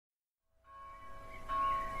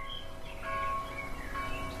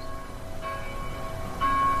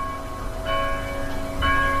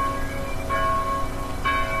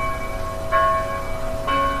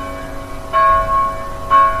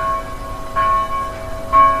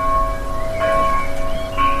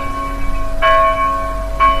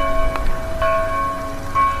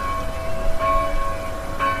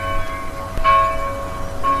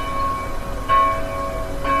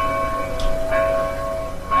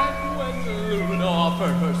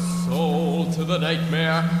the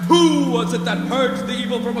nightmare. Who was it that purged the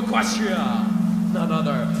evil from Equestria? None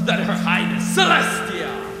other than Her Highness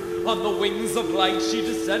Celestia. On the wings of light she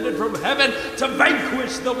descended from heaven to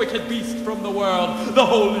vanquish the wicked beast from the world. The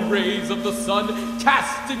holy rays of the sun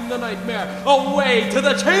casting the nightmare away to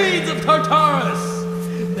the chains of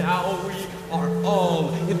Tartarus. Now we are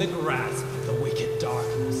all in the grasp of the wicked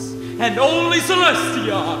darkness, and only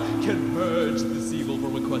Celestia can purge this evil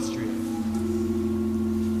from Equestria.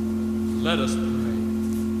 Let us pray.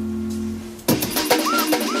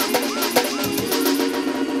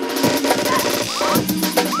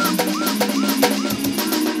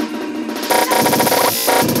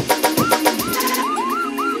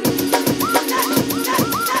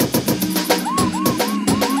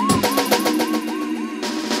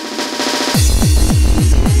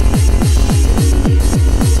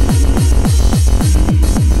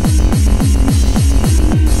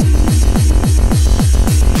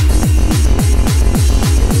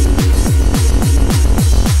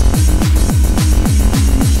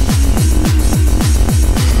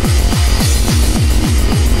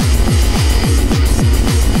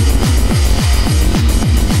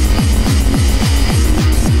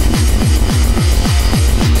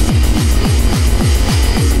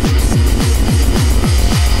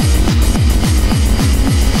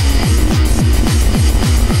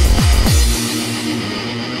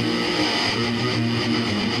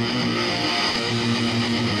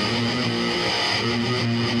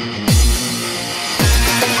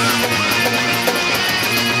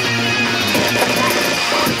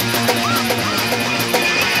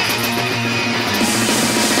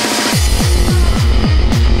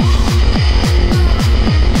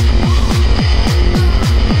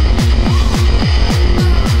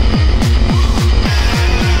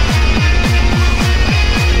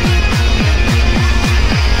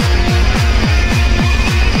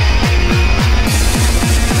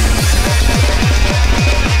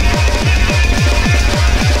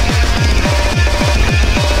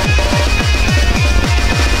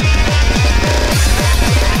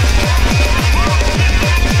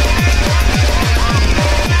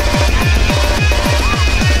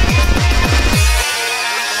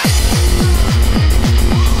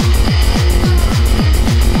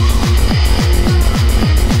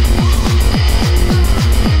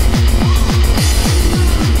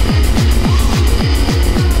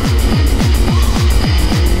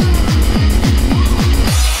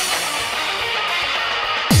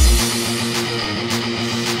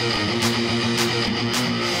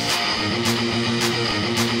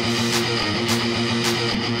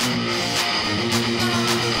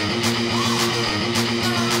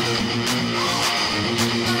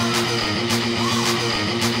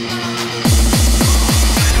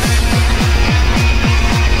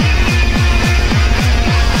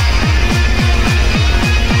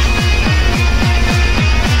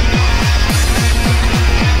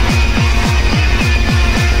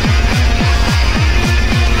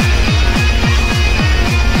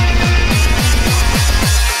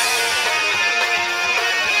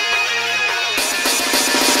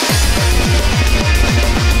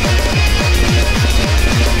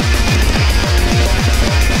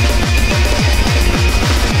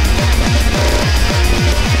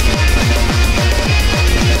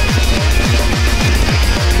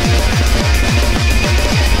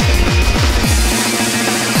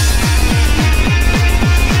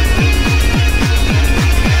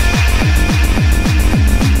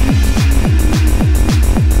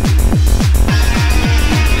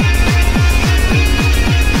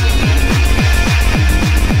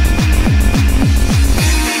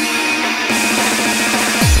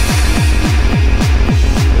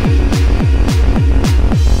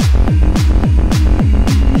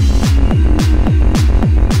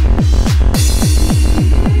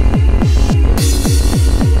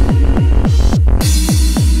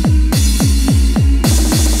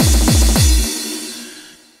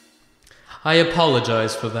 I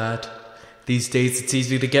apologize for that. These days it's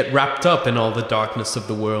easy to get wrapped up in all the darkness of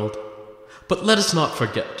the world. But let us not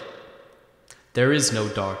forget, there is no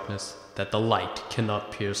darkness that the light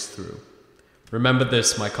cannot pierce through. Remember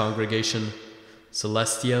this, my congregation,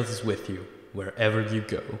 Celestia is with you wherever you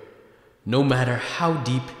go. No matter how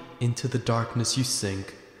deep into the darkness you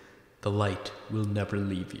sink, the light will never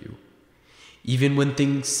leave you. Even when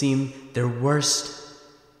things seem their worst,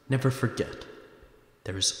 never forget,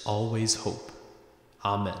 there is always hope.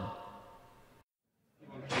 Amen.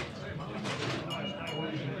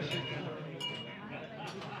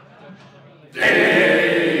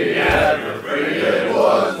 The ever free it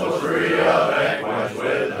was free of equines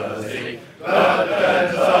with the sea. The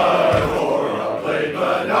fence are for a played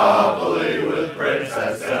monopoly with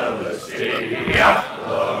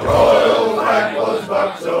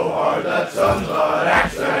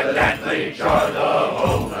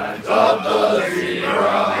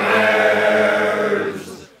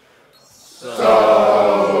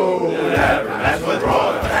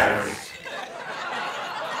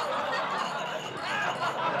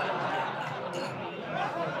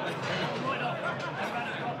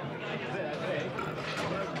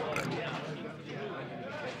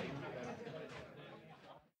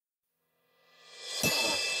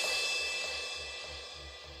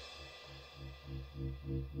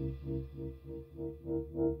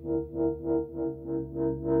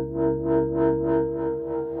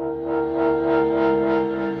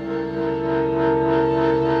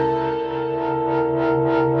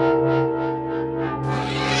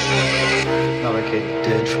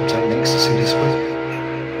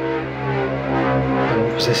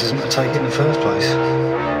Perhaps this isn't a take in the first place.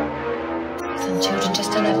 Some children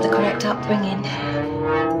just don't have the correct upbringing.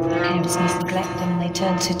 Their parents misneglect them and they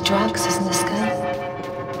turn to drugs as an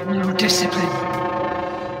escape. No discipline.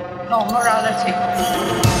 No morality.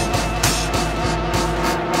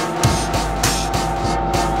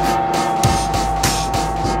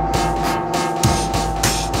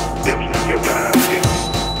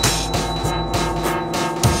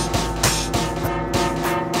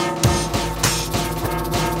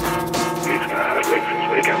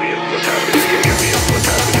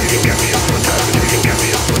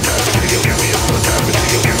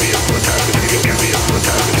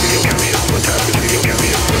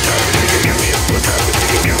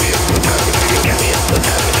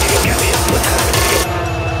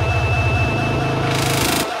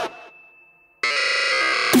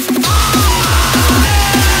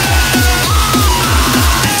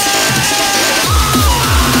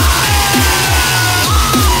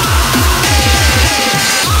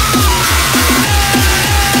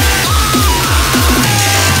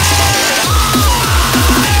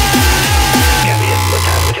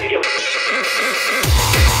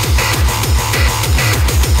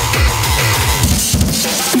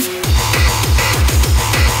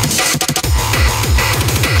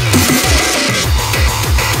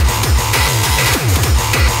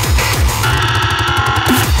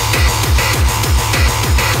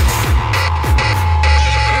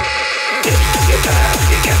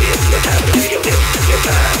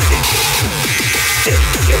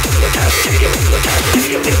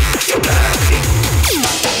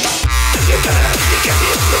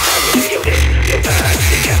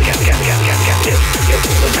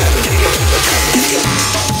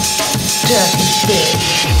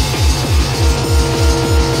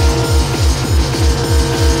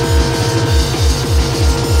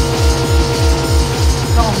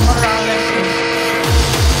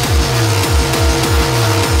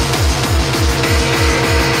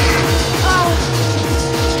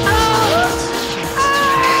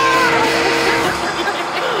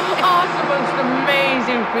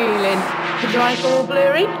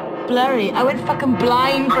 I went fucking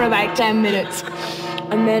blind for about 10 minutes.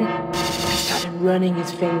 And then he started running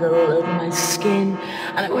his finger all over my skin.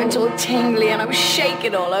 And it went all tingly and I was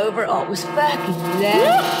shaking all over. Oh, it was fucking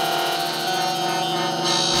there.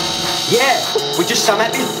 Yeah, we're just some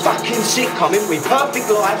happy fucking sitcom, ain't we?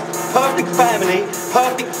 Perfect life, perfect family,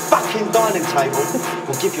 perfect fucking dining table.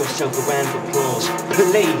 Well, give yourself a round of applause,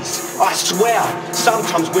 please. I swear,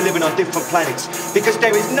 sometimes we're living on different planets because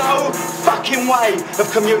there is no fucking way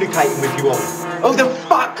of communicating with you all. Who the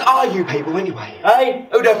fuck are you people anyway? Hey?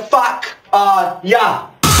 Who the fuck are ya?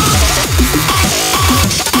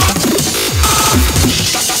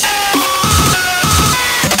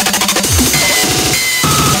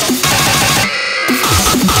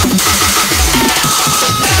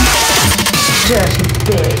 Dirty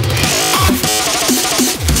bitch.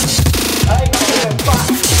 Hey, who the fuck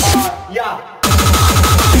are ya?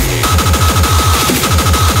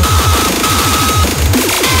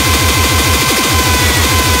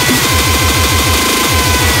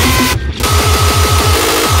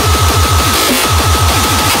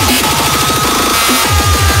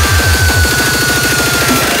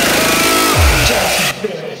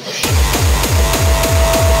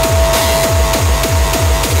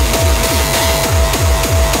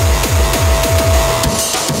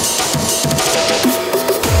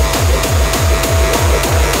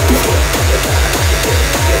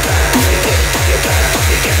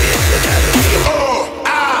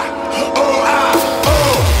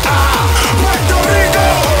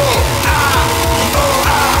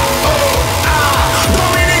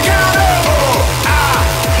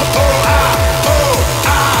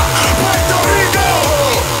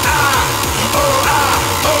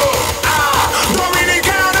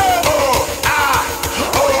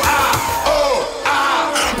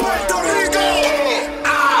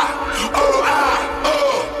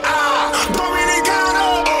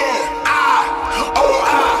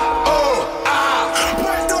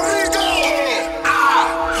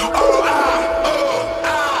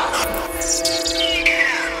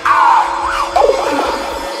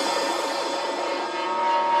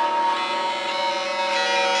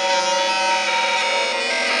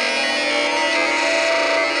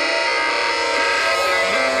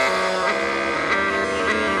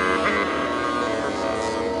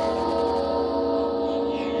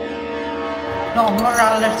 No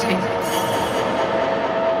morality.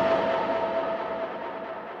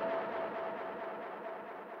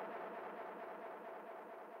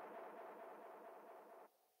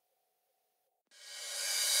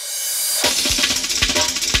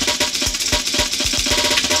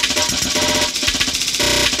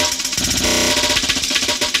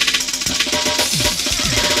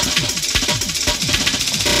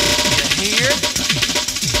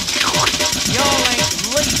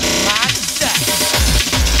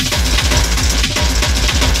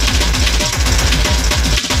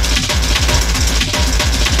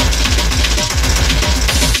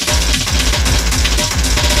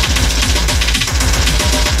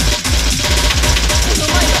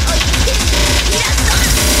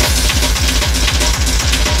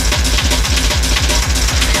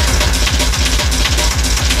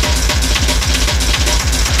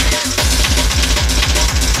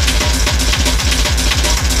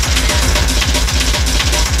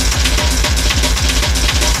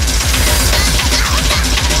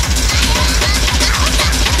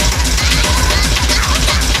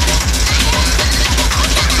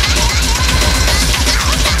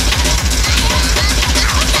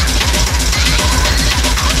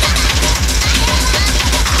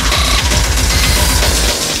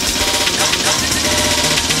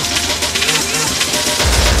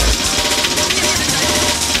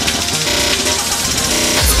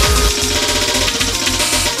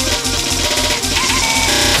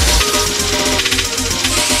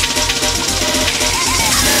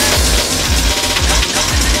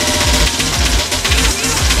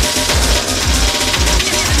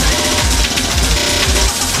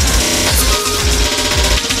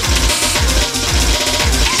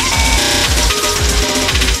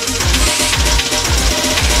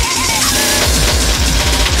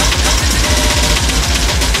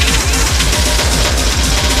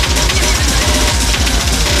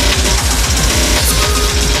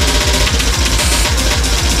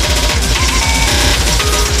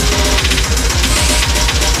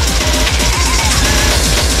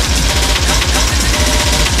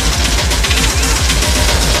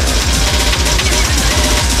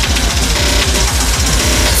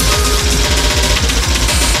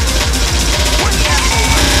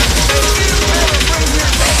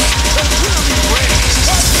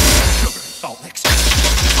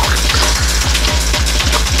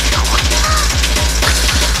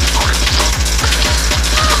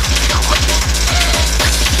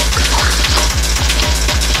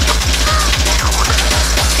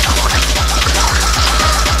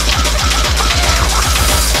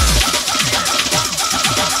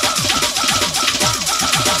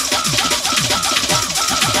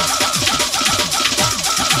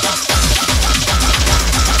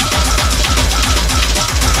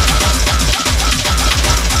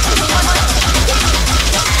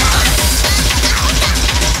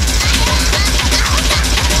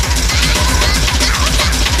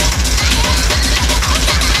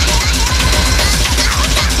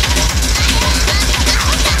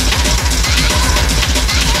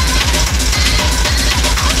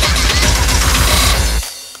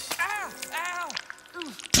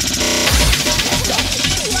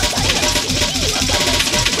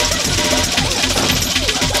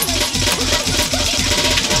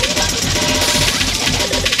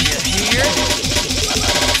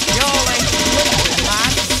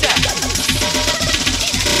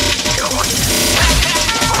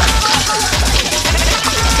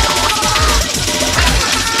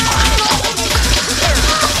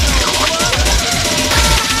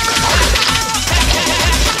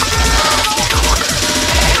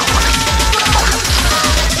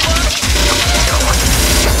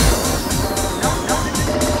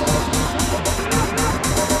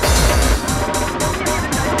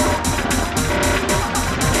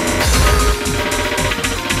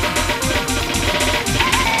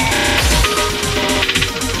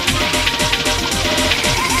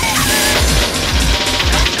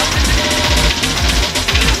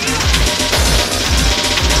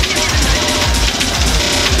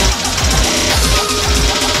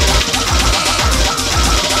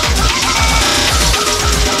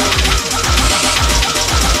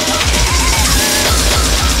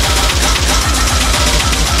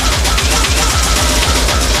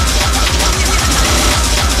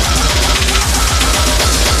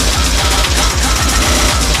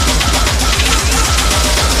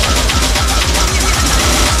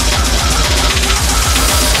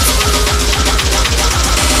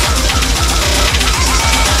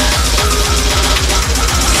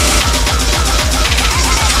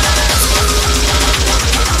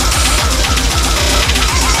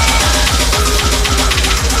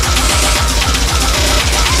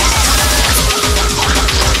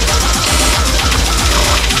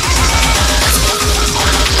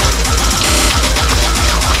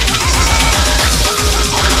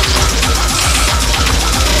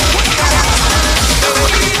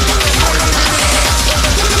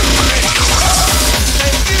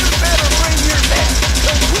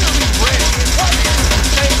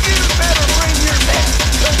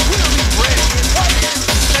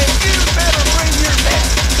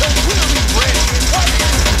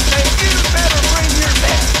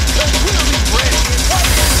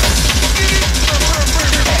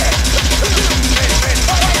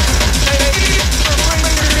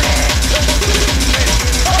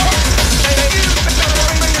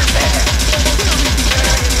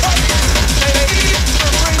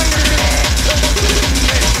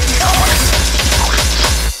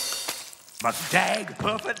 Dag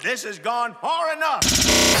Puffet, this has gone far enough.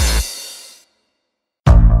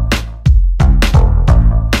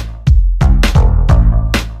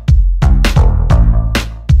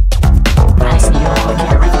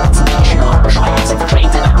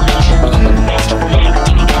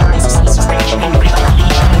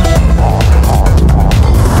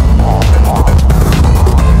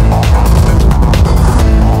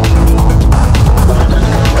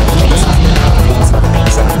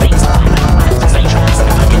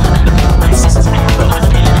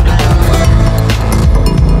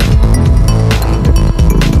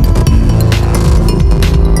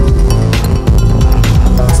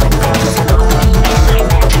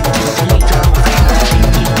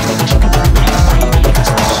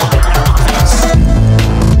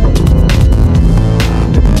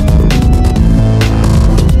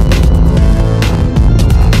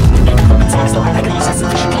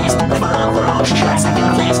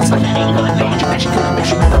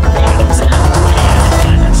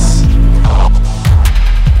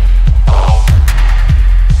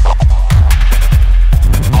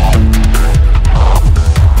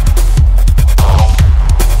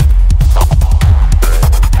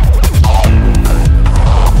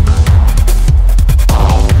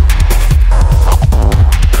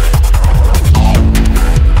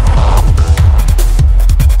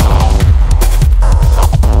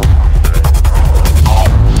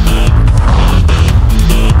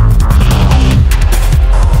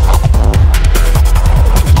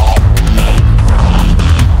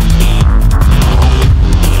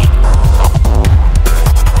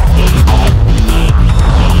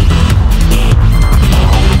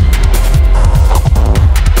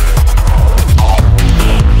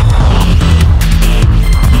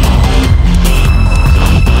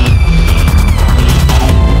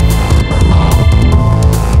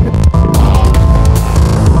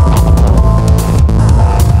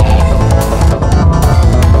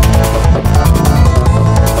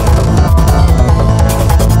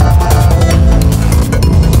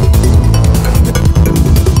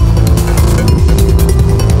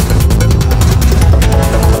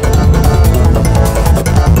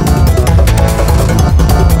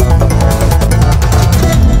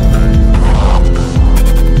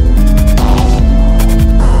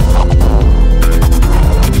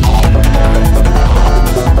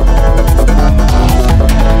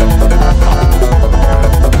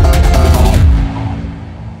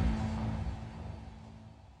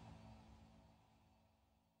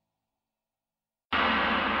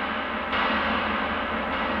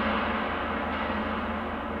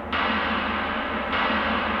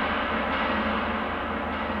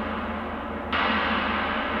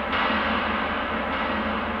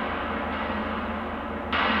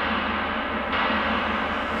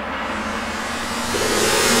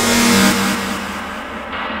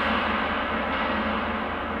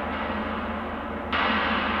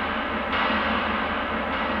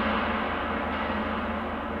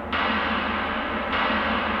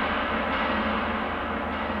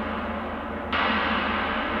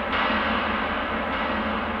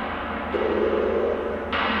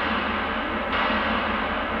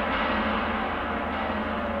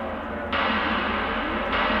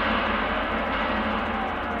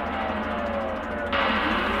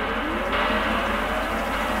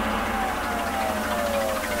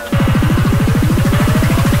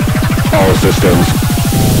 Systems,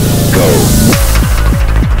 go.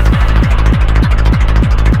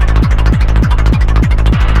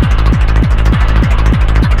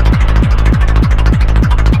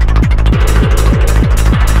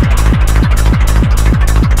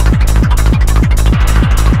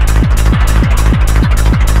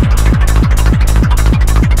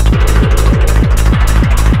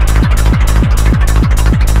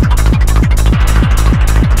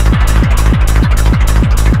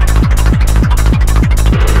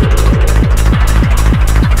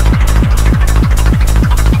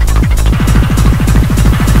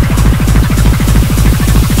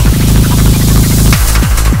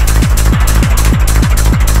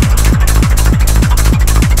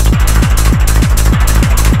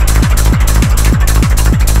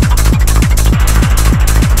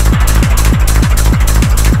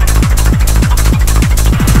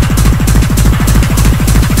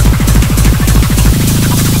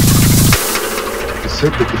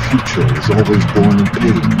 Said that the future is always born in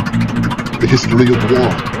pain. The history of war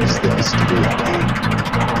is the history of pain.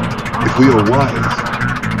 If we are wise,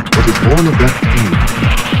 what is born of that pain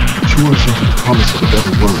matures into the promise of a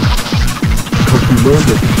better world, because we learn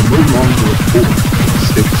that we can no longer afford the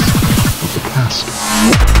mistakes of the past.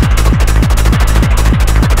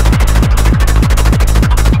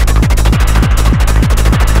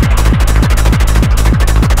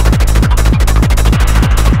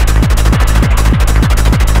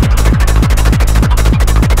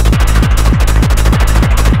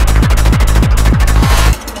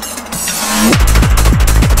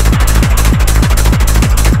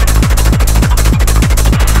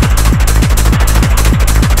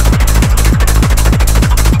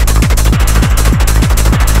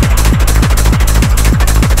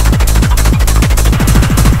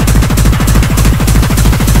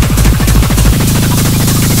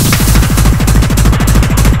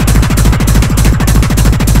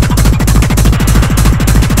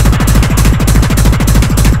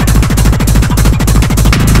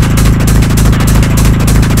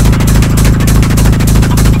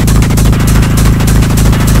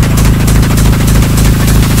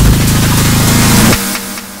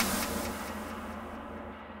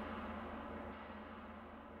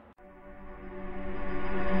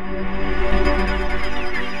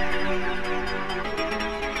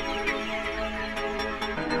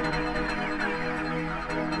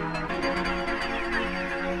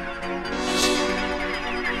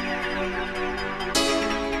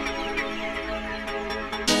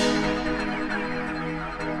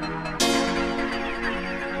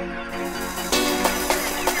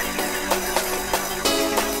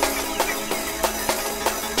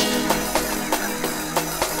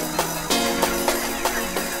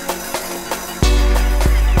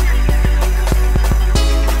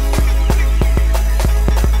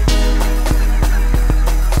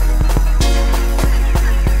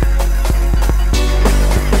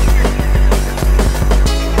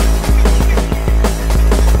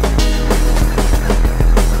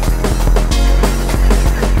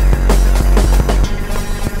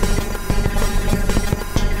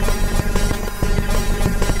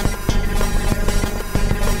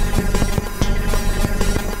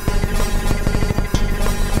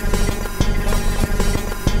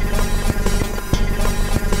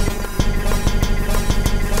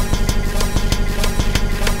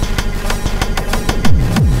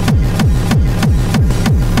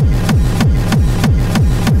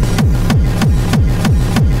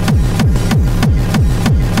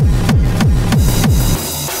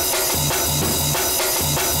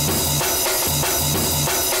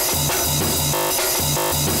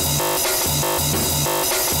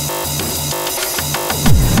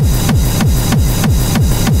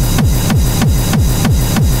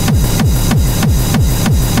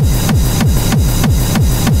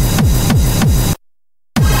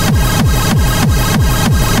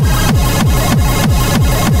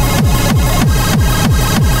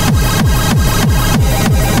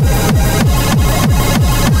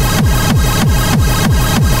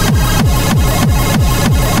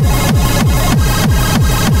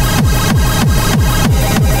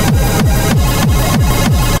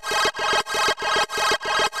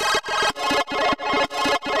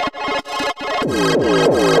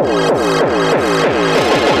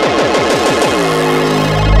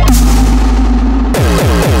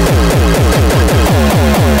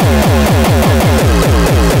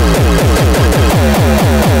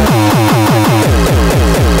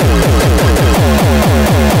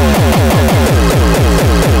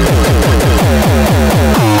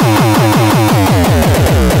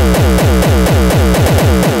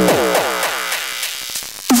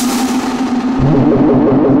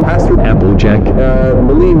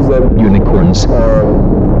 Citizens are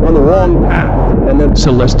on the wrong path, and then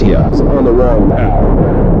Celestia is on the wrong path,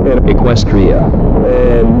 and Equestria,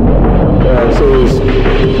 and so is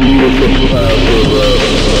leadership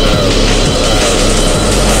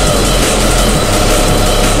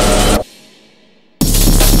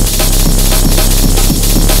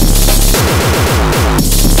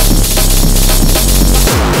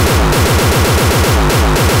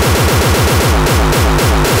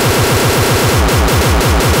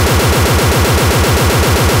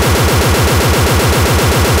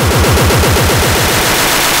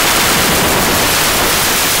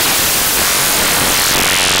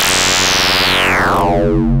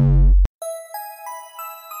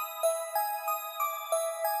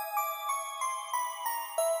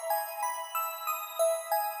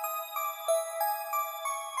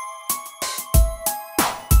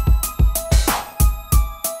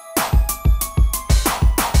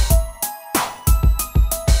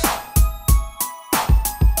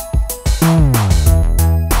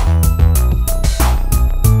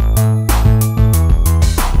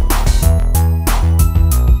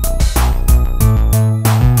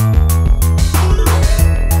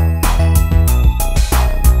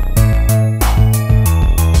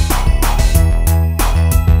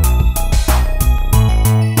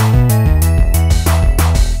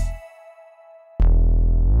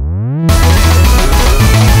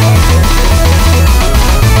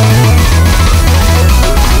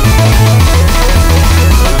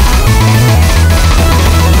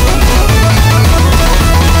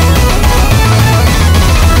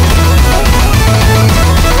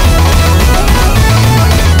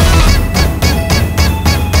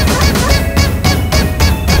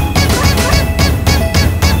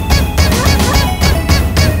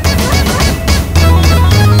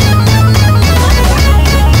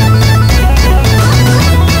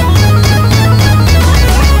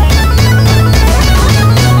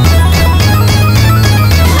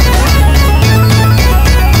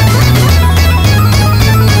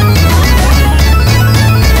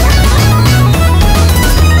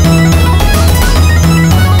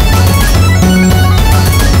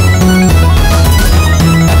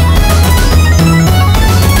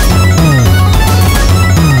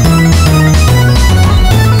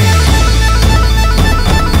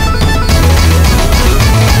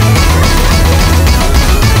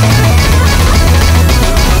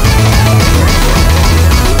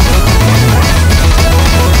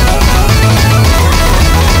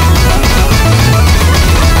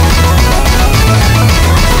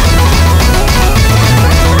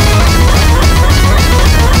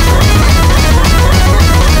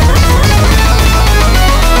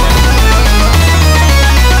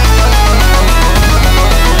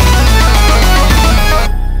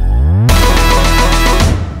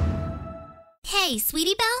Hey,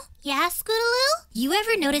 Sweetie Belle? Yeah, Scootaloo? You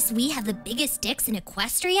ever notice we have the biggest dicks in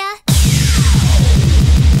Equestria?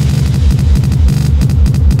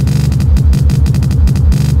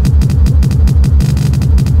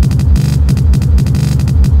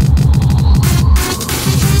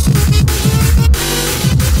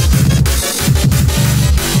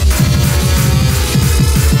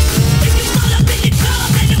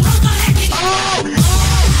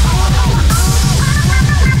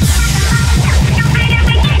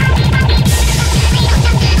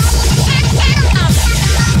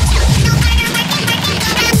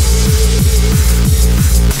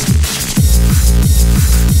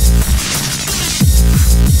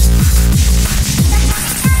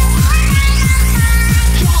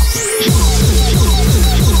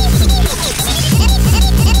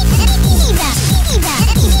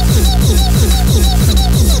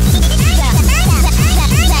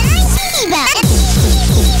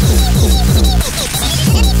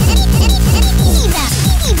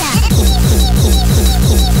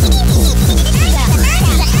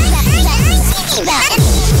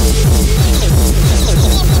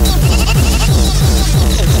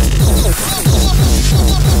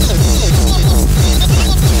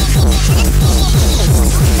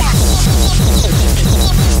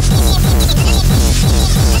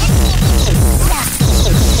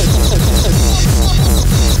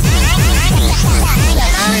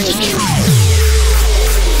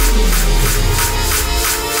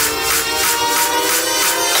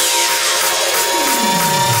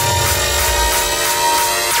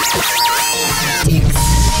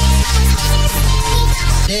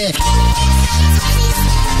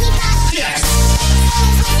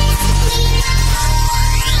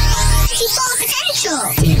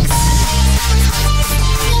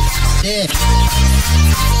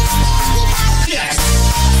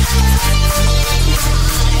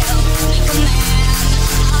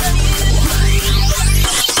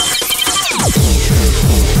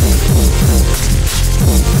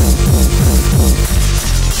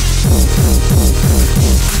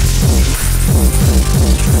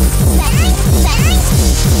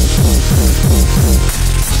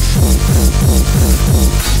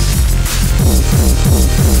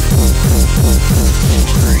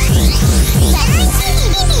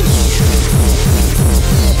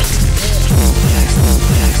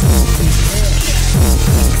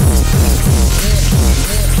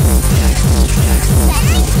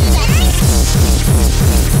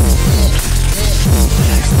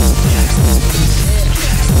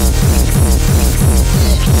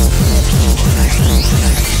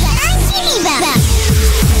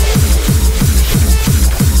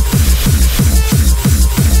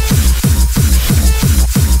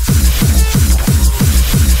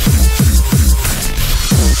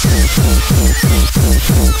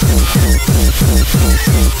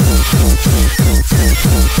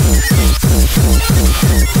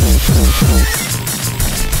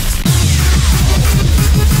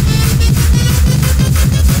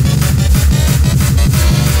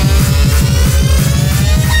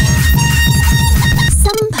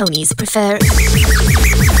 ponies prefer...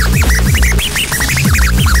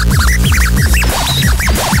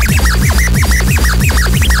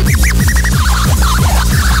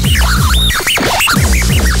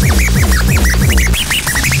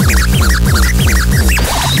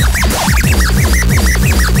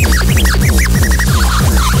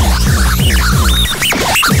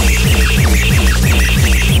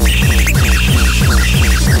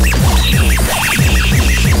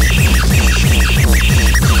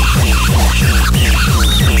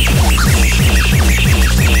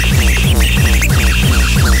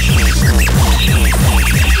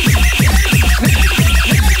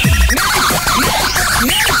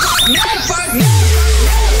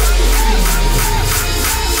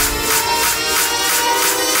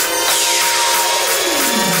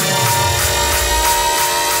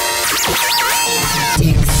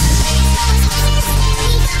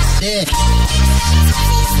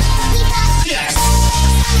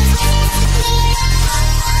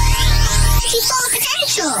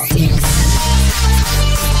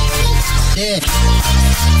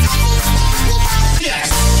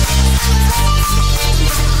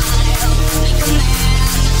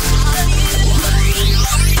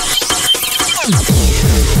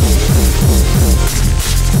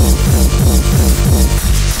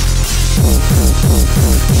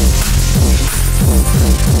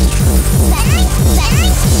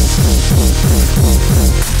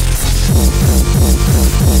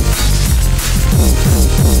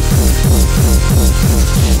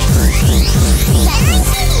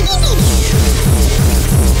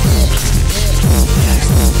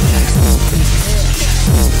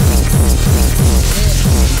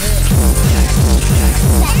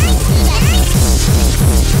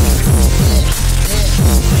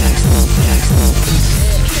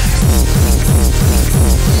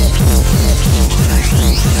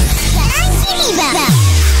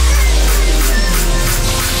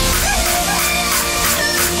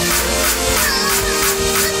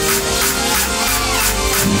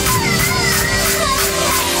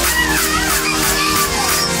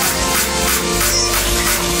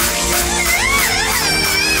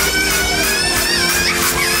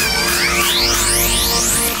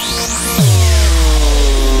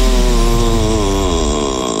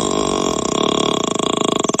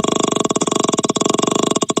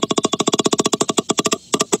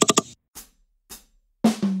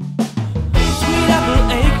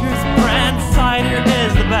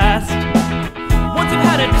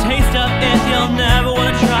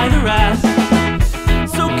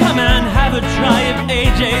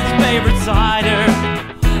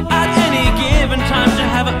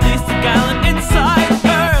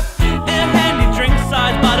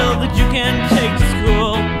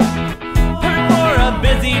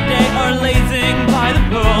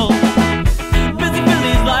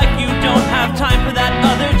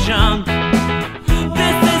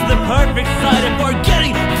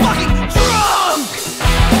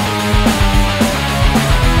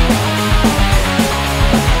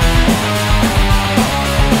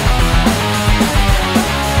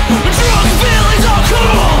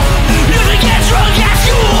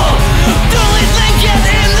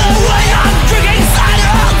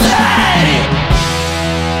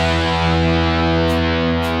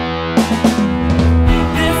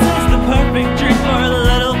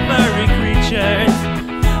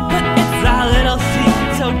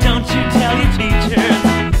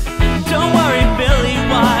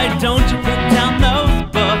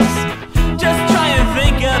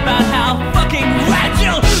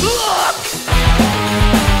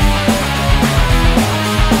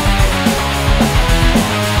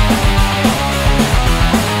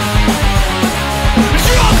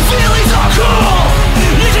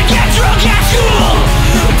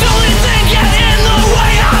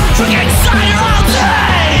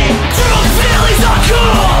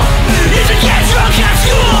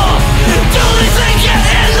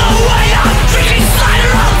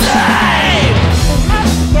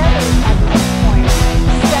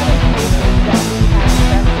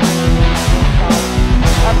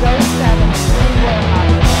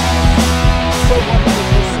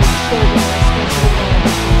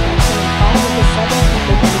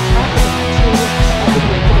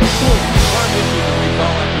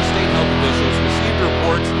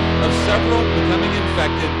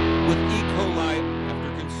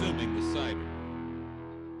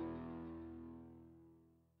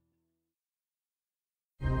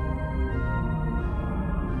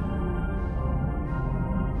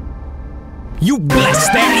 You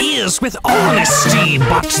blessed their ears with honesty,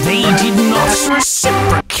 but they did not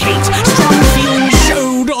reciprocate. Strong feelings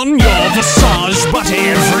showed on your visage, but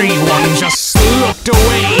everyone just looked tucked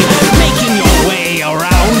away, making your way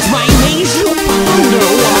around my maze. You wonder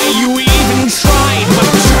why you even tried, but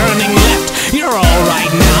turning left, you're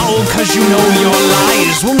alright now, cause you know your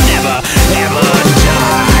lies will never, ever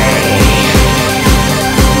die.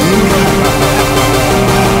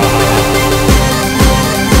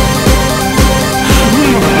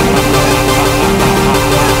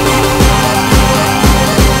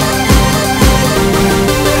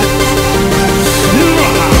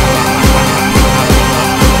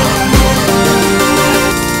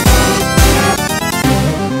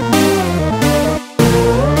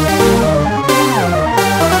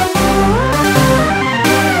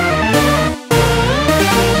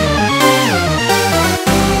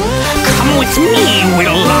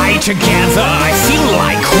 Together, I feel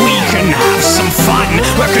like we can have some fun.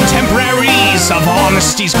 We're contemporaries of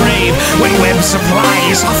honesty's grave, when webs of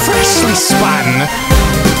lies are freshly spun.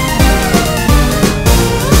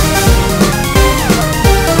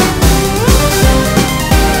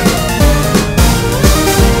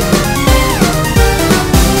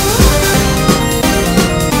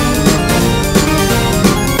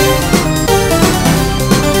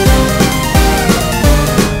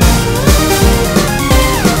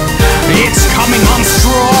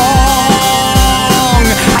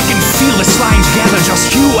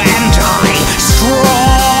 Just you and I, strong.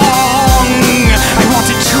 I want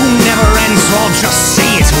it to never end, so I'll just say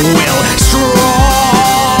it will.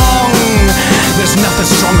 Strong. There's nothing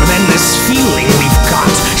stronger than this feeling we've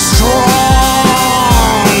got.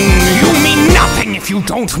 Strong. You mean nothing if you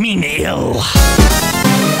don't mean ill.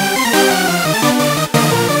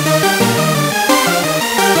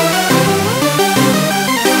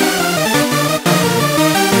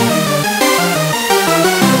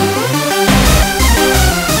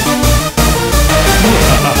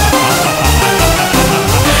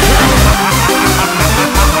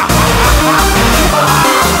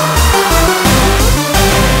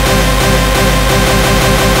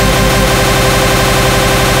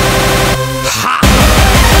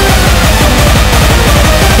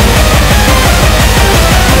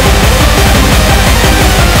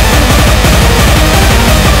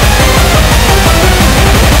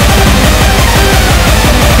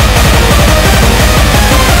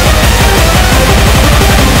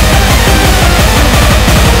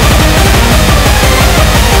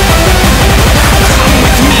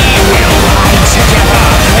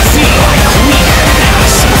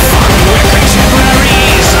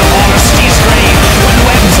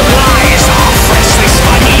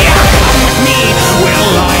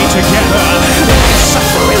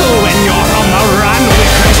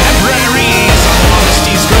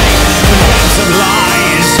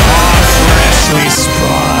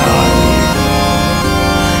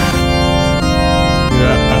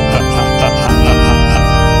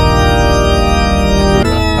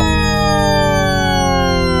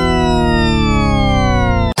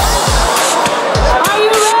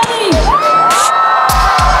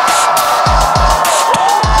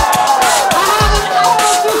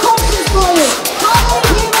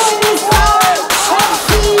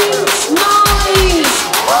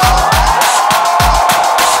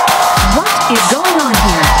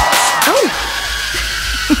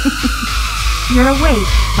 You're awake.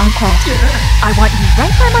 Okay. I want you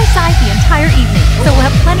right by my side the entire evening, so we'll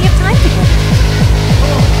have plenty of time together.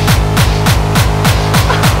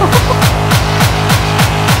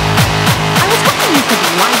 I was hoping you could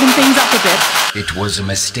liven things up a bit. It was a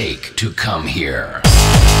mistake to come here.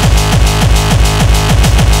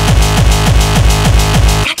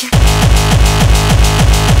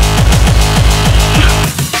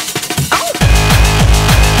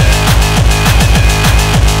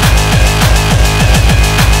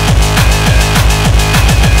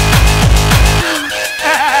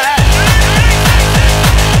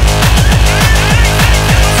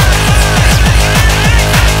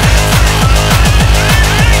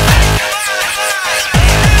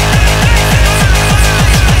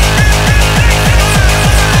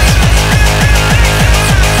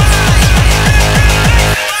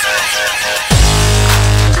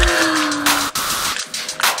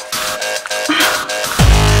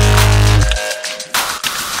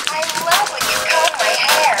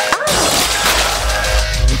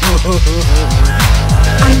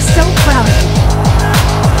 I'm so proud of you.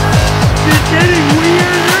 It's getting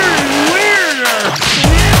weirder and weirder.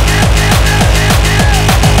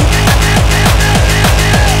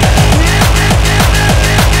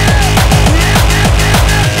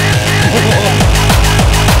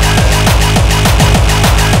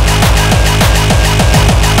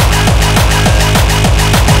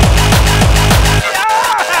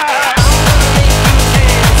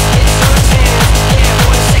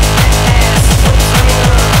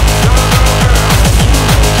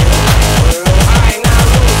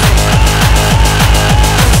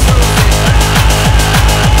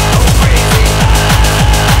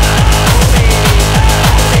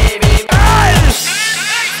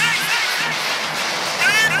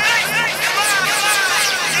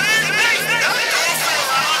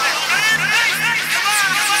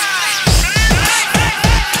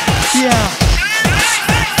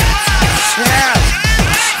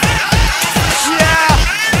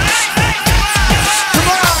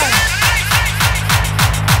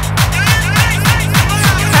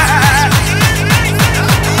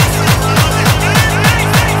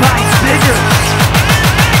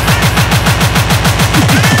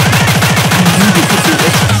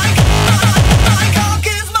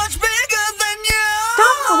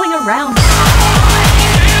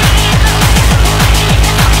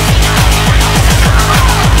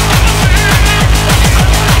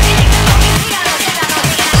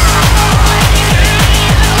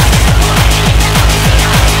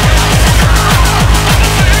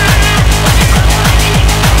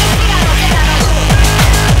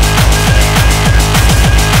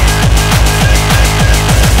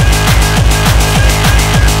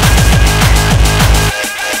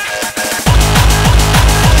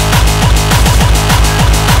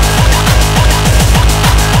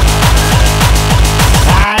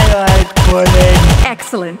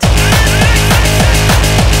 Excellent.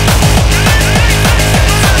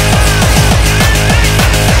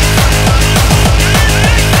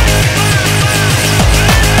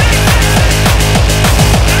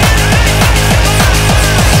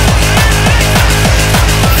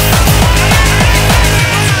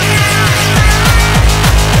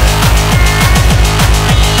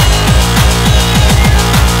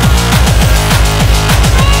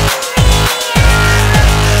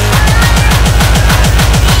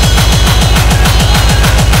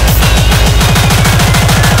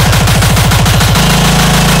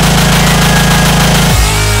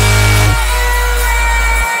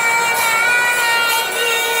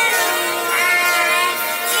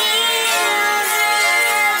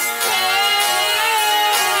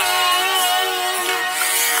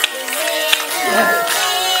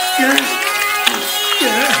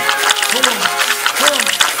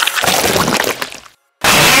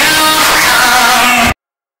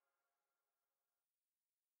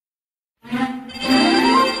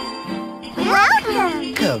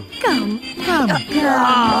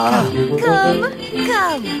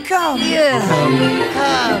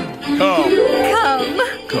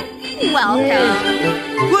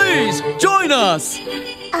 Welcome. Please, join us!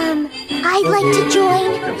 I'd like to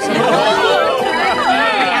join.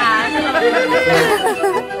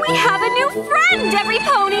 We have a new friend, every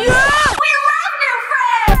pony! We love new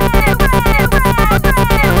friends!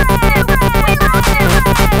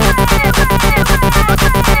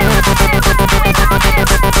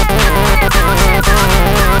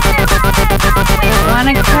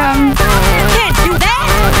 Wanna come? Can't do that!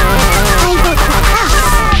 I vote for us.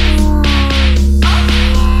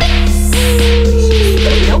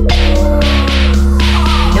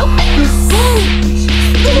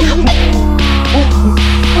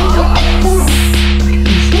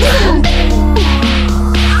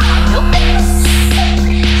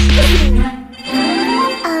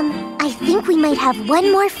 I think we might have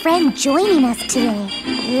one more friend joining us today.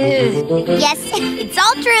 Yes, it's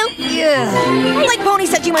all true. Like Pony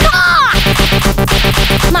said you went.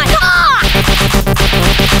 My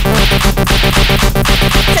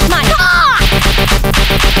said my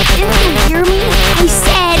Didn't you hear me? I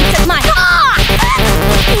said my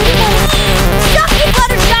Suck it,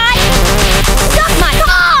 Fluttershy! Suck my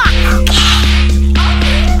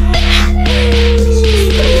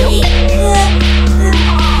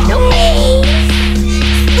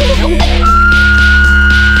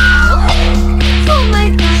Oh my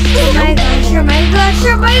gosh, oh my gosh, oh my gosh,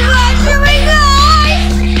 oh my gosh, oh my gosh!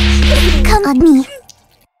 Come on me.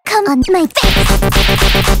 Come on my face.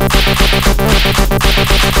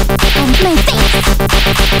 On my face.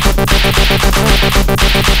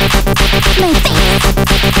 My face.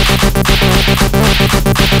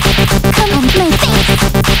 Come on my face.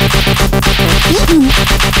 Beat me.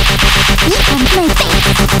 Beat on my face.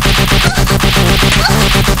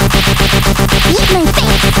 Beat my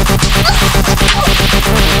face.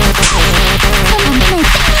 Come on my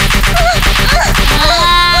face.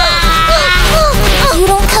 You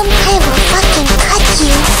don't come, I will fucking cut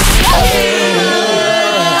you.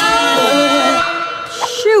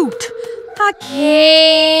 Shoot! Fuck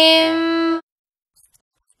him!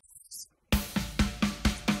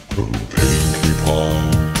 Oh, Pinkie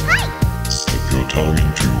Pie, slip your tongue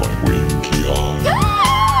into my winky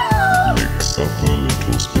eye. Mix up a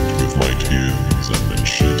little spit with my tears and then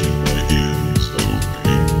shit in my ears. Oh,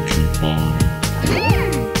 Pinkie Pie.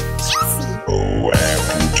 Juicy. Oh,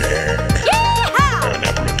 Applejack. An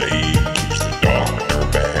apple a day keeps the doctor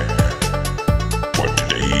back. But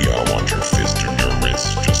today I want your fist and your wrist.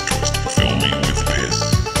 Just twist and fill me with piss.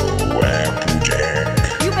 Oh, Applejack.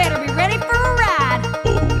 You better be ready for a ride.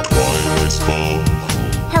 Oh, Twilight Sparkle.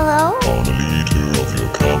 Hello? On a liter of your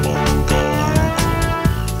common gold.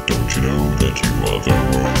 Don't you know that you are the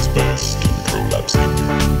world's best in prolapsing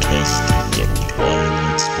your intestines? Oh,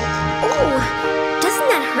 Twilight Sparkle. Ooh, doesn't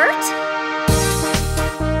that hurt?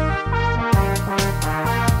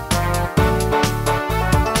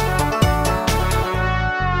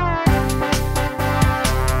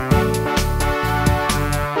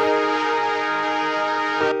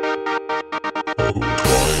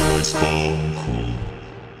 Twilight Sparkle.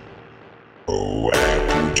 Oh,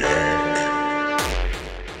 Applejack.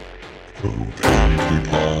 Oh, Pinkie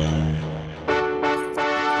Pie.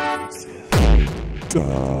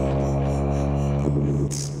 Dance.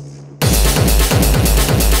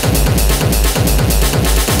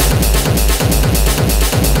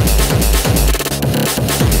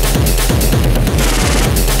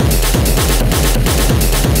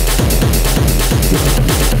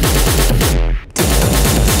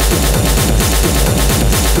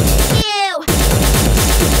 Ew!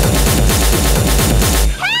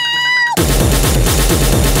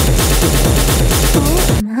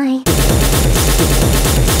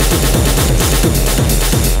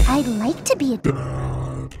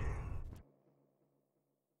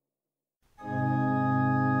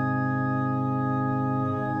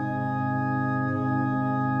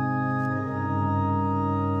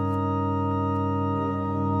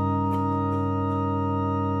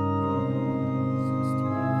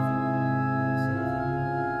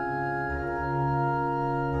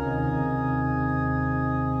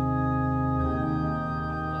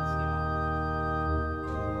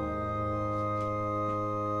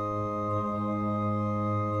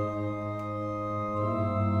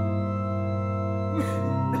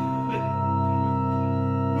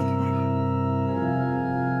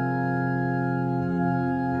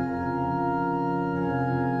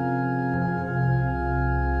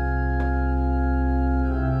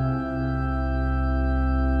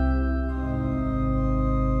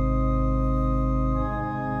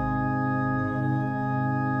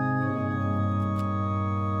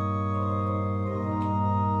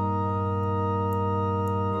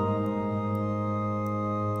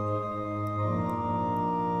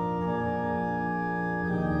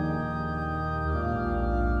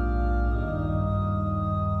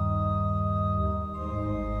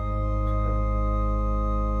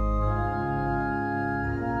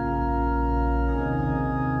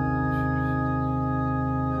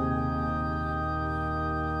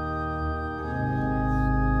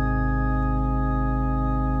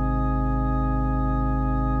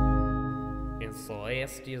 In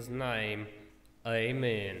Celestia's name,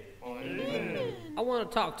 amen. I want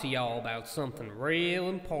to talk to y'all about something real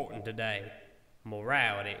important today.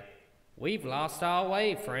 Morality. We've lost our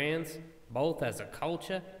way, friends, both as a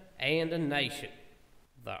culture and a nation.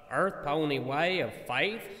 The Earth Pony way of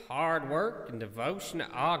faith, hard work, and devotion to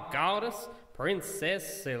our goddess,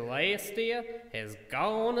 Princess Celestia, has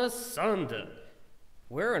gone asunder.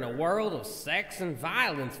 We're in a world of sex and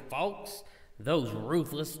violence, folks. Those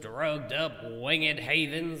ruthless, drugged-up, winged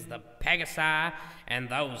heathens, the Pegasi, and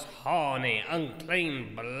those horny,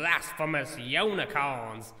 unclean, blasphemous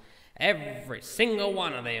unicorns. Every single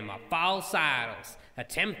one of them are false idols,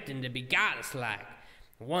 attempting to be goddess-like.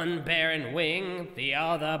 One bearing wing, the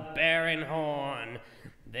other bearing horn.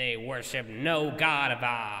 They worship no god of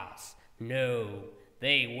ours. No,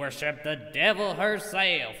 they worship the devil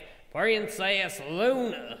herself, Princess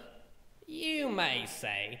Luna. You may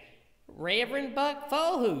say, Reverend Buck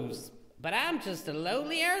Folhoos, but I'm just a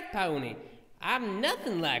lowly earth pony. I'm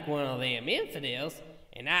nothing like one of them infidels.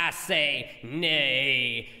 And I say,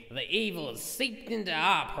 nay, the evil is seeped into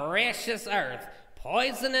our precious earth,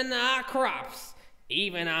 poisoning our crops.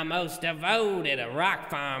 Even our most devoted of rock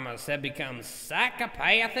farmers have become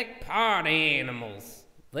psychopathic party animals.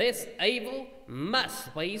 This evil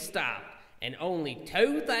must be stopped, and only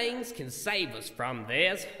two things can save us from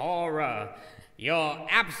this horror. Your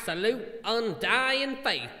absolute undying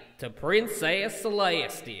faith to Princess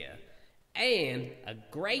Celestia, and a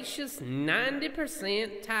gracious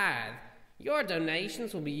 90% tithe. Your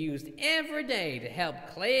donations will be used every day to help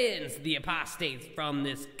cleanse the apostates from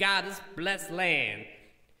this goddess-blessed land.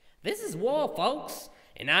 This is war, folks,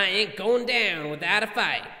 and I ain't going down without a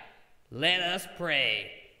fight. Let us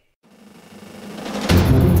pray.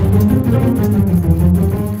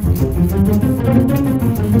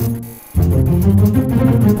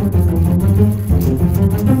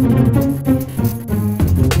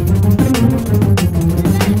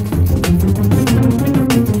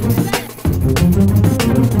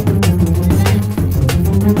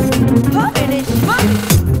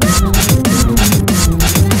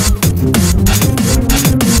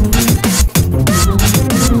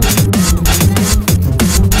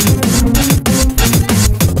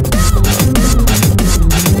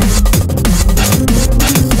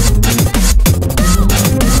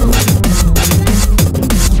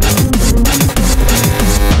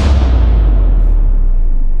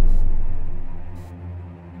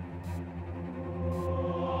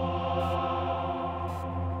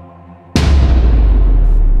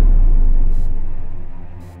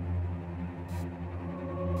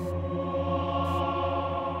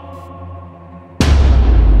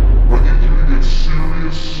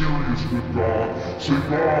 Say,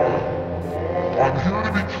 God, I'm here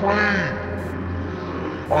to be trained.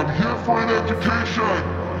 I'm here for an education.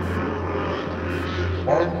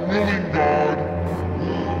 I'm willing, God.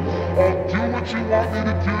 I'll do what you want me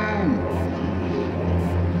to do.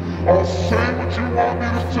 I'll say what you want me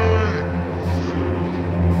to say.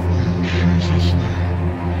 In Jesus' name.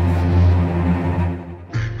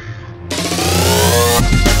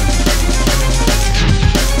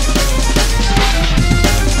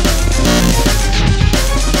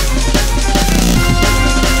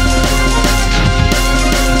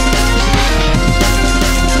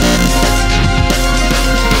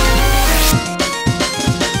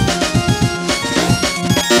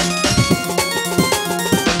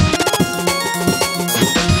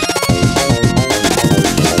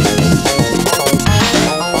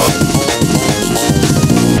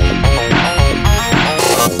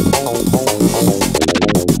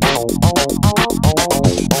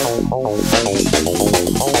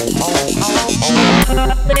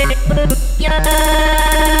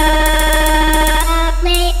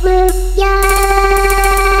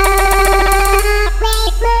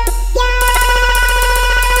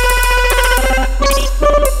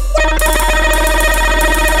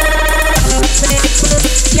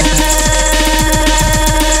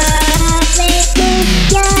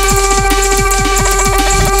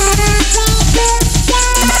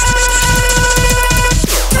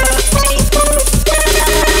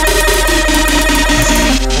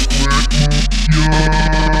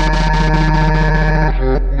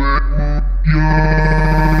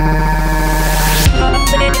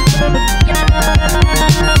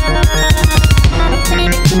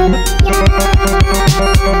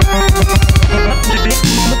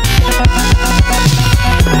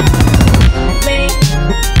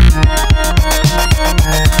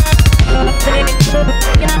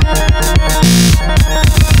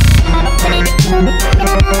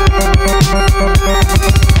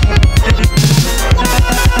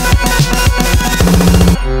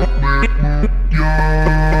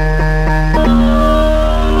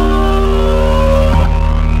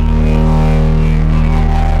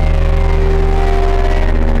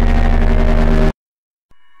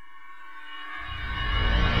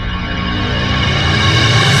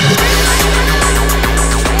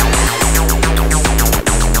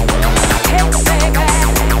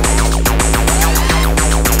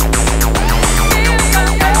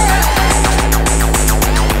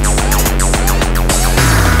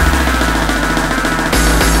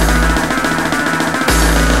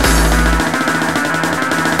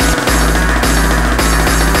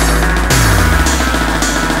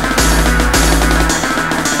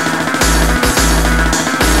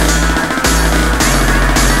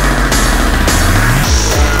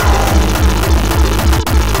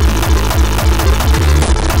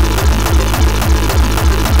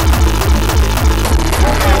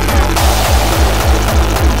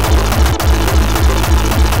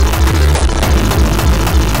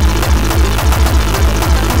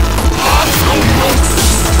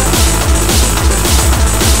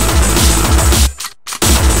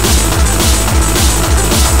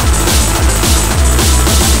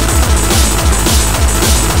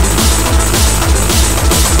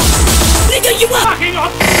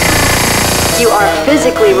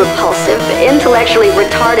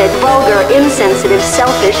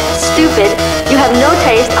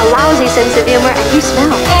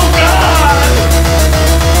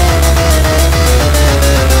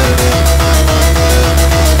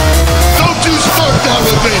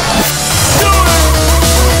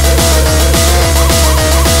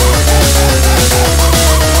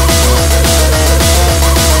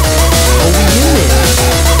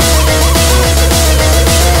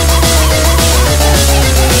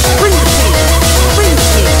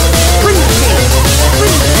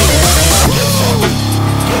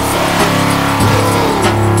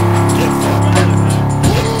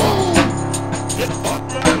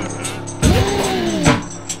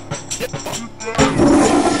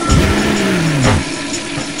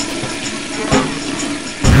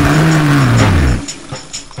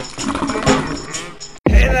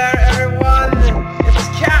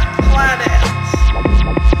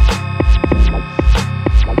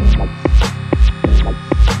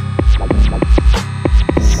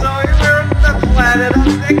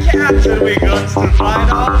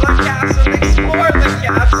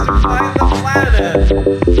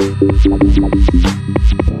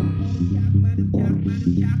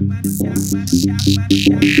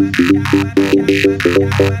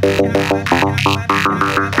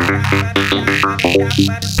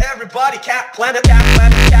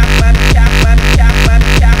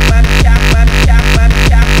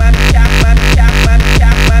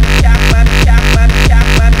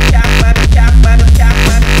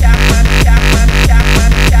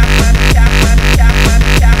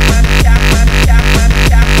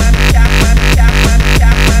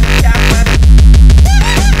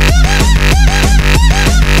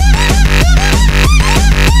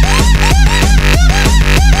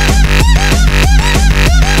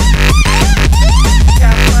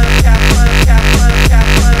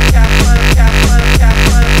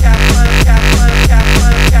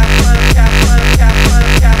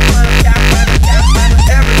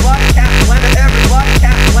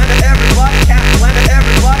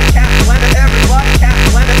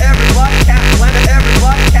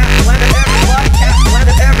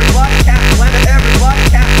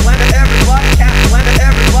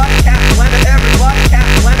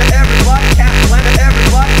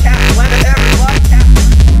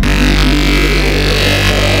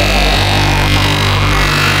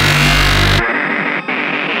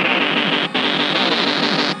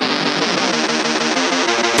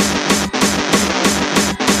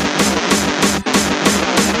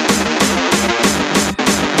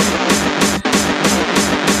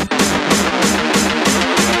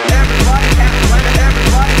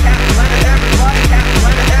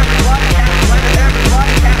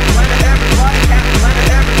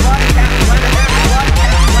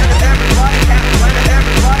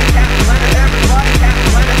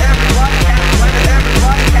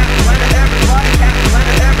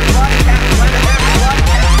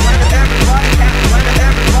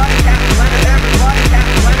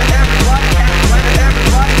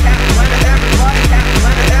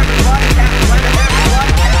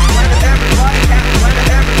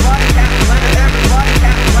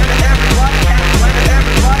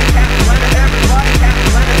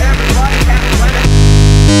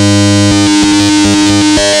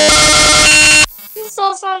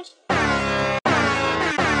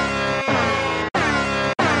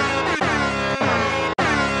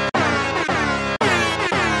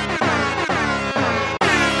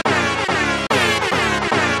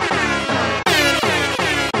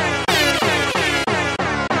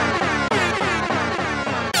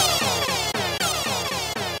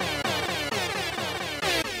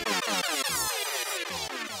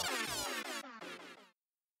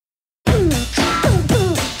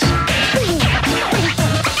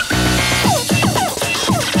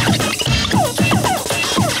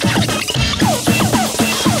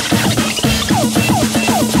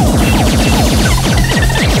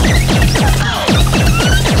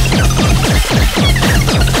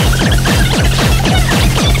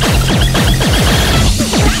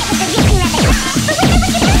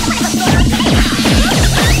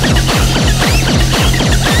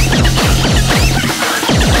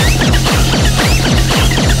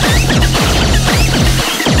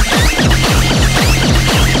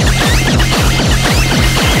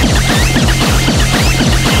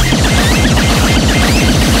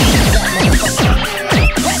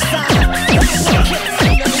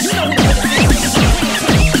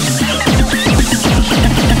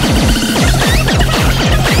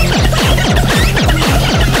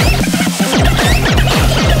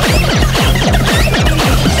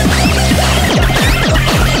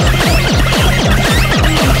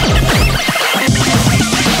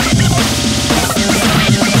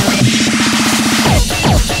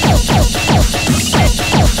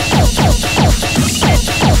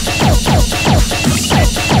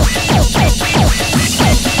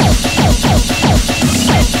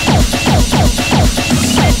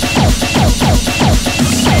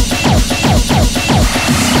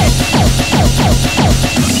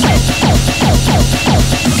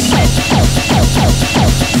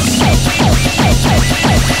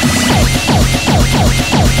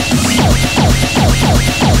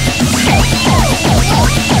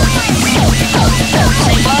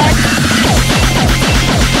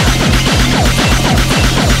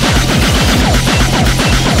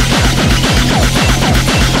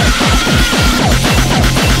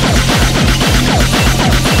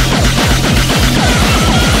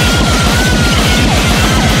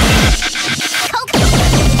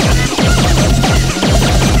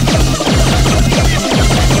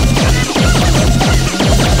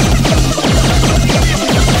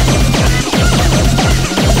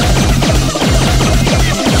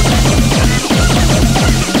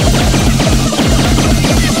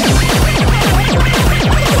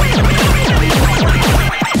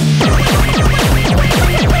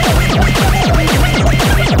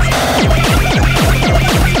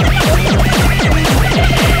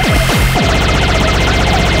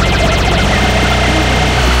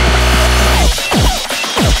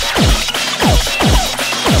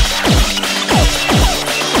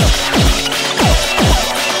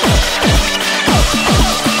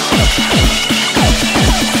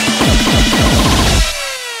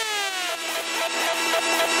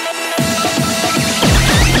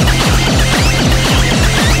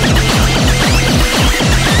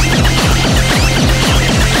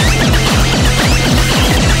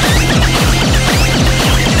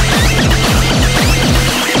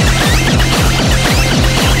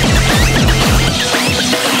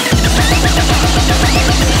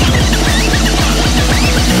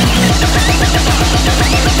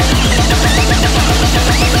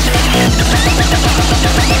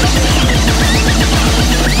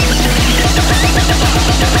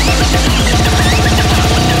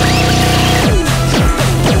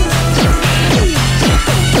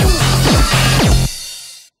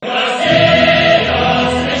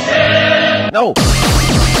 Oh!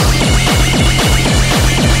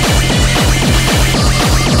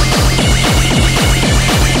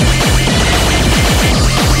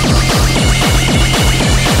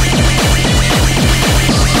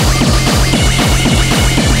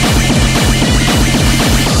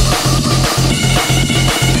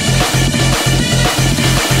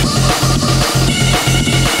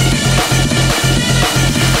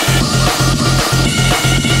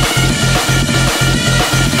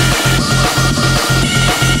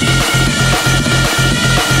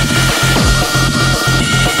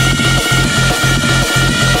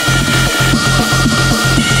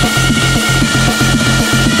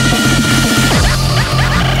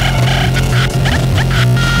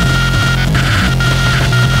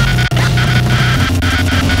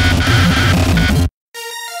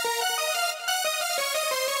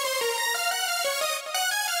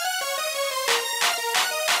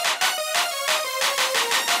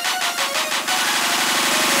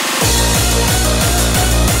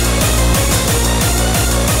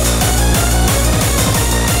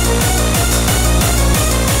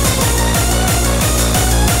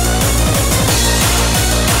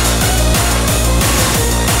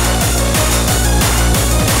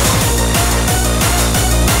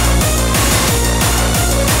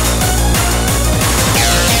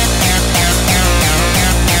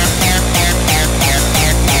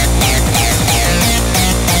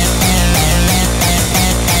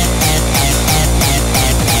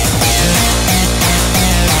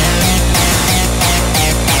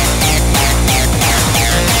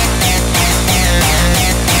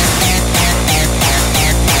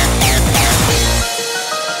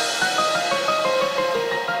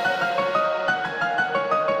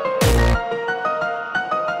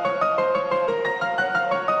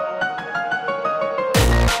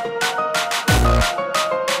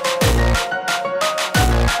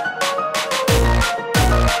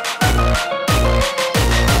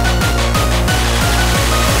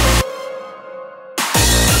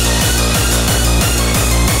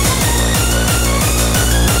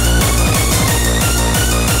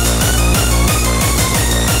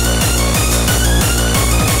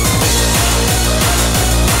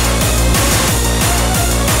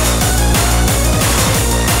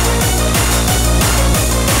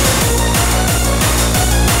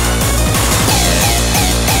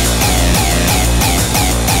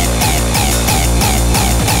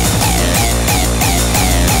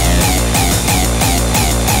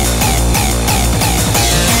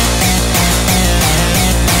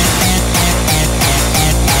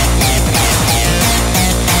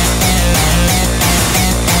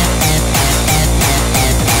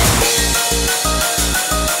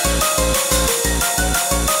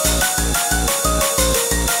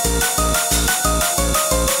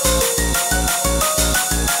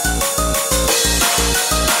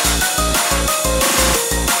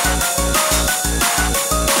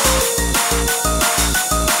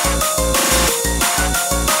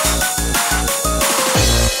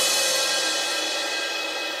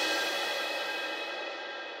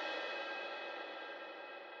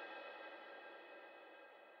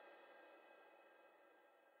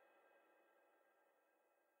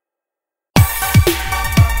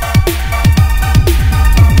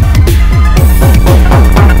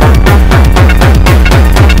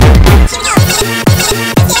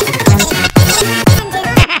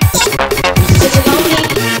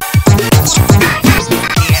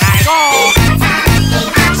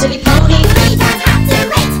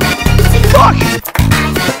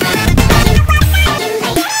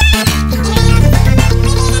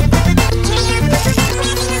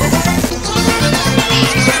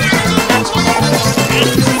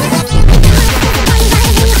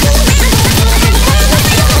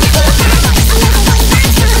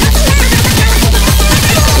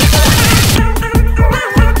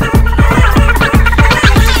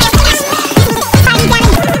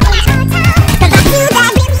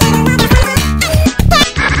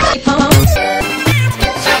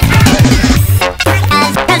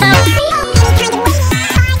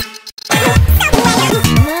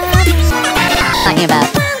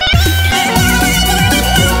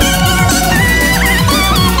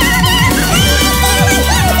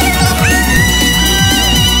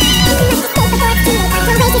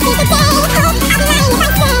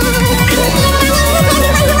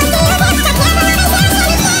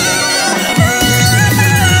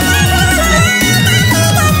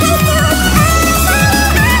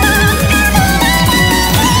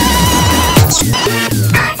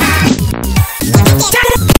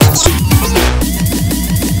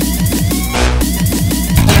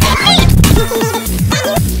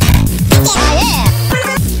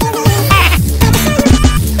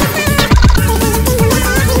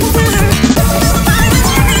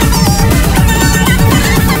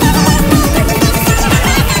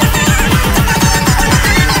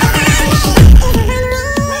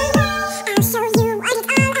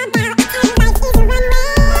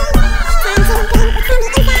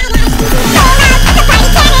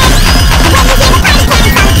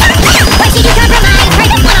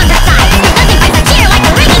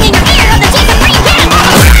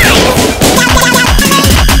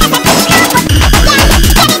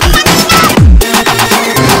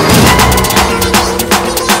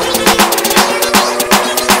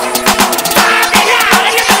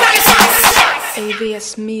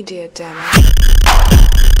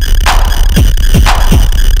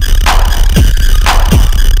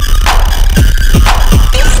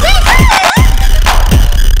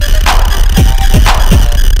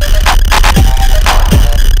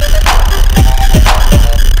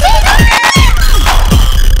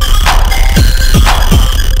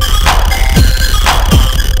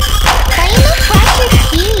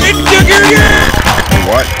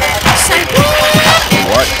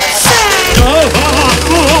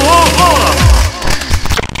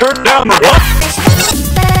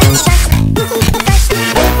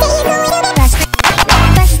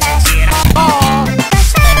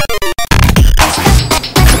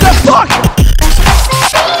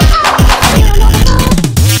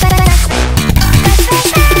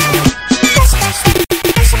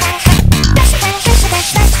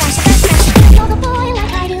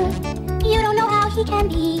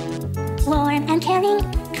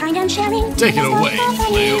 Take it away,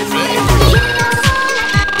 Leo Ray.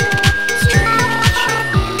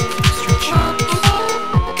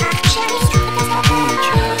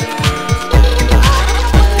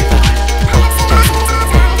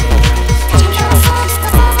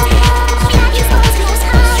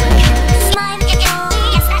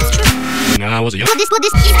 When I was a young... You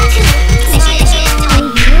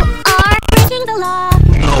are breaking the law.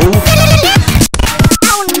 No.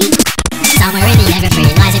 Somewhere in the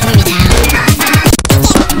evergreen lies a gloomy town.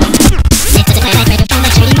 Next to the play like radio phone,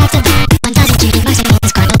 like shooting bucks of 1,000 shooting bucks of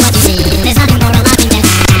describe what you see. There's nothing more alarming than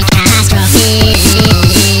catastrophe.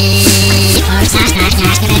 Or slash, can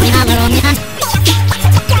make me my little mutant.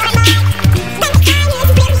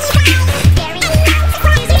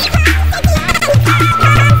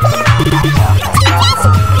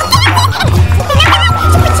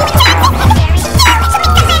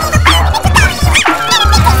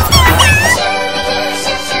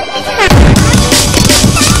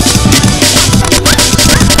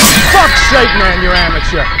 Sake, man, you're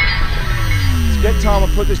amateur. Let's get Tom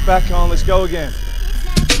and put this back on. Let's go again.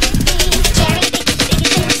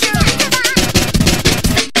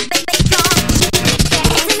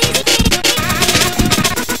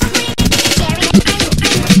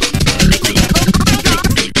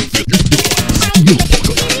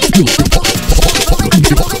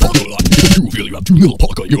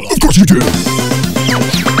 Of course you do.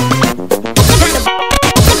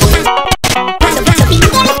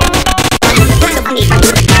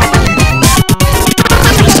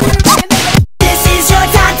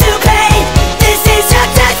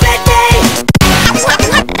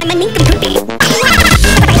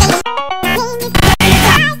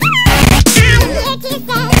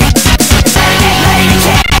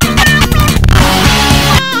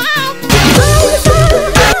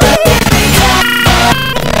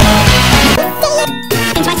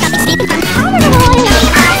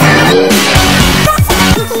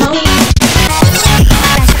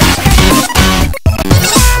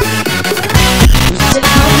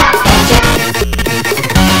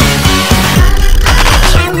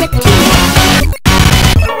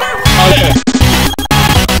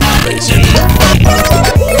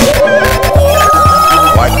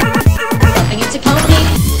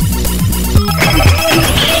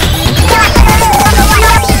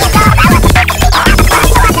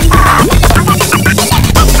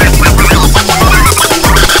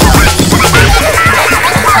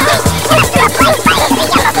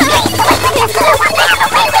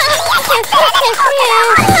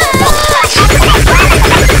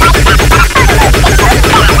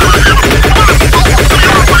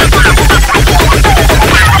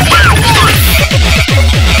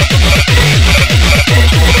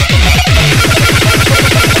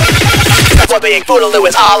 Being Bootaloo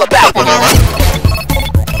is all about.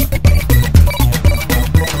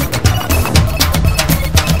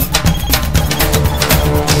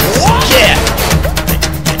 Yeah.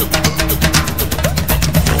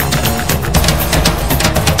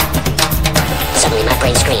 Suddenly my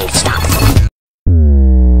brain screamed, stop.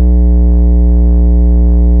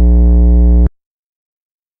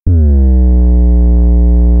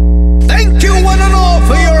 Thank you one and all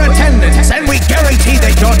for your attendance, and we guarantee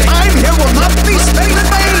that your time here will not be spent in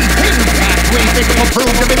vain. We think it will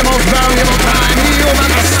prove to be the most valuable time you'll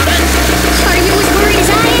ever spend. Are you as worried as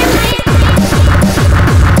I am?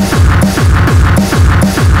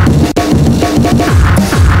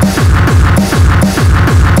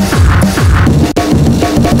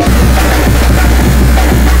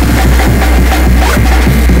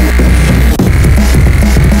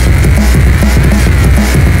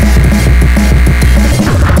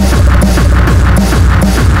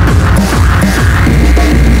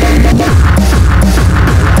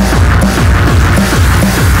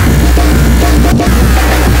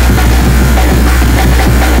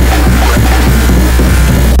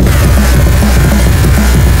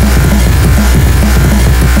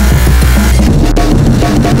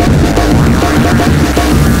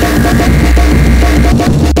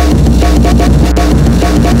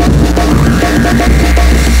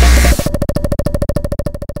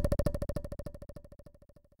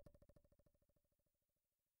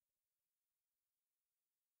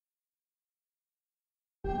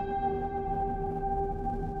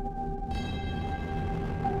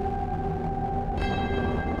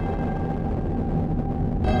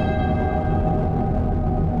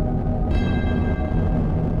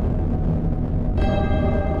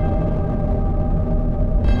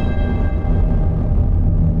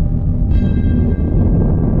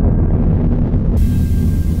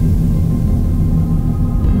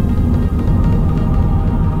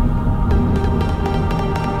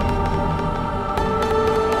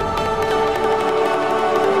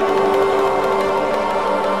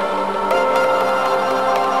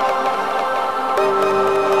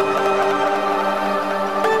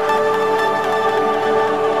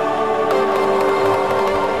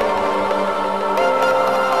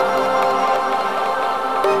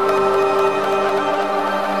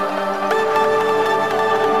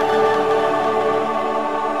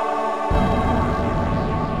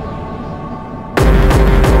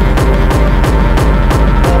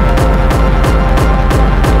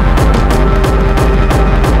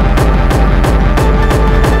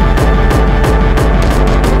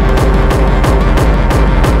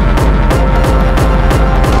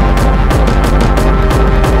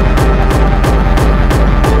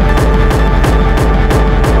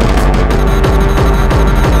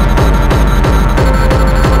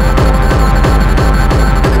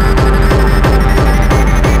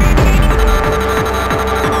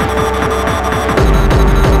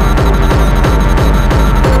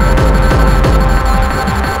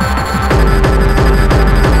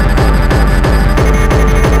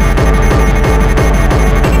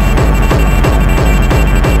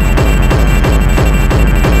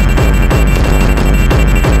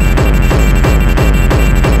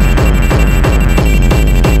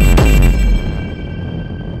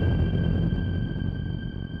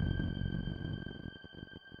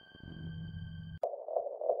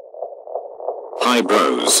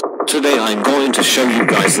 Today I'm going to show you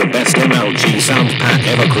guys the best MLG sound pack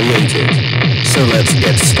ever created. So let's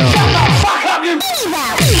get started. Shut the fuck up, you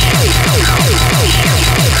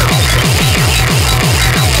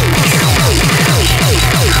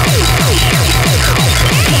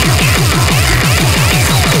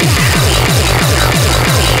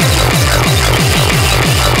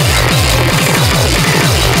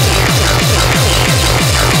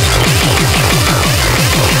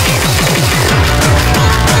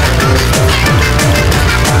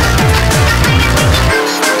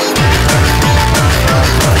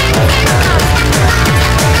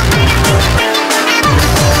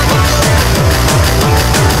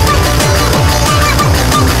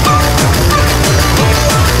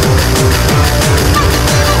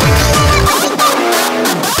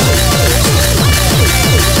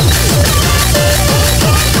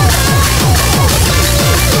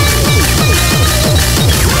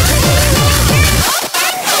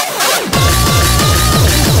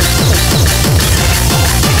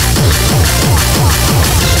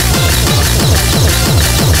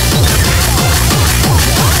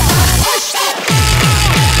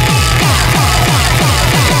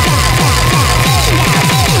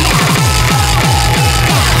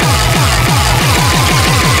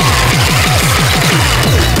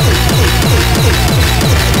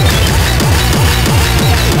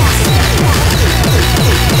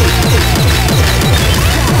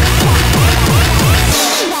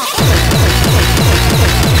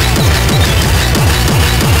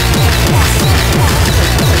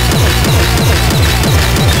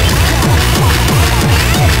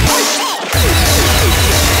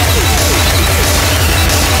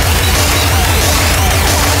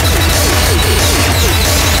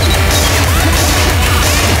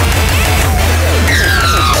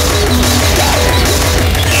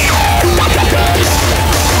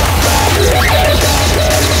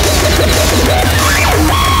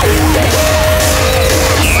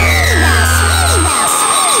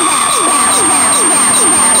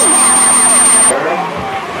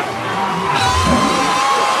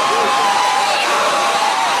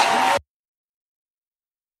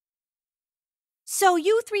So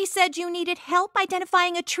you three said you needed help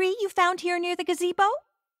identifying a tree you found here near the gazebo?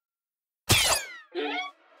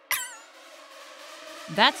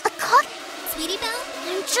 That's a cut, Sweetie Belle.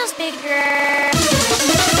 I'm just bigger.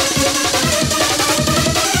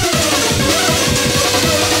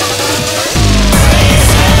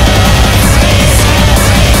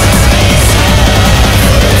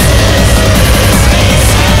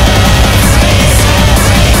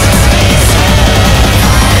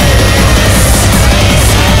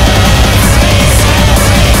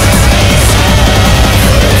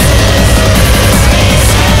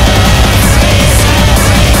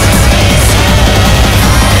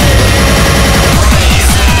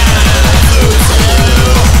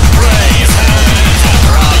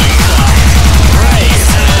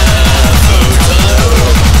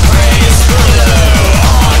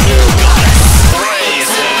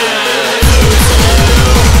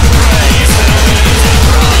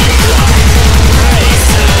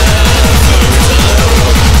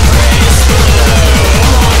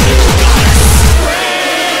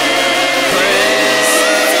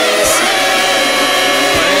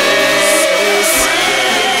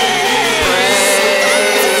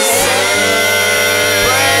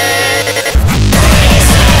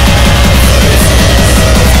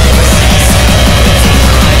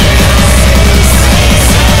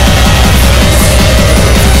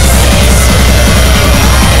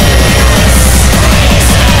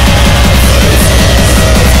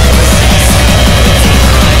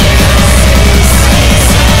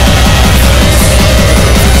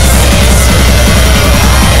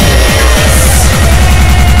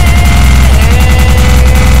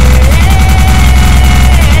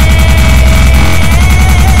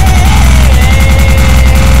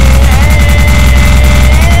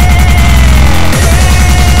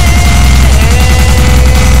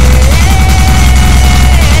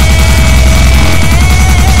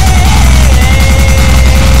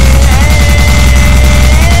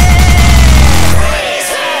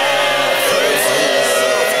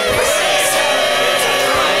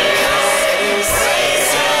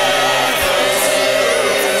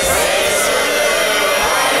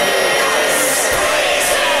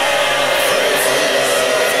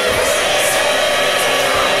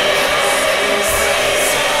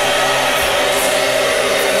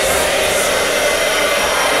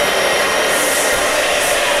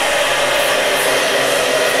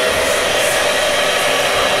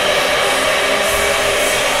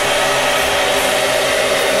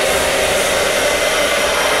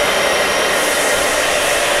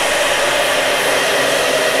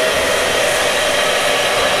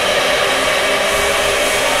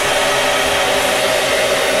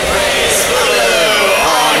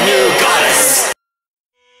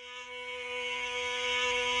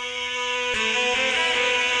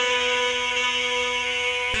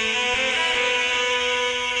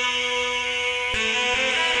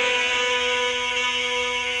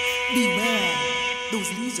 Beware, those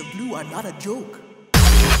leaves of blue are not a joke.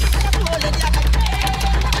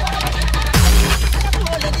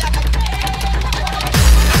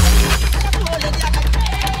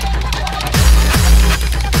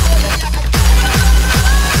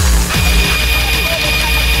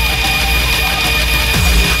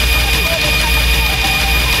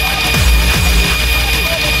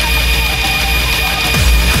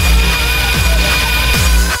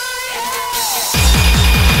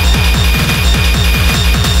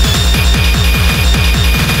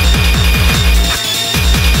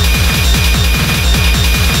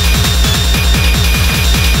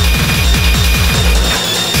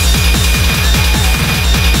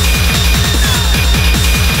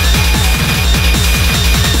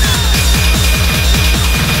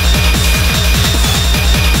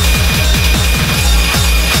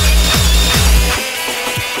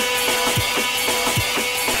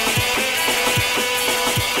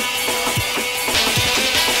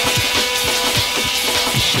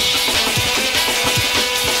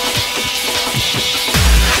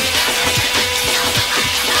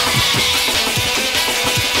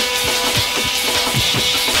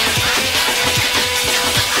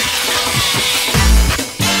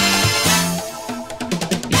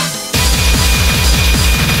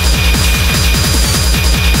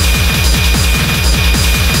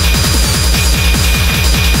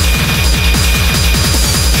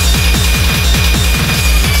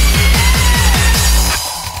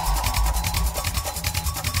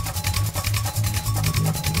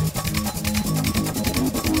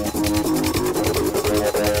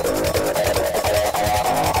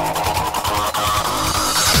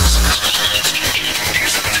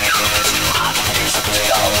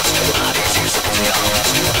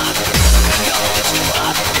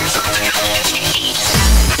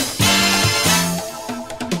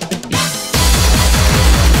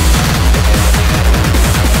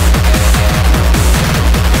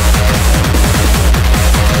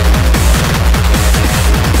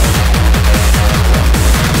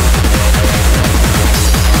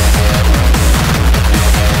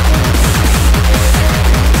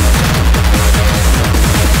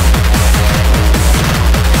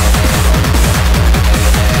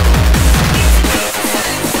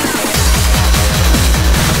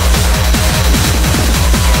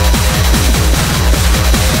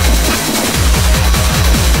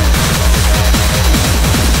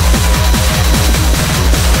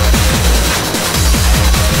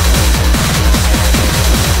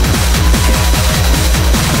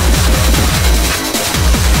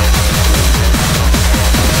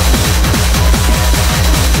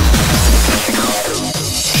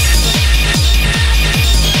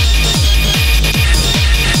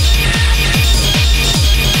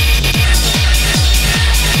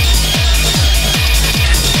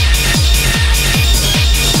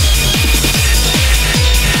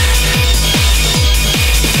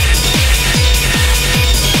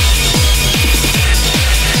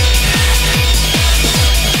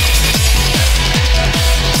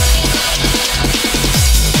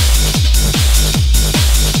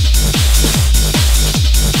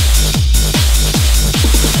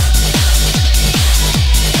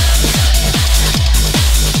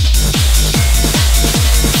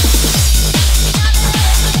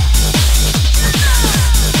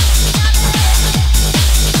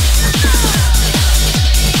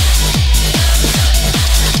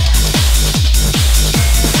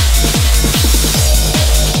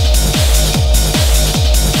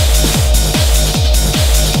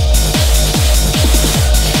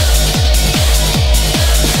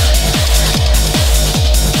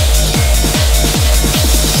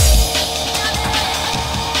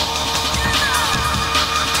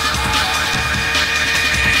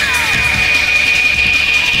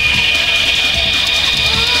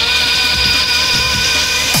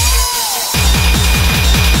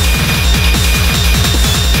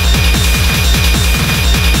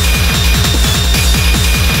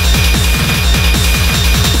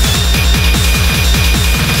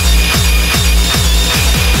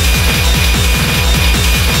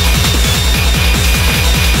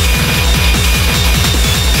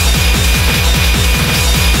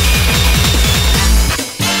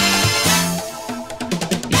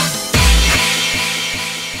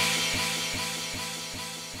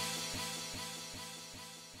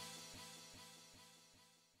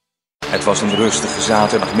 Het was een rustige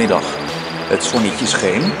zaterdagmiddag. Het zonnetje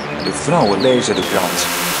scheen, de vrouwen lezen de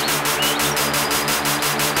krant.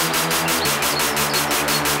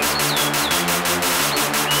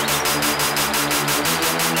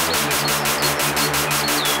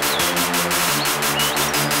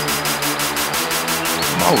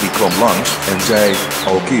 Mauri kwam langs en zei,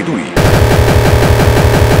 oké, doei.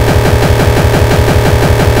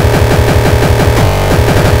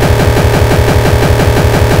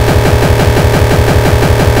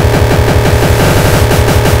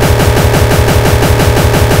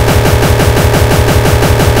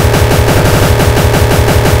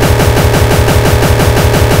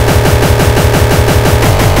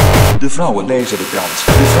 De vrouwen lezen de krant.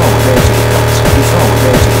 De vrouwen lezen de krant. De vrouwen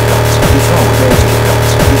lezen de krant. De vrouwen lezen de krant.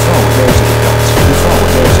 De vrouwen lezen de krant. De vrouwen lezen de krant. De vrouwen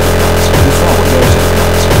lezen de krant.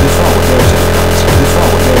 De vrouwen lezen de krant. De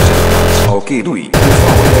vrouwen lezen de krant. Oké, doei. De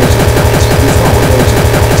vrouwen lezen de krant. De vrouwen lezen de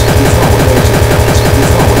krant. De vrouwen lezen de krant. De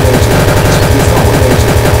vrouwen lezen de krant. De vrouwen lezen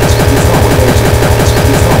de krant. De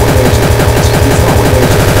vrouwen lezen de krant. De vrouwen lezen de krant.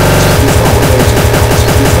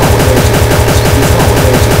 De vrouwen lezen de krant. De vrouwen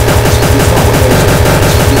lezen de krant. De vrouwen lezen de krant. De vrouwen lezen de krant. De vrouwen lezen de krant. De vrouwen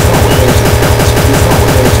lezen de krant. De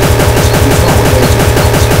vrouwen lezen de krant. De vrouwen lezen de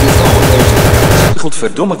krant. De vrouwen lezen de krant.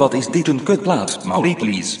 Godverdomme, wat is dit een kutplaat, Mauri,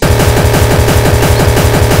 please.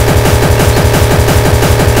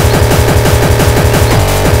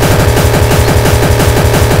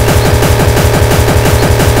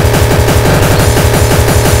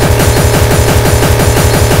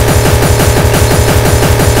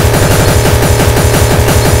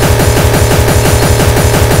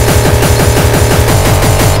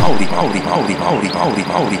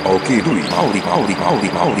 Mauri, oké, doei.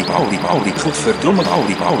 Mauri, godverdomme,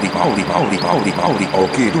 Mauri,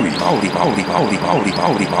 oké, doei.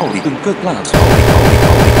 Mauri, een kutplaat. Mauri,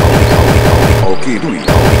 oké, doei.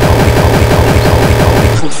 Mauri,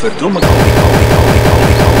 godverdomme,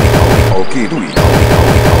 oké, doei.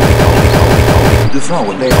 De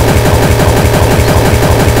vrouwen leven.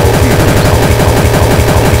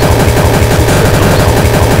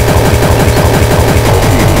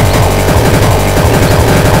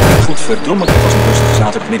 Godverdomme, het was een rustige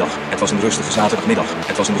zaterdagmiddag. Het was een rustige zaterdagmiddag.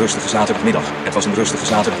 Het was een rustige zaterdagmiddag. Het was een rustige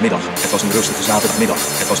zaterdagmiddag. Het was een rustige zaterdagmiddag.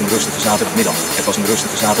 Het was een rustige zaterdagmiddag. Het was een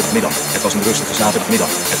rustige zaterdagmiddag. Het was een rustige zaterdagmiddag.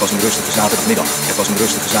 Het was een rustige zaterdagmiddag. Het was een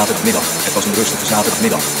rustige zaterdagmiddag. Het was een rustige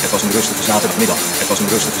zaterdagmiddag. Het was een rustige zaterdagmiddag. Het was een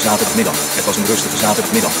rustige zaterdagmiddag. Het was een rustige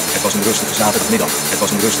zaterdagmiddag. Het was een rustige zaterdagmiddag. Het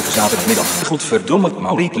was een rustige zaterdagmiddag. Godverdomme,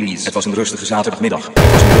 Mauri, please. Het was een rustige zaterdagmiddag. Het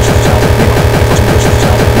was een rustige zaterdagmiddag. Het was een rustige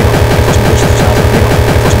zaterdagmiddag.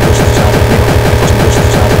 Het was een rustige zaterdagmiddag. Het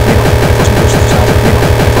was een rustige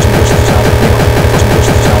zaterdagmiddag. Het was een rustige zaterdagmiddag. Het was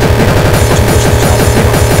een rustige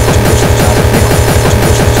zaterdagmiddag. Het was een rustige zaterdagmiddag. Het was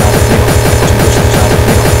een rustige zaterdagmiddag. Het was een rustige zaterdagmiddag. Het was een rustige zaterdagmiddag. Het was een rustige zaterdagmiddag. Het was een rustige zaterdagmiddag. Het was een rustige zaterdagmiddag.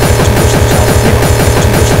 Het was een rustige zaterdagmiddag. Het was een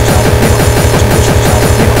rustige zaterdagmiddag. Het was een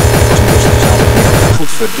rustige zaterdagmiddag.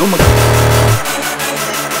 Godverdomme.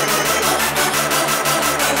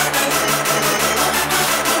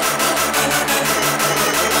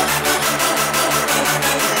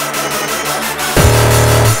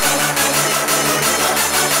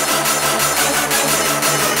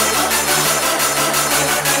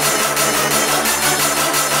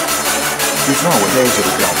 De vrouwen lezen de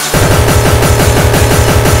krant.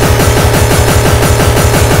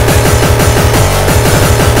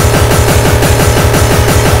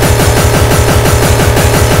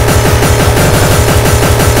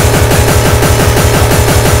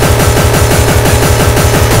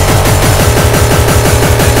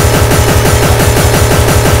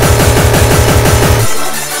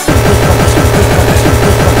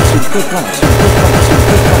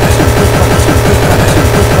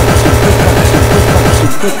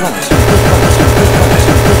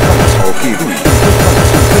 Oké, doei.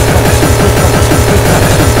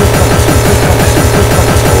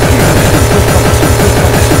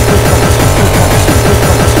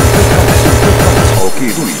 Oké,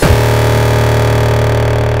 doei.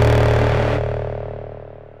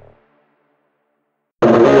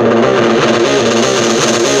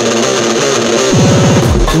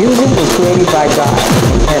 Music was created by God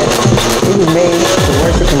in heaven. It was made to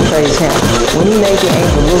worship and praise Him. When He made the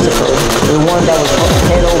angel Lucifer, the one that was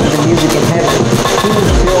head over the music in heaven, he was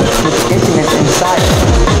built with instruments inside him.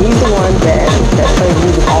 He's the one that plays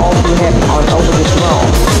music all through heaven on over the throne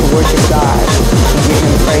to worship God and give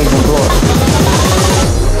Him praise and glory.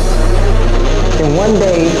 Then one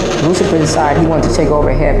day, Lucifer decided he wanted to take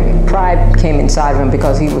over heaven. Pride came inside of him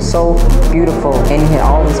because he was so beautiful and he had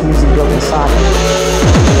all this music built inside him.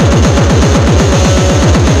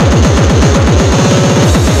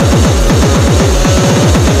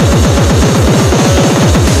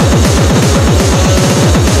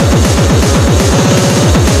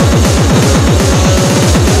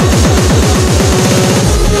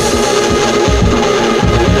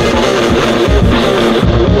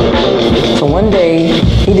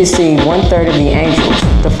 He deceived 1/3 of the angels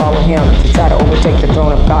to follow him to try to overtake the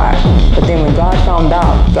throne of God. But then when God found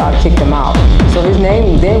out God kicked him out. So his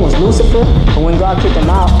name then was Lucifer, but when God kicked him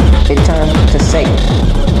out, it turned to Satan,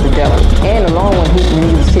 the devil. And along when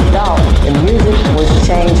he was kicked out, the music was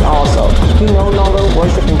changed also. He no longer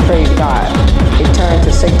worshiped and praised God. It turned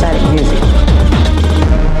to satanic music.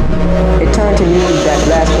 It turned to music that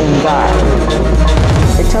blasphemed God.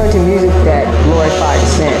 It turned to music that glorified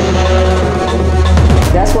sin.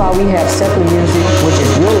 That's why we have secular music, which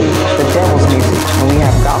is really the devil's music, and we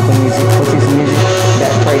have gospel music, which is music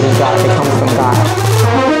that praises God, that comes from God.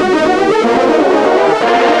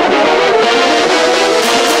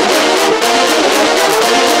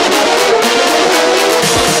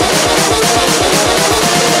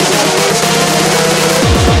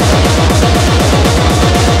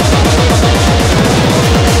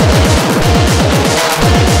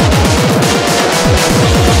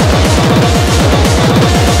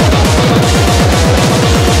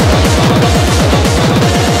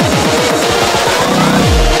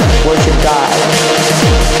 Worship God.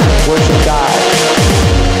 Worship God.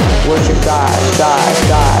 Worship God. God,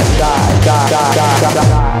 God, God, God, God, God, God, God,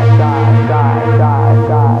 God, God, God, God,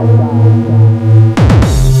 God.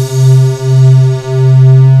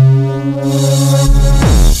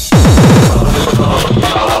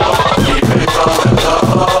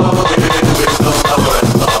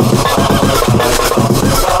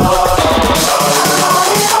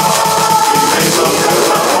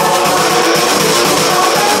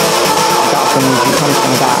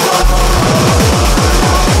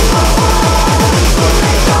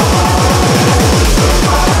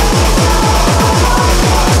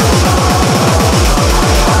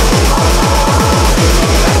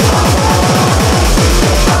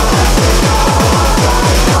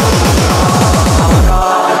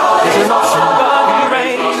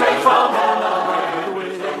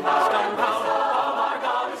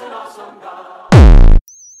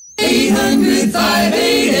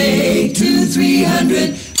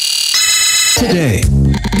 Today.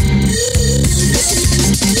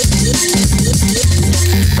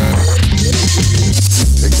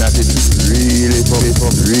 Exactly, really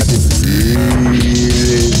fucking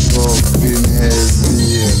heavy.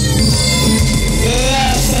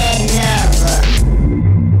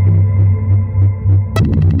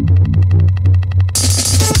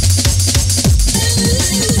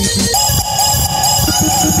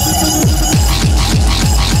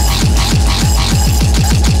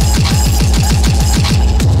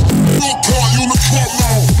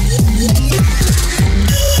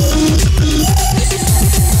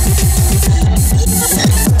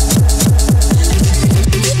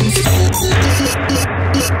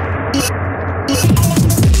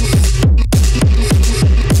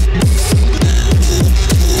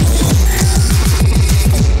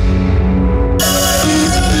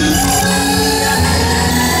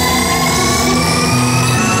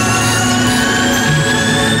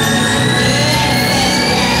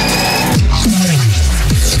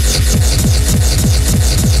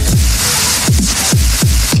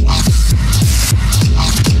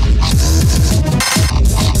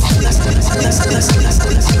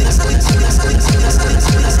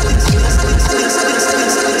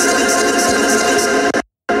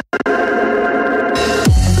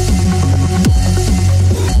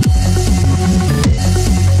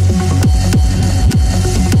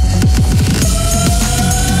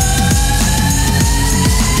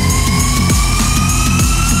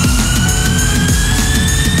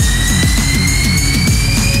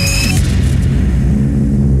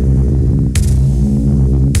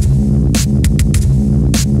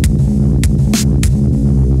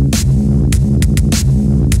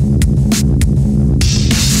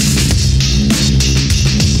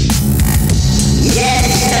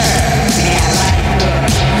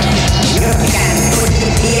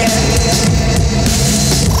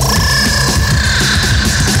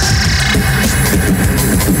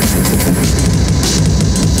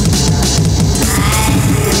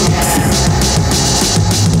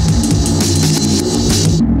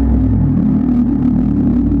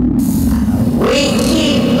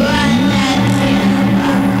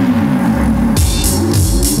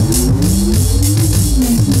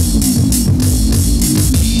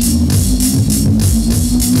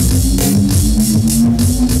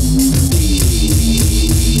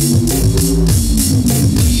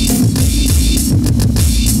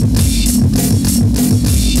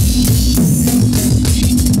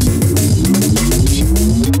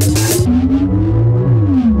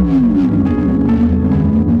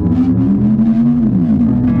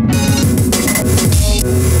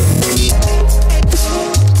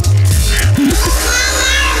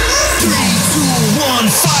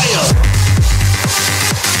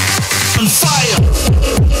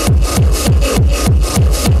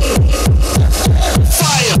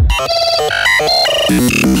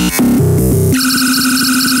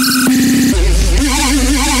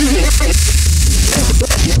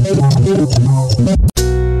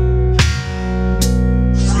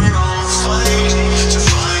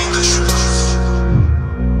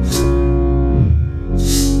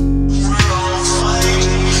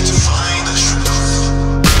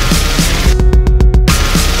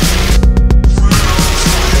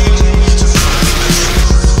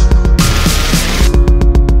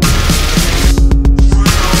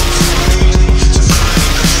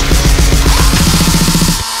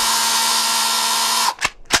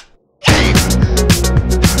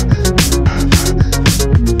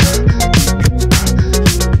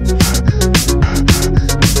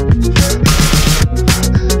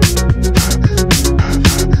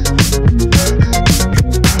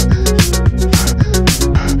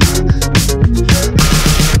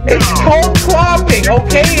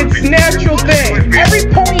 Okay, it's a natural thing. Every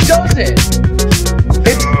pony does it.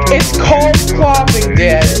 It's called clopping,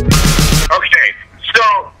 Dad. Okay,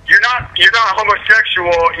 so you're not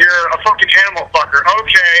homosexual. You're a fucking animal fucker.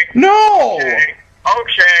 Okay. No.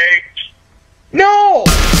 Okay. No.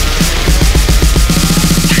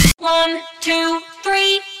 1, 2,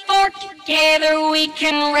 3, 4. Together we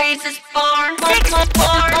can raise this barn. 6 barn. 6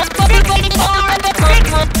 barn. 6 barn. 6 barn.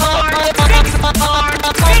 6 barn. 6 barn. 6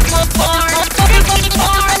 barn. 6 barn. 6 barn.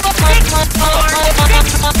 6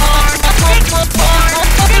 barn. 6 barn. 6 barn.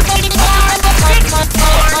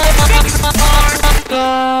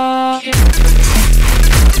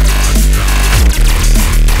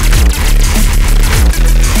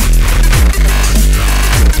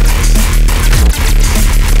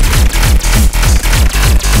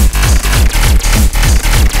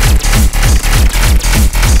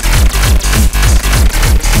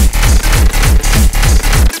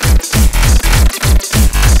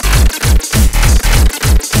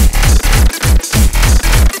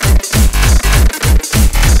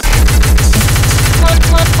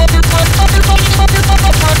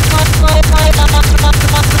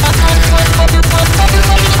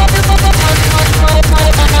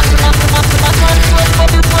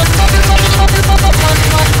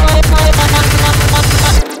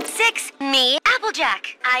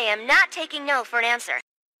 Taking no for an answer.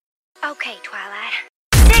 Okay, Twilight.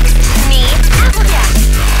 6, me, Applejack.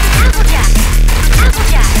 Applejack.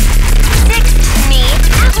 Applejack. 6, me,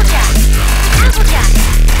 Applejack. Applejack.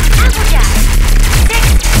 Applejack. 6,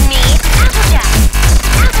 me, Applejack.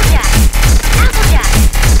 Applejack. Applejack.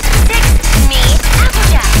 6, me,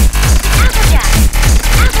 Applejack. Applejack.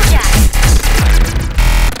 Applejack.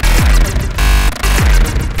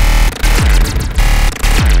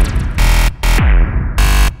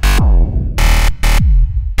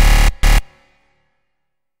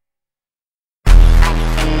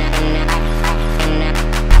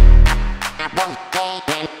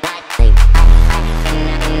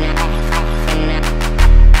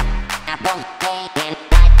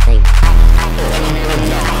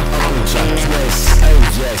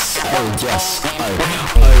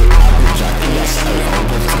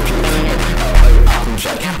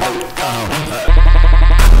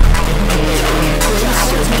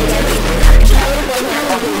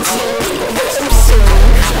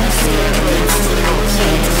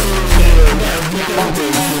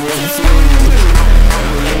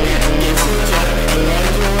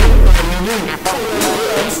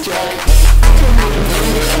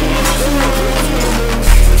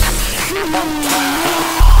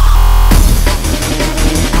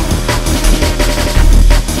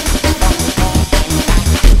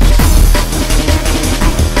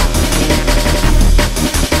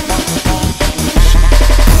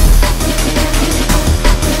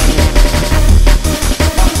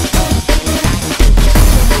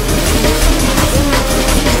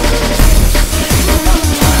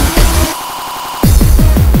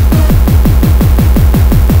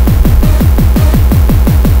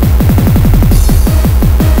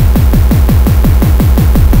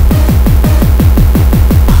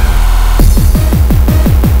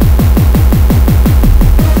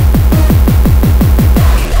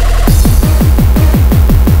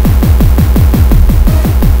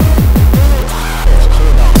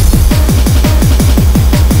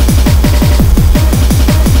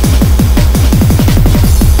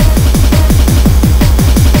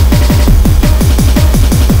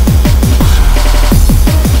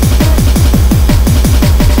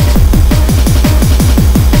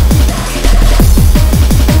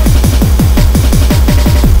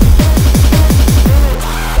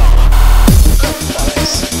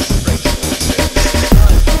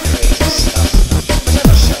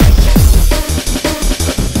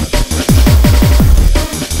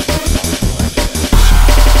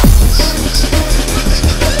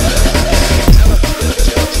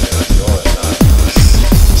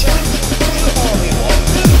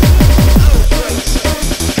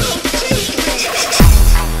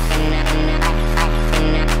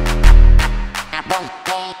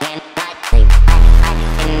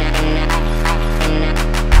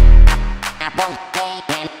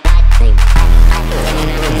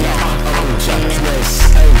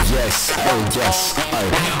 yes,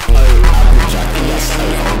 Applejack,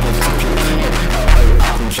 yes,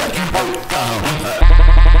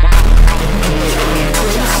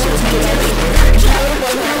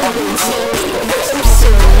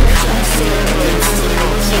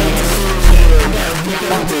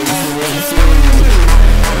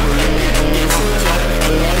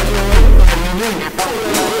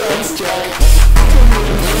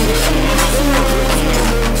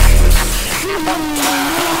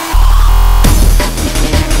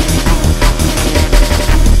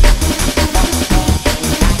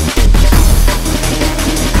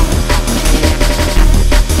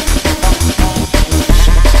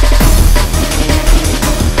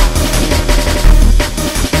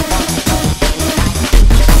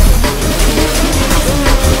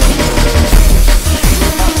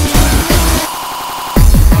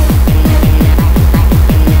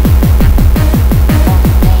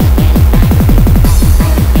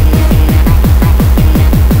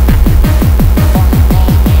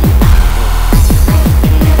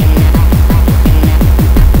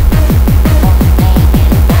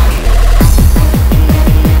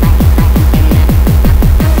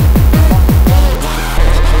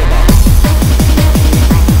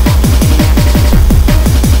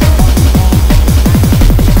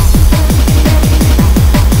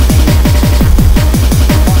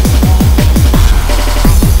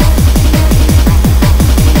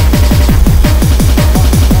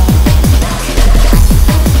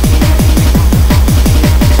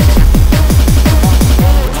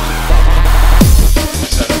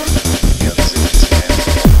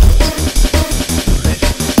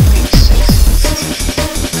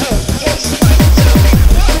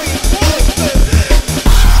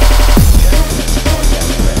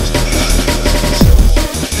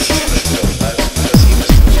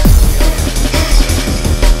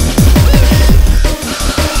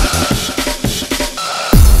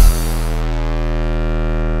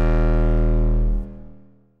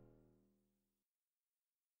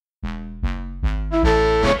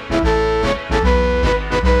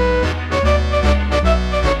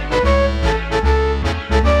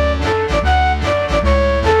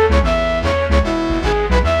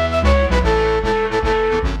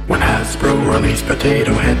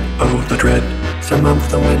 Potato Head, oh the dread. Some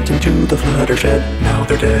of them went into the flutter shed, now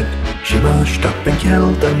they're dead. She mushed up and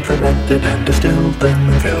killed them, fermented and distilled them,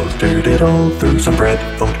 and filtered it all through some bread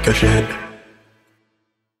vodka shed.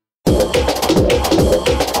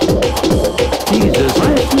 Jesus,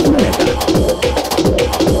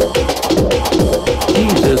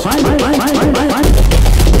 Jesus,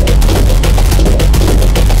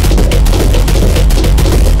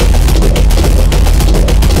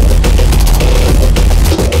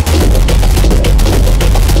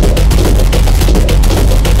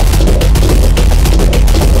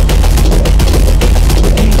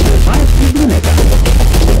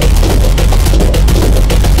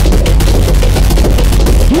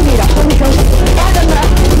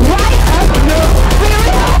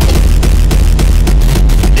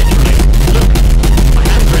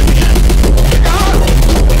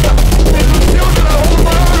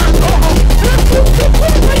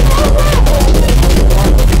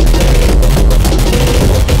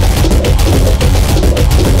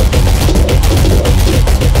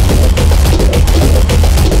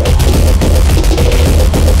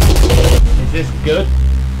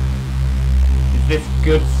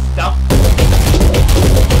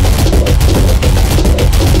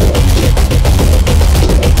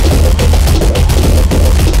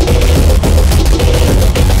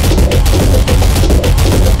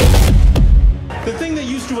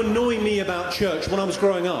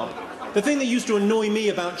 The thing that used to annoy me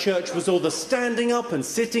about church was all the standing up and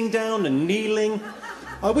sitting down and kneeling.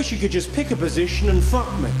 I wish you could just pick a position and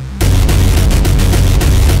fuck me.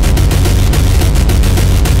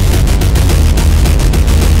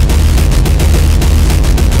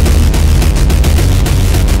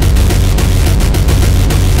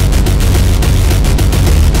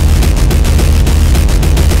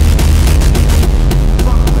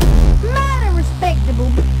 Mighty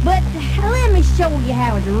respectable, but let me show you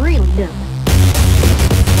how it's really done.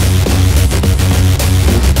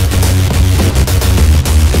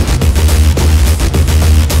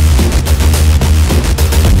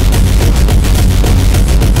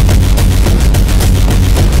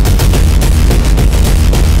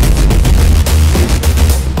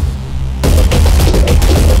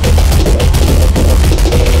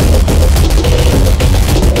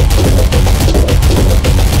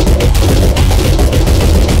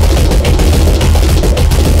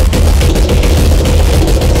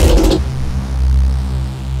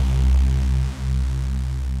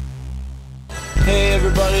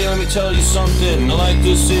 tell you something. I like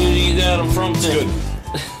the city that I'm from. Good.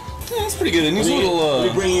 Yeah, that's pretty good. It needs a little. Let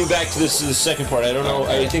me bring you back to this second part. I don't know.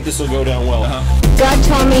 I think this will go down well. God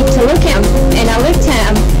told me to look at him, and I looked at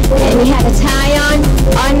him, and he had a tie on.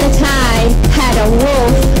 On the tie had a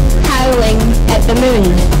wolf howling at the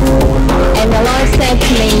moon. And the Lord said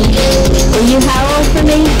to me, "Will you howl for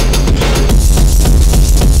me?"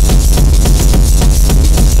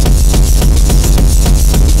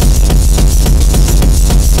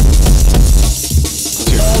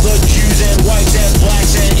 All the Jews and whites and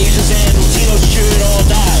blacks and Asians and Latinos should all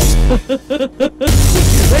die.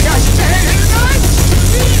 They got stand here tonight?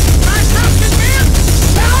 My Captain Man?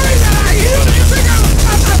 Sorry that I use it. You think I'm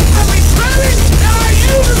retarded? That I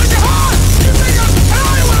use it with your heart? You think I'm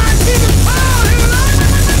sorry when I see the cloud here tonight?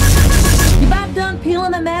 You about done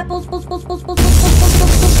peeling them apples?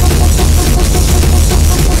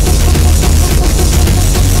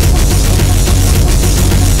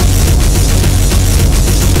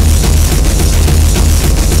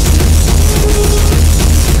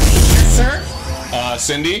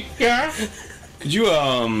 Cindy? Yeah? Could you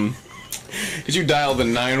dial the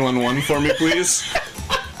 911 for me, please?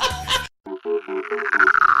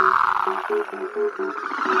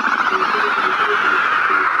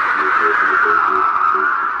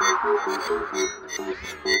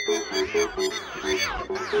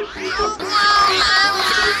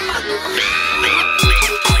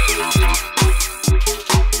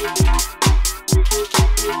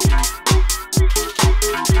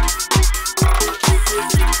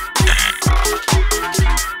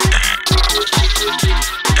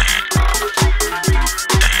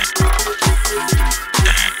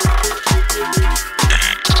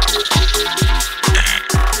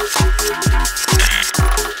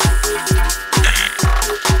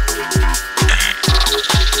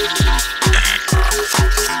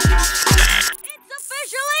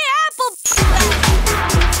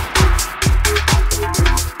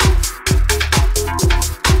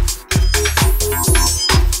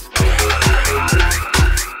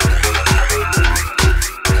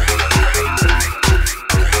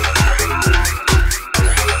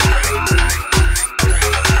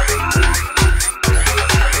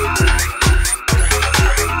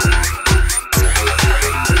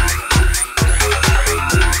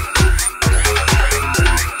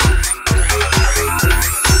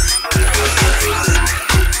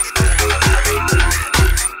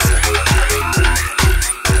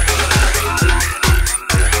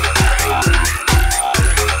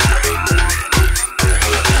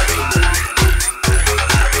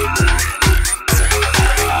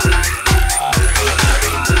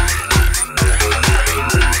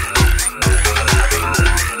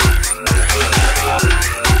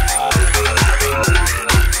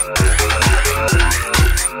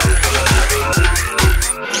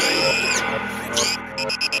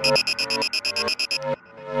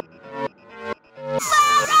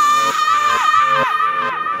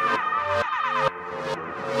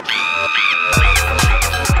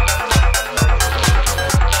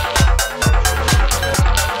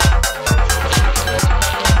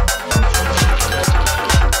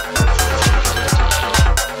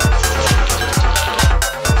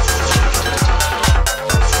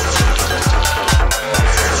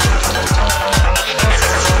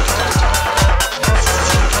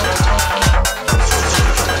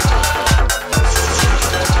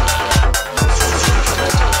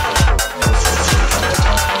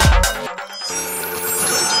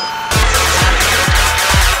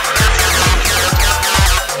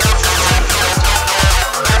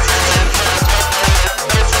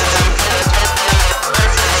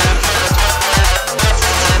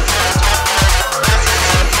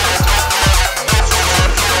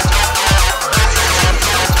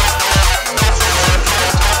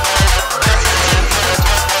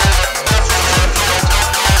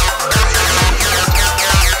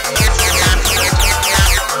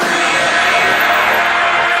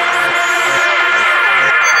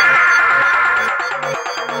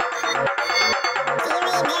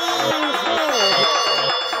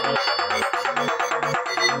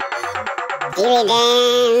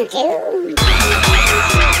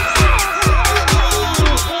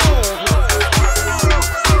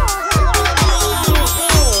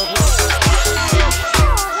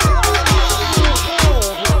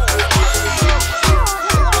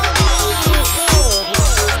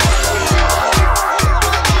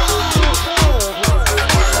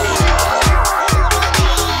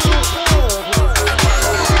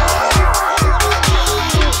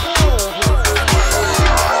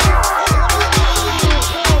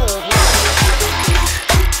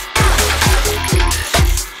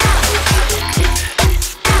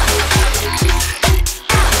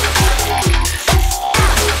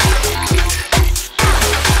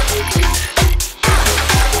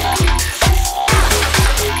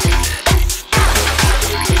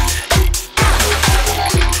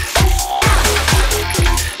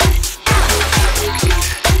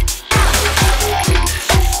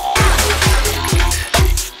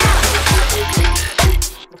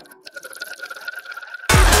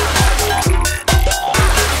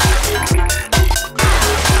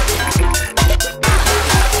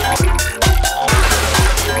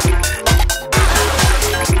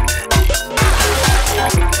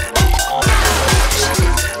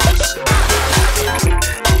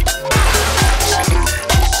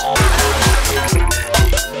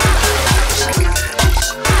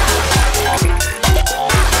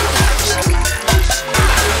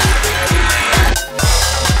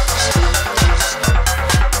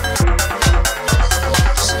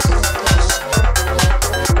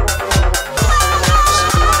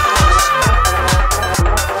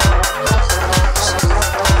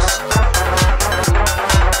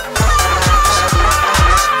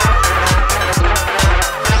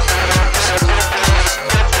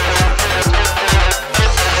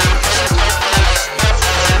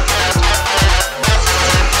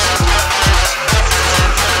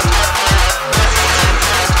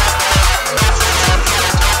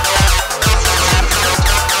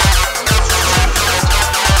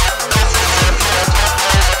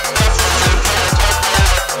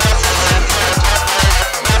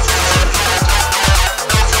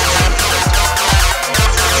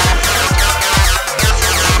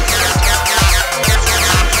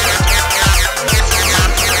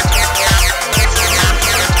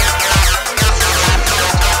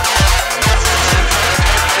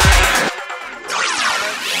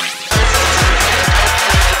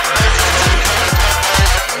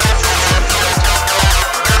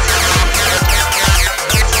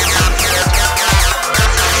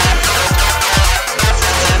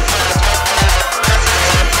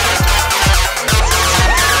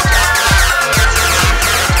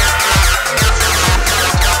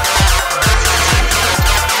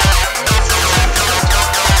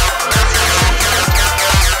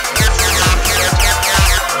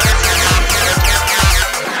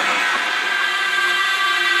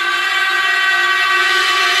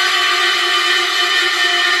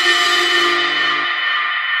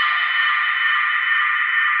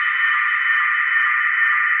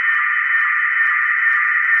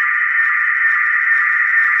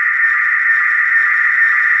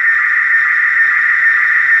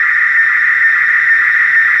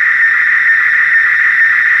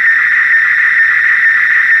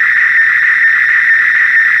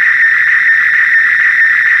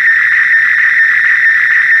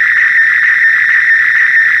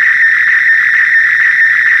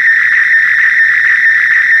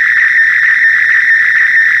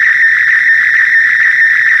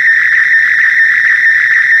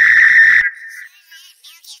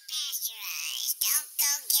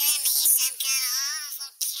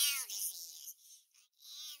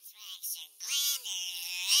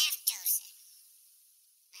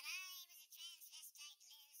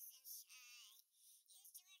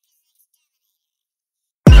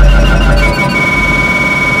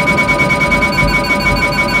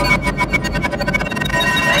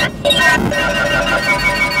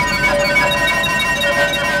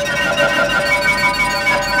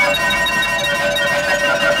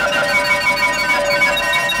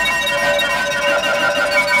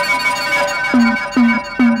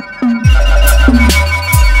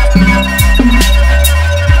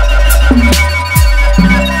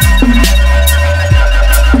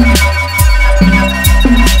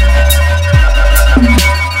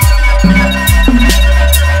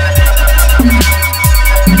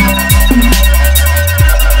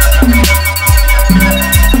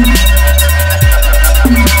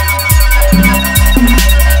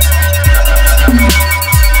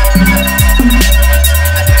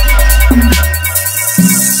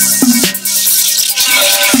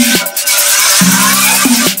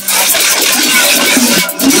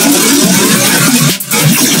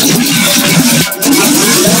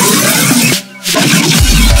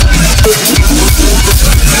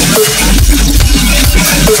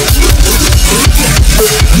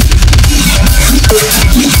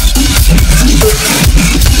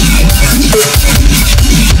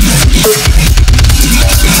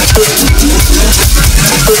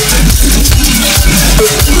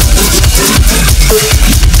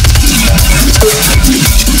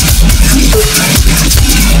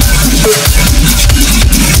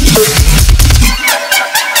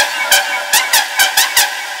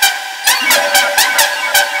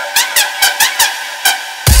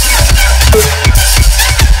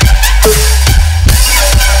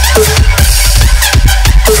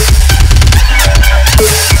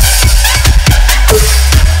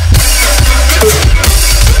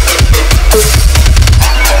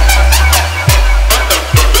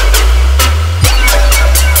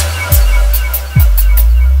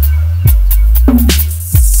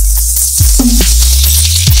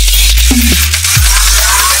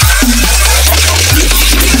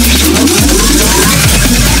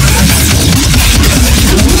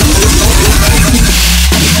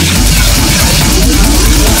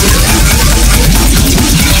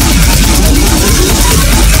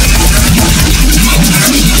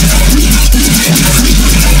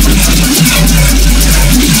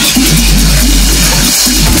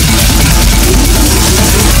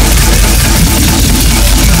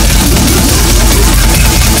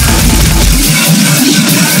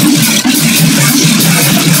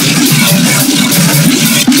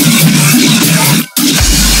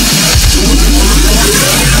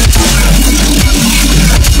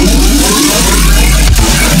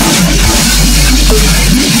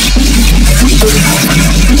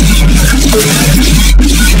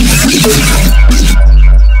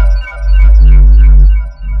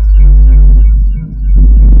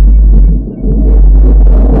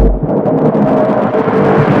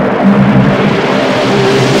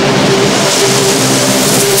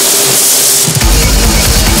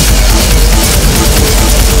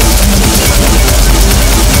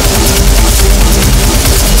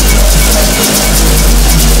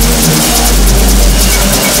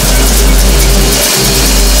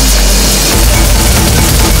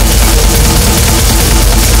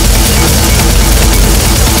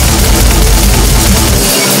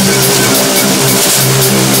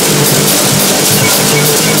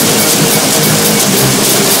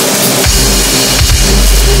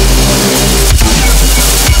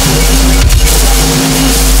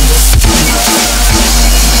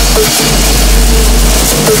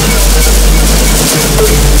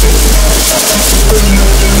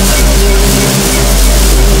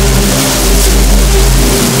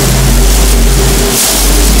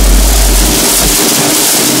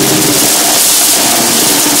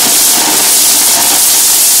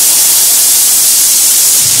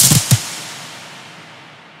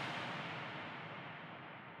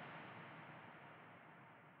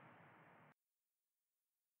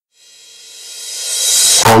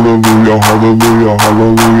 hallelujah, hallelujah,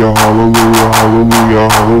 hallelujah, hallelujah, hallelujah,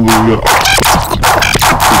 hallelujah.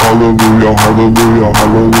 Hallelujah, hallelujah,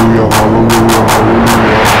 hallelujah, hallelujah,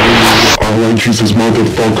 hallelujah. I like Jesus,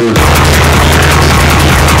 motherfucker.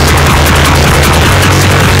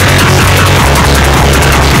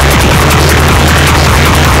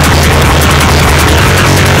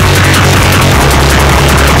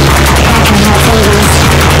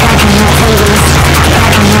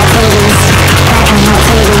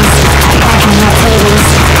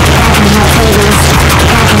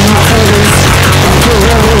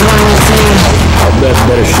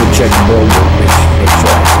 Better should check the bowl, make sure it's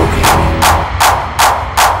okay.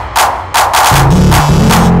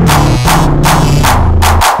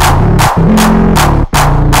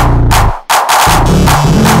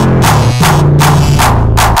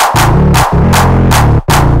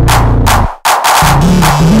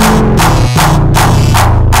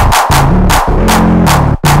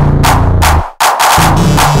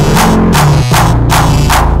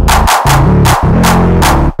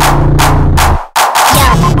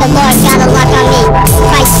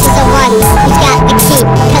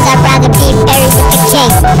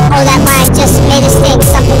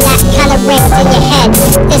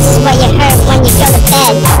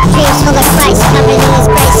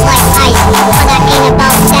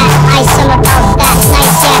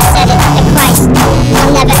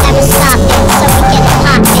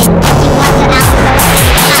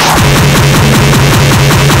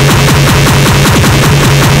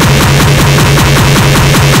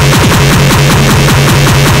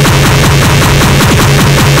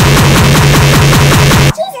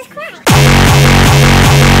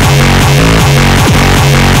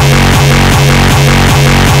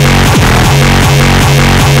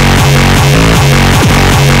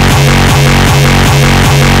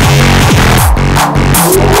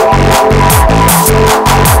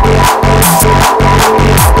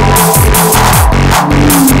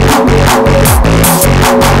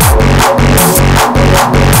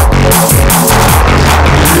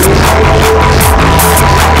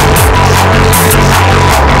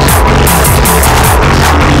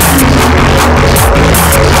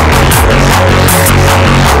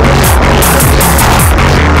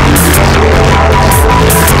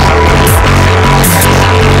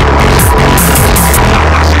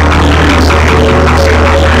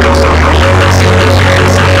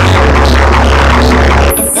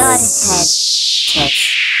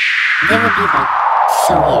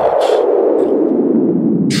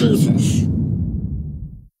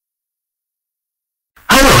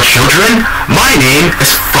 children. My name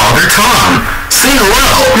is Father Tom. Say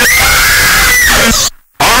hello.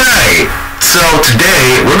 Alright, so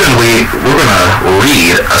today we're gonna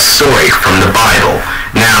read a story from the Bible.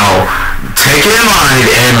 Now, take it in mind,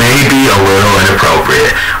 it may be a little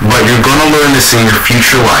inappropriate, but you're gonna learn this in your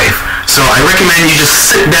future life. So I recommend you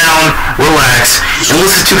just sit down, relax, and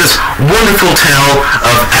listen to this wonderful tale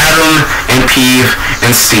of Adam and Eve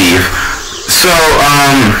and Steve. So,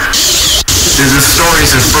 the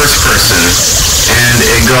story's in first person, and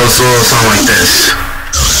it goes a little something like this.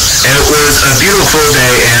 It was a beautiful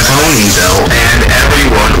day in Ponyville, and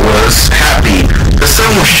everyone was happy. The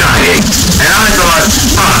sun was shining, and I thought,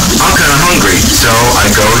 I'm kind of hungry. So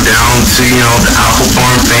I go down to, the Apple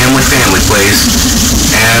Farm family place,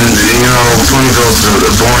 and, Ponyville's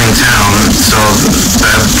a boring town, so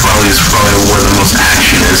that is probably where the most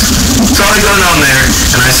action is. So I go down there,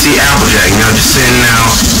 and I see Applejack, just sitting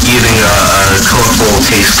now, eating a colorful,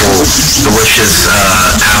 tasteful, delicious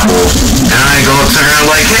apple. And I go up to her,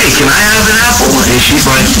 like, hey, can I have an apple? And she's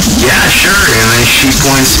like, yeah, sure. And then she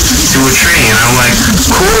points to a tree, and I'm like,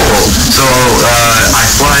 cool. So I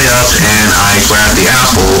fly up, and I grab the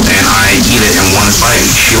apple, and I eat it in one bite.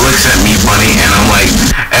 She looks at me funny, and I'm like,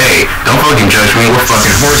 hey, don't fucking judge me, we're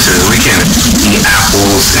fucking horses. We can eat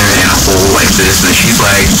apples in a hole like this. And she's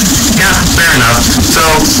like, yeah, fair enough. So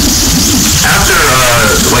after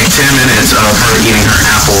like 10 minutes of her eating her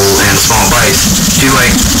apple in small bites, she's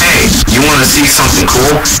like, hey, you want to see something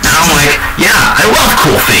cool? And I'm like, yeah, I love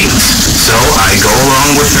cool things. So I go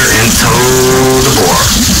along with her into the bar.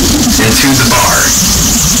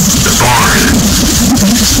 The barn.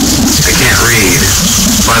 I can't read.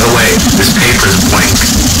 By the way, this paper's blank.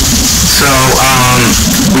 So,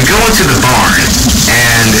 we go into the barn,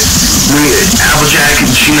 and Applejack,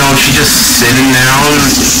 she just sitting down,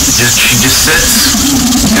 she just sits,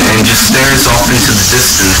 and just stares off into the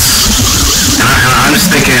distance. And I'm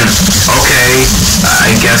just thinking, okay,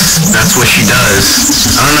 I guess guess that's what she does.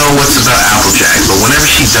 I don't know what's about Applejack, but whenever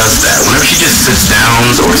she does that, whenever she just sits down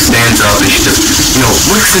or stands up and she just,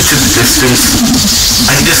 looks into the distance,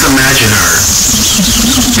 I can just imagine her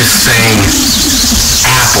just saying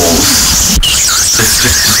apples. Just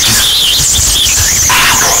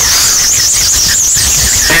apples.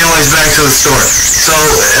 Anyways, back to the story. So,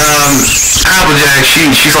 Applejack,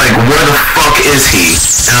 she's like, where the fuck is he?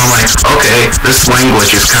 And I'm like, okay, this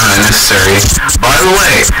language is kind of necessary. By the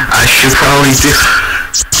way, I should probably do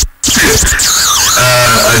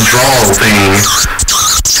a drawl thing.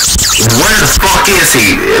 Where the fuck is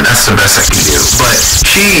he? That's the best I can do. But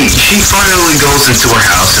she finally goes into her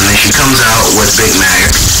house, and then she comes out with Big Mac,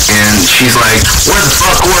 and she's like, where the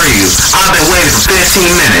fuck were you? I've been waiting for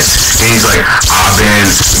 15 minutes. And he's like, I've been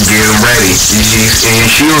getting ready. And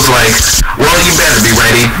she was like, well, you better be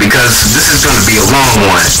ready, because this is going to be a long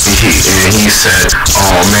one. And he said,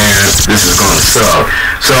 oh man, this is going to suck.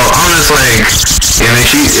 So I'm just like, and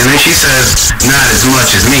then she says, not as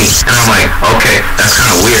much as me. And I'm like, okay, that's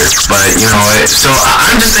kind of weird. But, so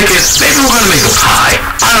I'm just thinking, maybe we're going to make a pie.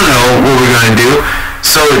 I don't know what we're going to do.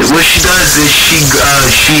 So what she does is she's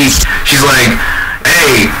like,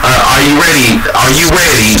 hey, are you ready? Are you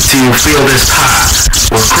ready to fill this pie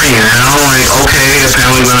with cream? And I'm like, okay,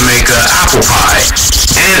 apparently we're going to make an apple pie.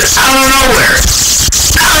 And out of nowhere,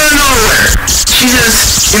 she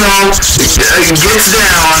just, gets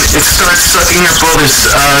down and starts sucking her brother's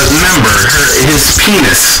member, his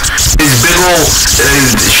penis, his big old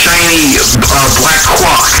shiny black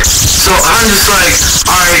quack. So I'm just like,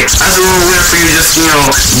 alright, that's a little weird for you to just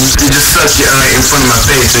suck in front of my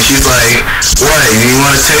face. And she's like, what, you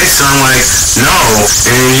want to taste? And I'm like, no.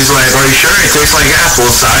 And she's like, are you sure? It tastes like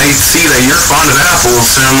apples. So I see that you're fond of apples.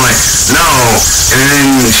 And I'm like, no. And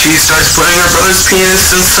then she starts putting her brother's penis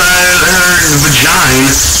inside her vagina.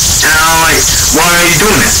 And I'm like, why are you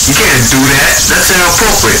doing that? You can't do that. That's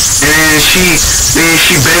inappropriate. And then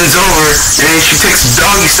she bends over and she takes the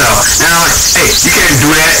doggy style. And I'm like, hey, you can't do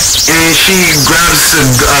that. And she grabs a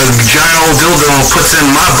giant old dildo and puts it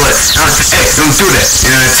in my butt. And I'm like, hey, don't do that.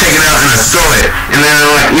 And I take it out and I throw it. And then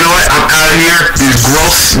I'm like, you know what? I'm out of here. You're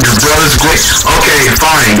gross. Your brother's gross. Okay,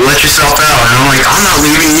 fine. Let yourself out. And I'm like, I'm not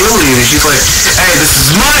leaving. You leave. And she's like, hey, this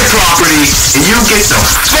is my property. And you get the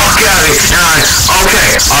fuck out of here. And I'm like, okay,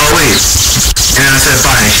 I'll leave. And I said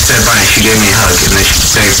bye, and she said bye, and she gave me a hug, and then she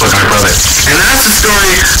said, fuck my brother. And that's the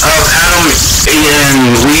story of Adam,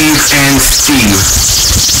 Ian, Leave, and Steve.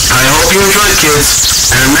 I hope you enjoyed, kids.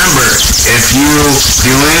 And remember, if you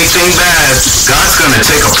do anything bad, God's gonna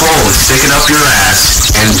take a pole and stick it up your ass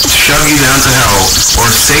and shove you down to hell. Or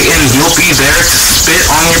Satan, he'll be there to spit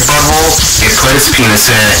on your butthole and put his penis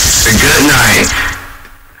in it. Good night.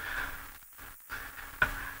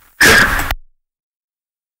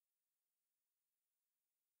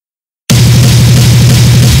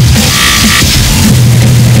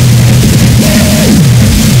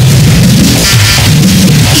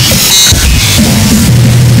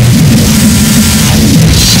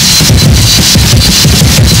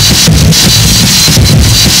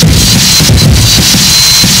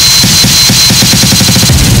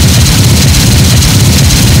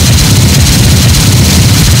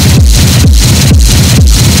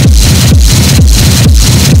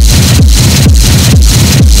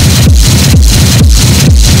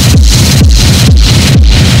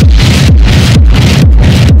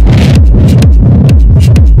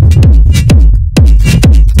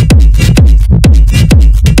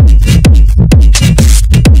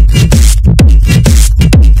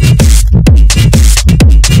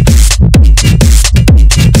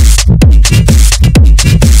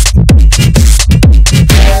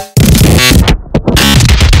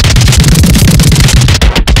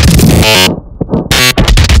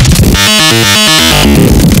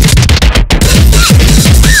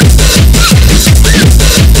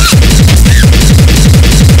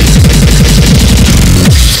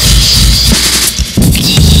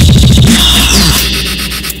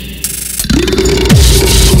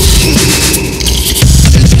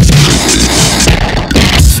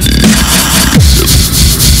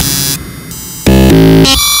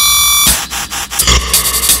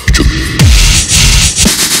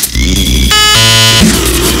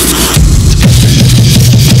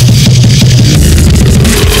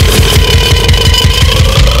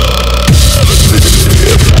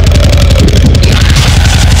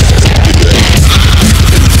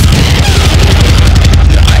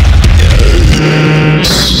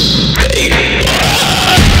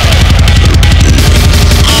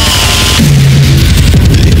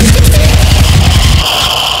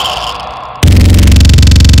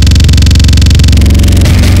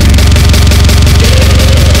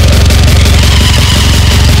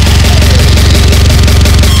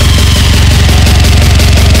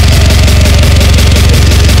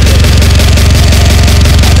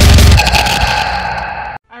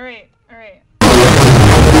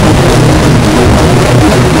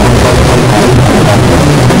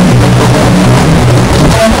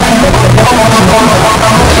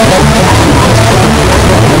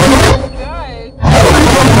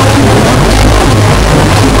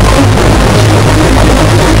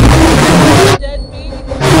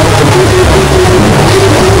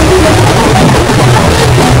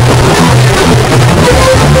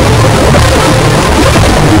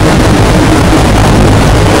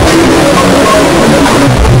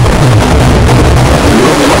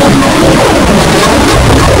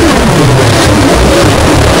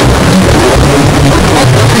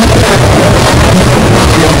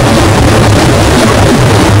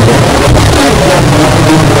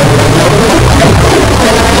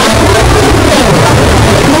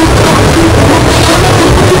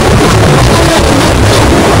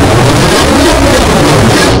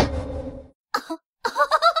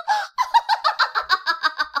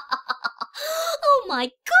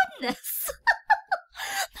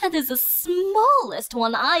 That is the smallest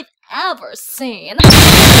one I've ever seen.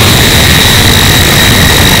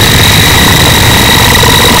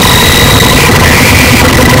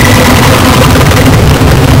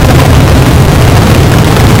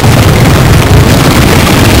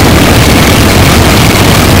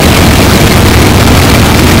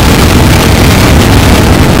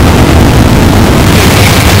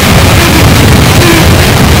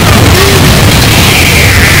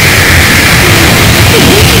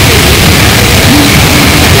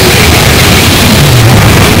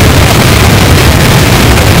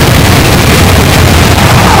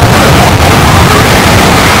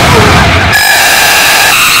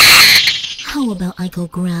 How about I go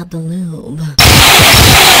grab the lube?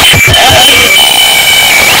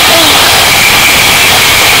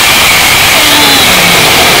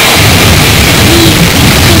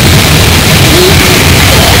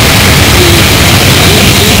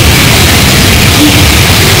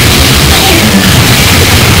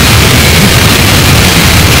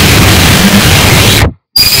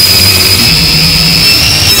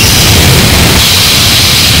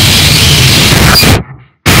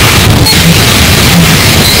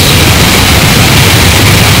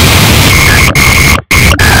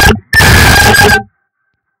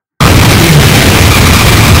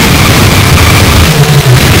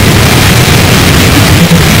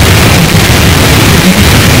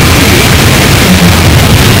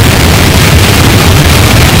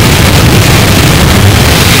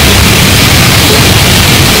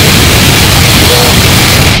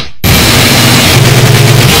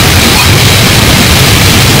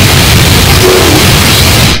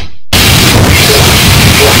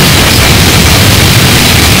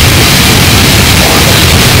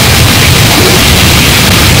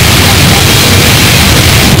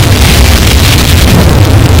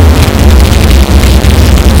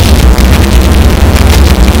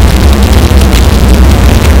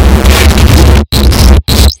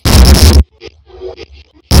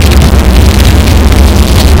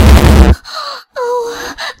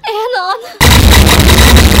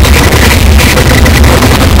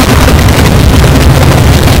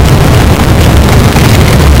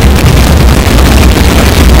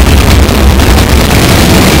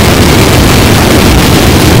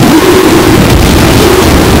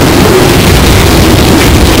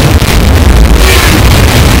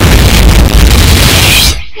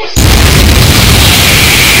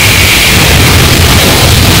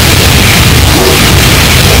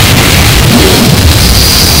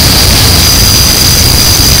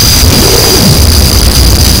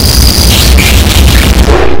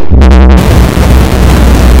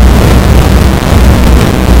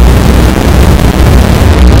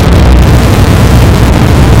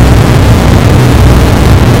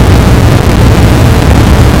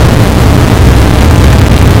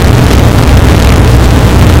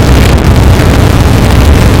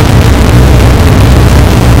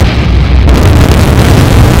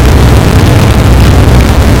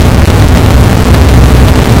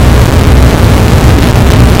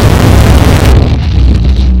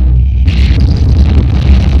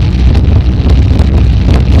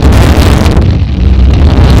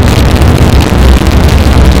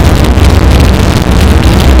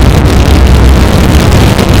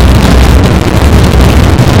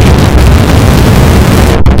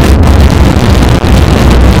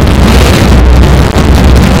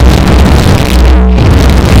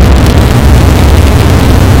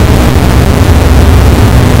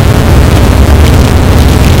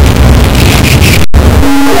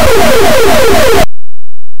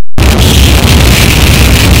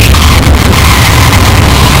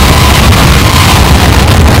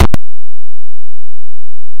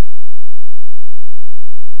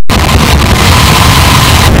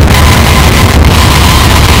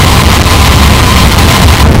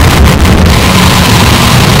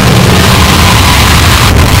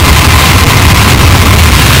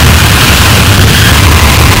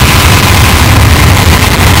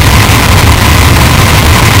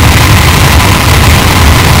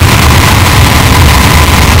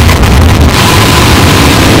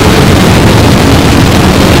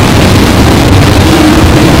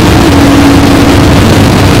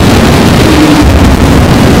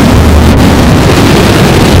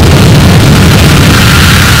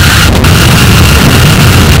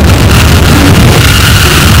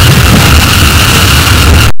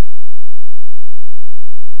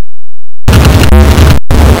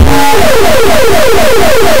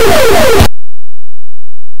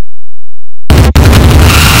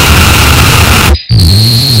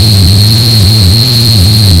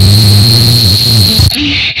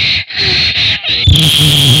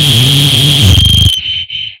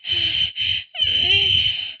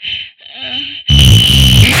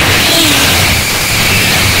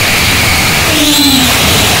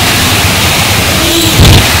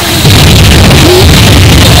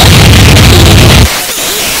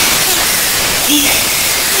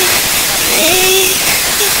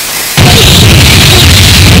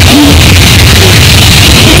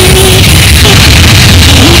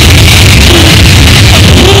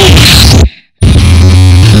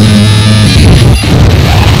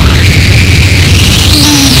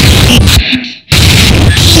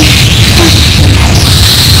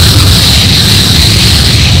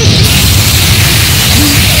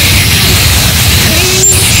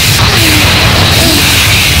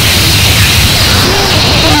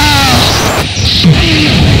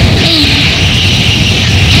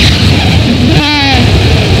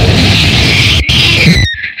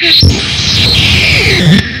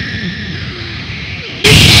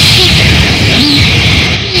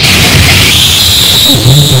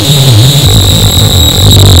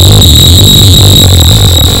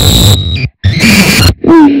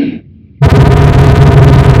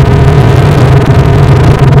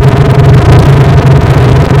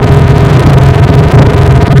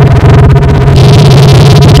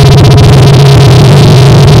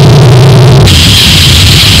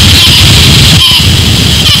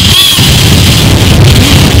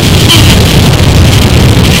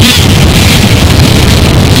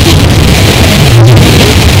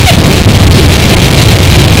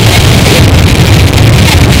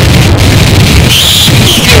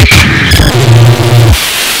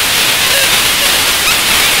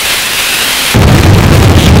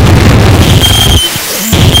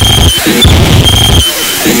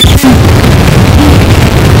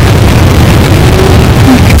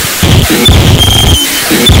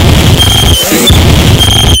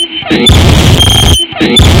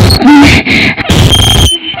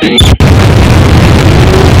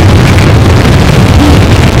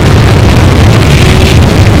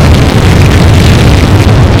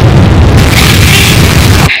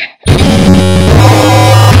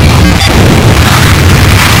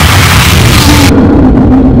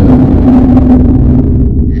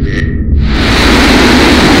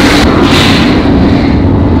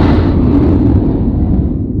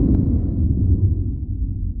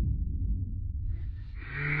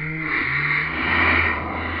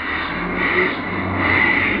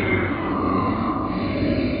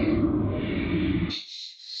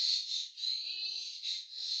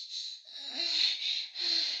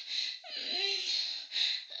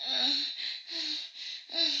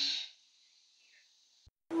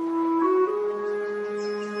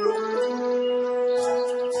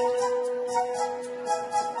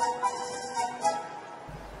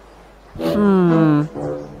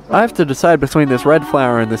 I have to decide between this red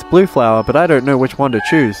flower and this blue flower, but I don't know which one to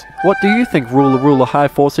choose. What do you think, Ruler High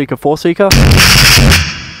Four-Seeker Four-Seeker?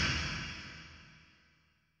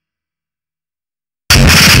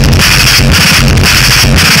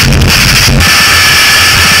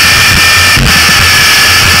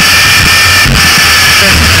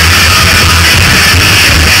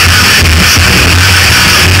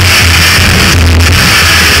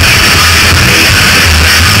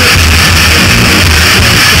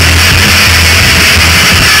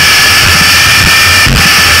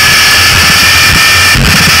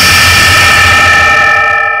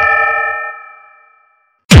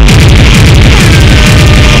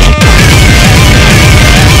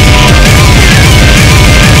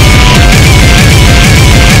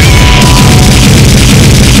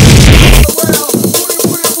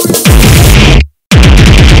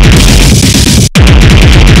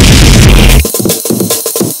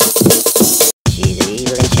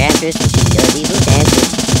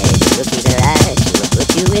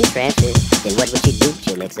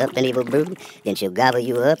 Up an evil brew, then she'll gobble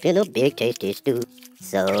you up in a big tasty stew.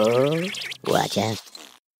 So, watch out.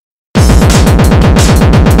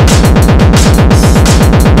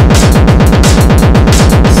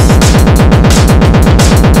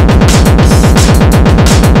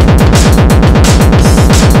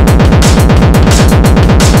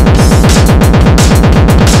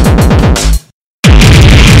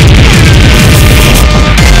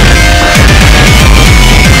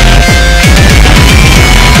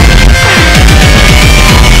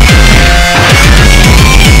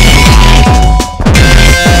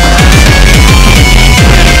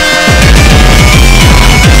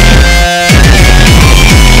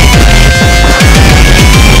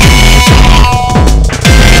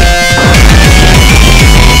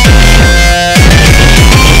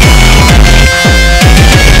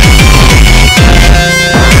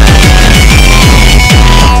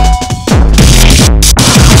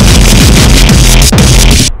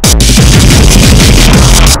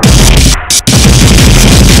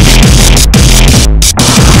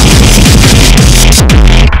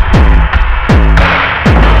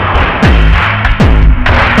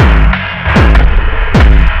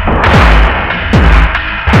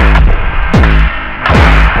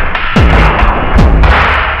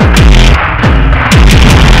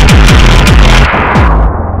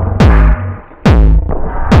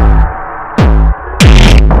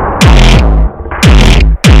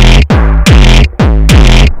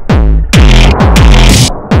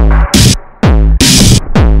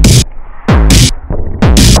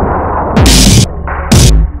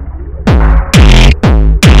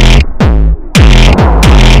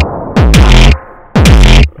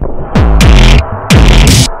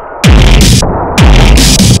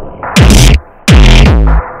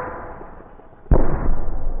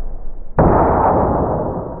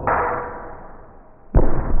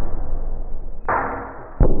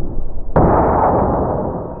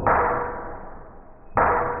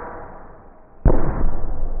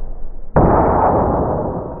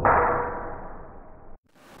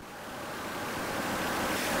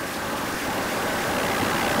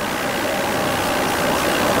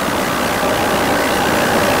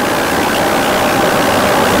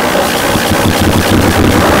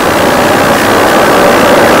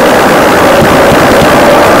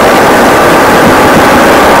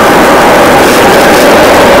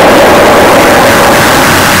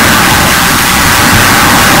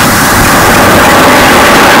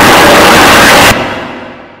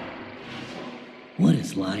 What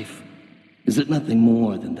is life? Is it nothing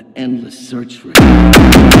more than the endless search for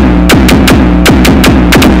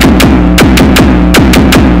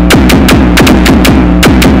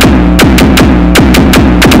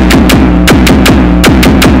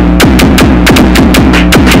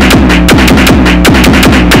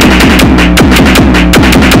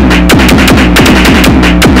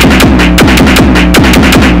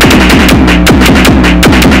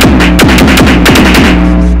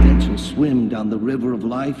river of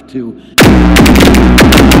life to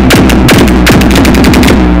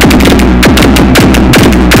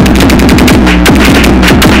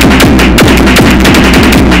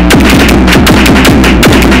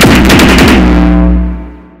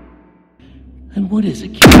and what is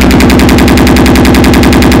it?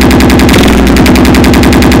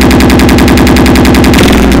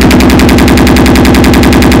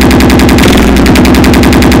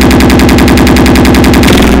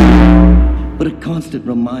 But a constant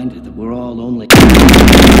reminder that we're all only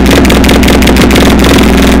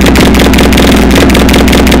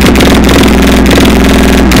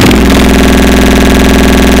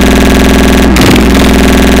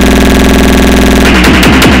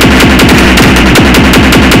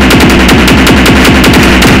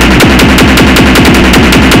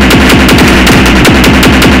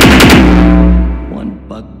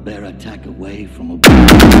from a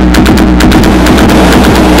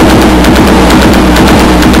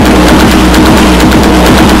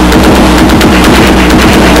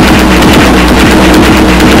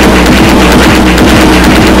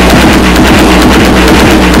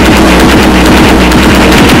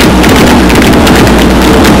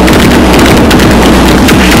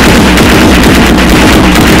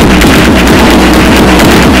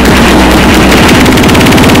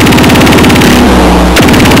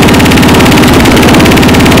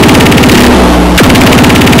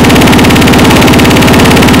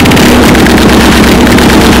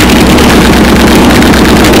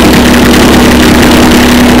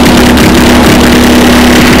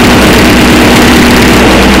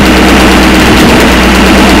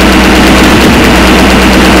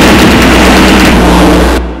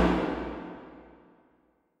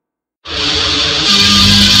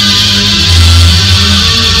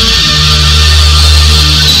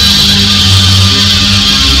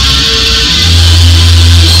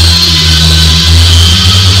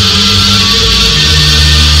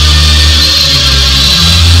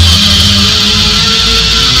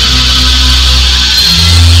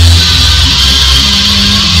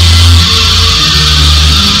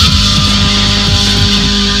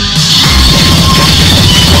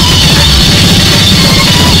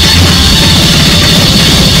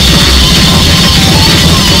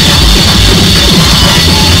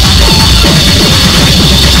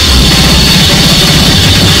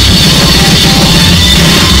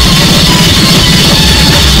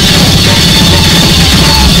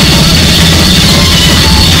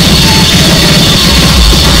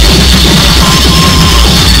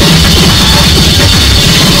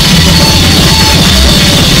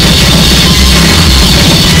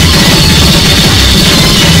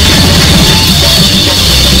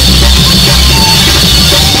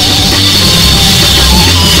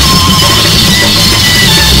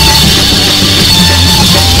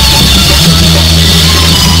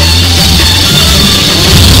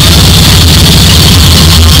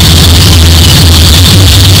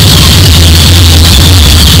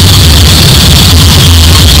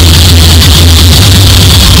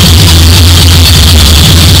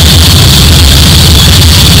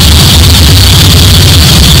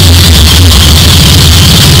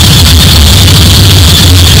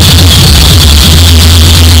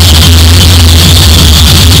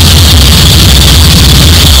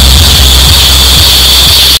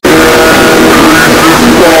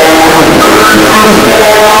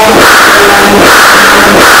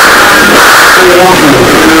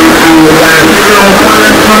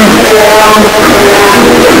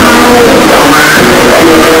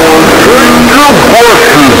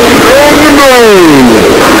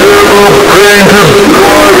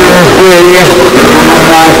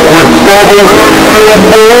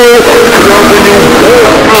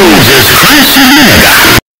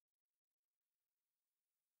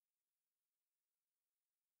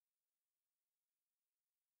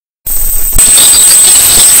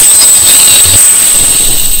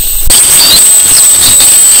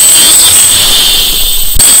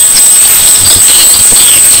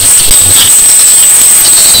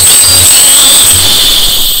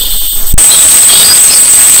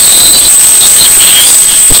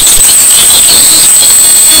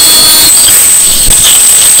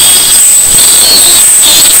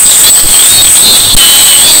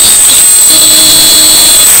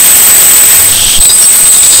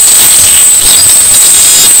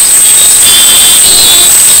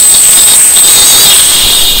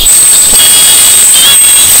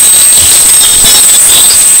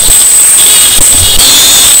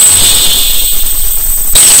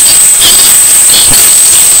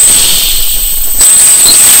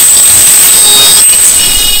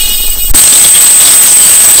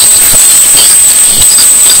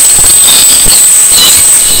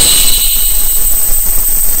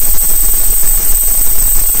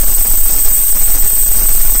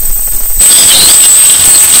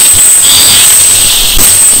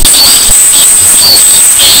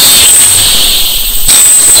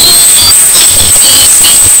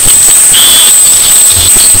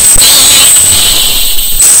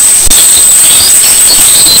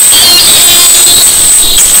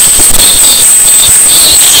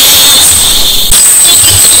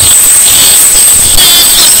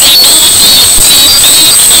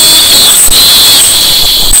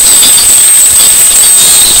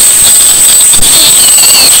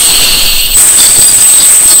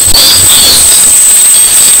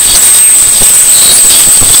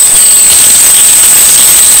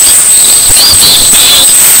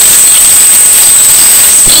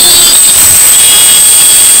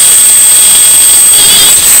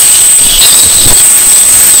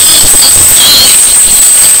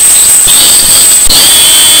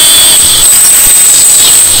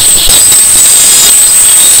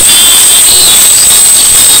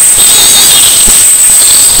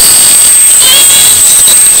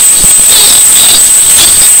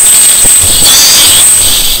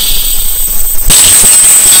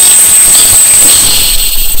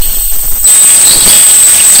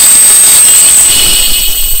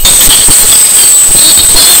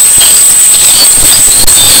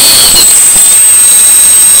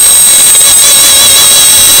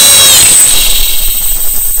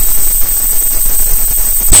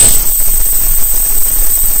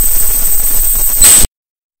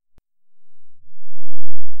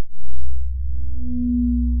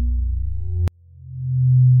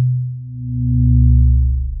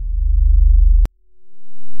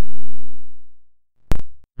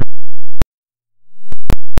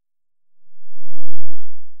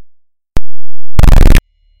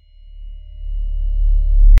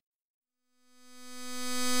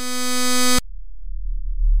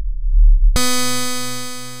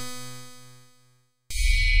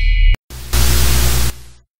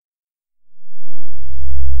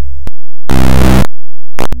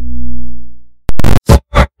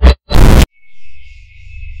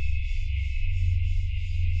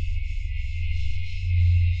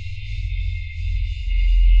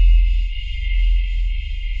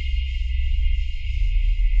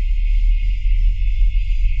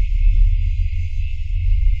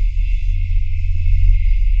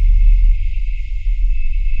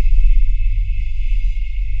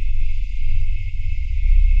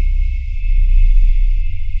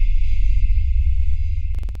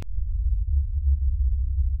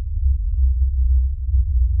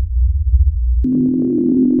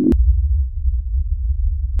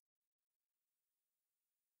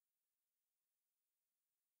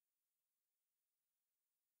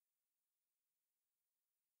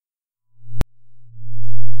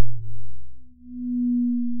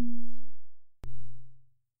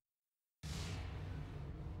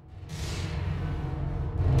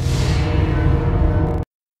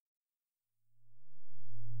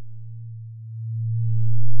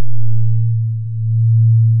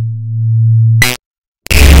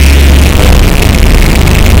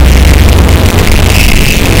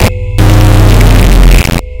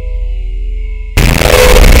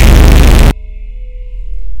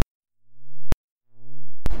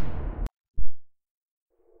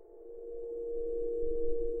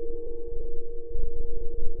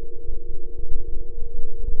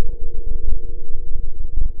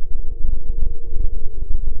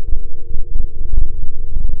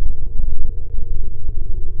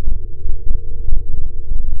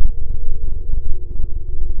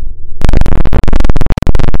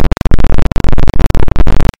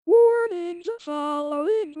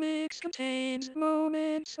following mix contains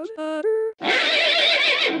moments of utter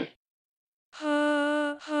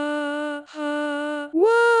ha ha ha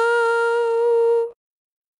whoa.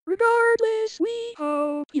 Regardless, we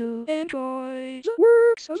hope you enjoy the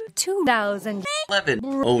works of 2011.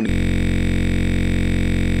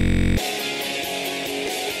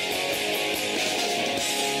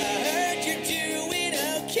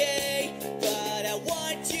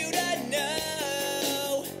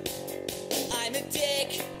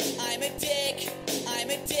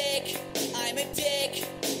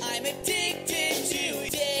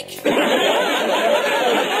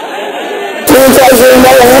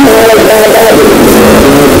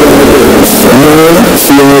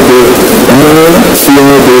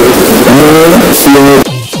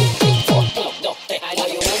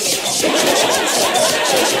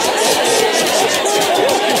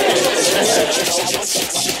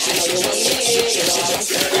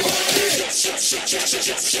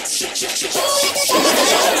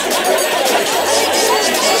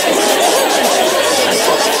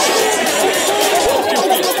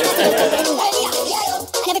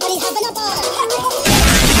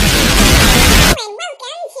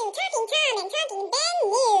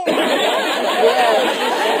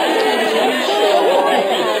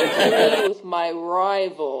 With my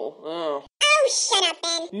rival. Oh, shut up,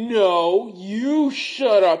 Ben. No, you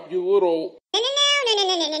shut up, you little... No,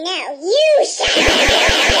 you shut up!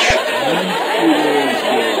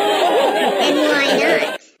 And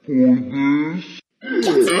why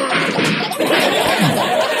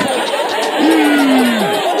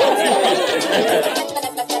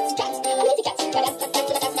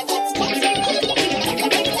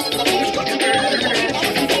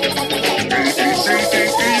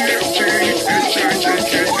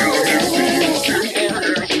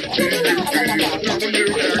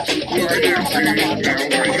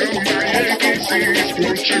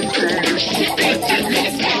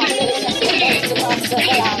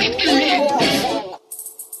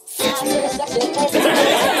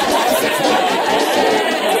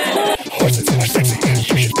Horses are sexy,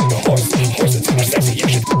 you should bring a horse. Horses are sexy, you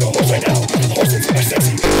should bring a horse right now. Horses are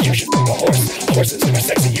sexy, you should bring a horse. Horses are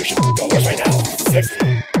sexy, you should bring a horse right now.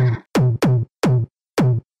 Sexy.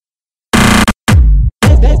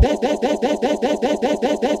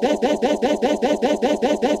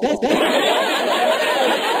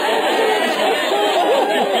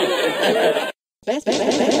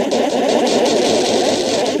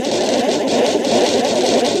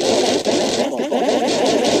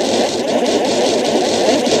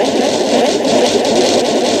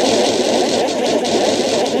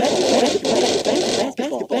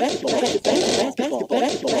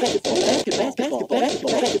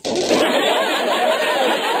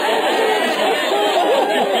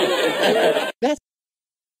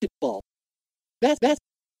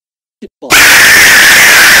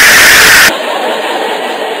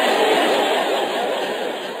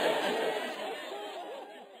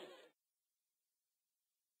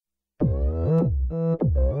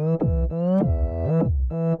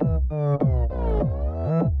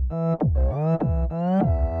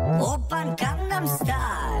 Open Gangnam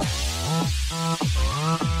Style.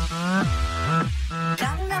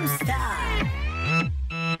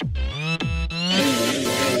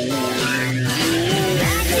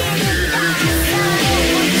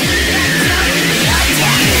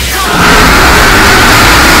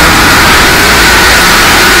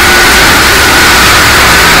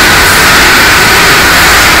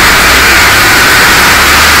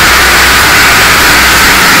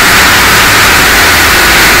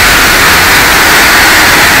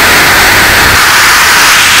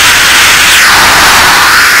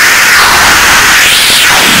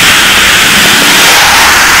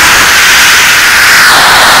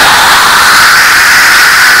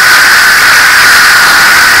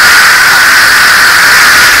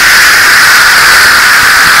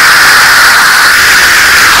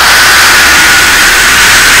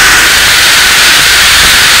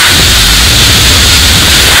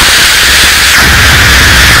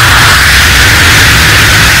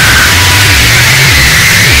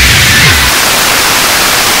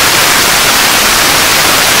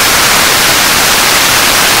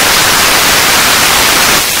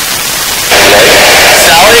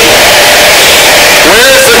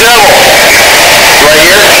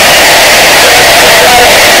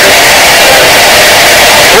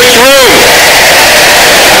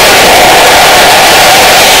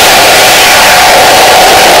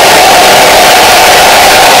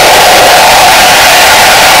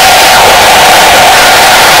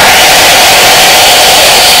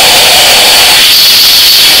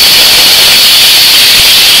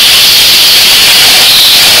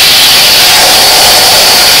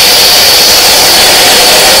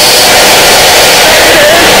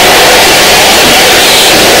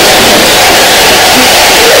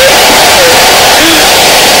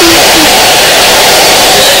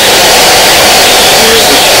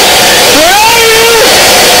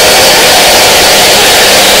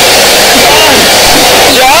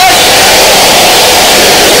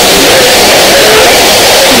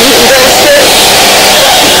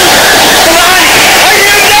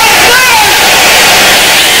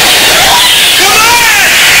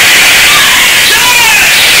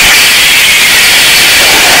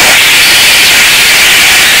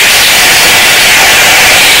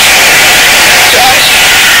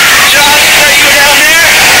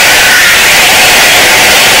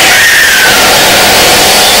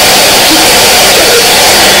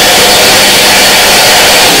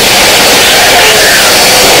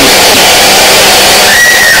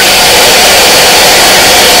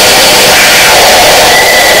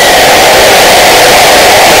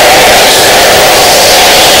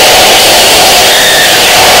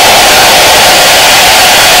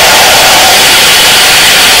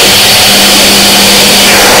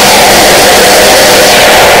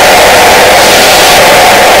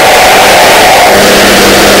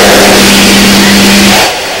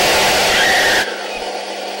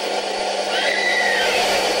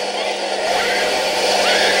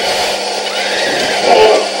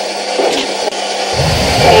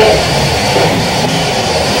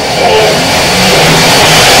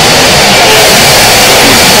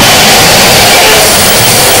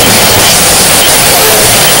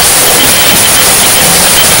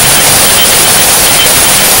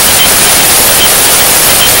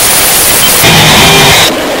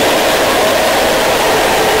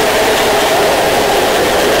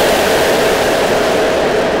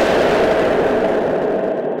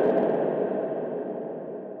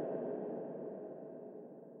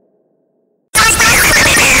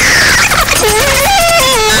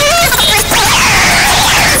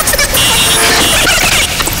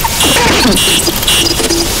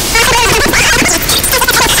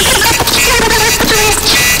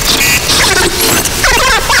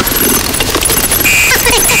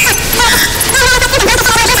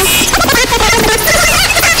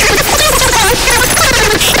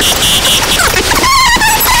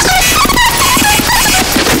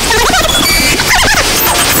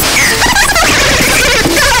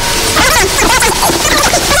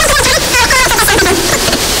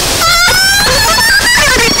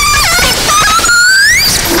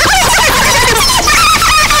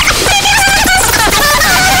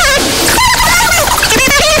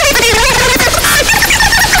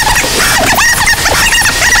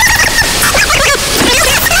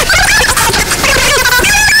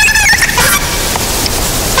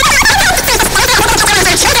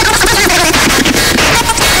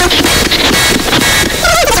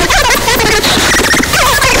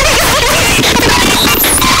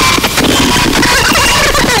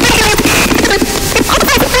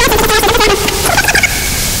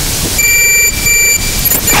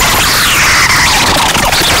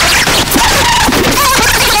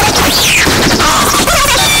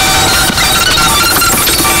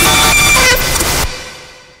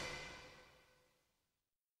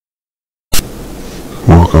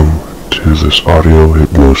 this audio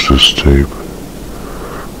hypnosis tape.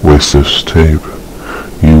 With this tape,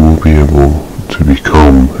 you will be able to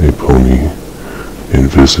become a pony and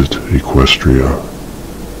visit Equestria.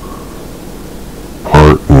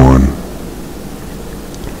 Part 1.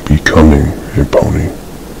 Becoming a pony.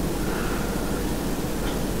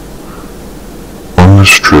 On this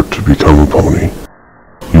trip to become a pony,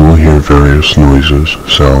 you will hear various noises,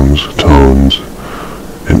 sounds, tones,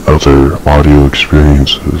 and other audio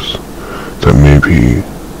experiences that may be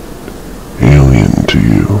alien to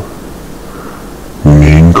you.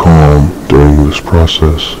 Remain calm during this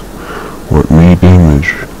process, or it may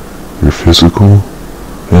damage your physical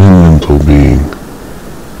and mental being.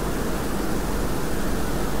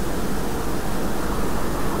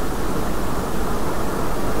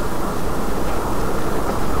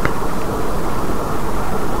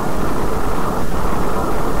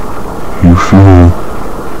 You feel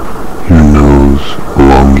your nose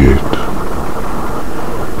elongate.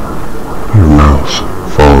 Your mouth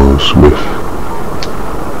follows with.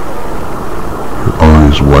 Your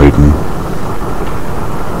eyes widen.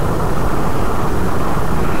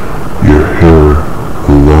 Your hair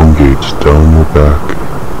elongates down your back.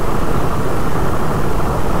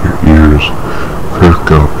 Your ears perk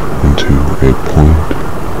up into a point.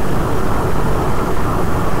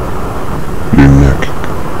 Your neck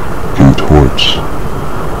contorts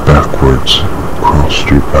backwards across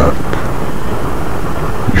your back.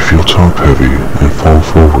 You feel top heavy and fall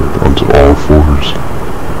forward onto all fours.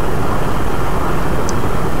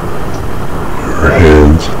 Your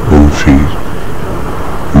hands and feet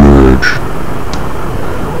merge.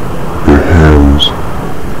 Your hands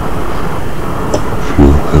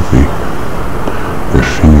feel heavy. Your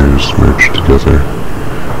fingers merge together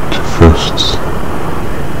to fists.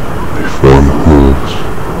 They form hooves.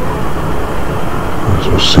 There's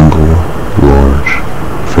a single large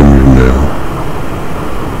fingernail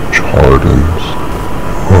which hardens.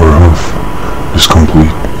 Your hoof is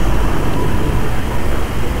complete.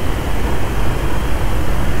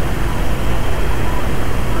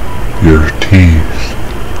 Your teeth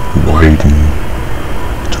widen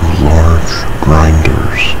to large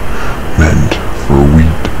grinders meant for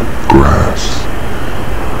wheat, grass,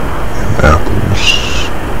 and apples.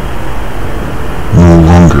 No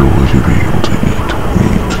longer will you be able to eat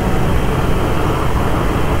meat.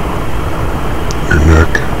 Your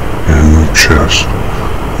neck and your chest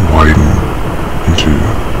widen into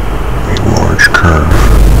a large curve.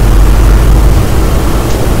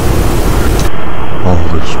 All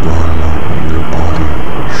this while your body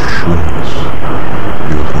shrinks,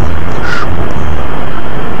 your legs shorten.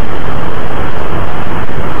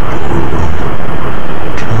 Your rump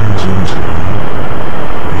turns into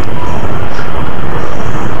a large round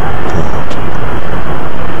pot.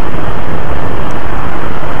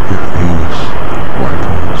 Your anus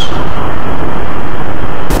widens.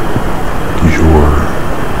 Your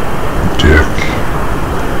dick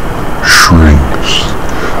shrinks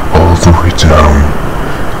all the way down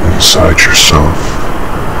inside yourself.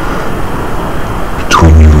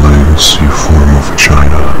 Between your legs you form a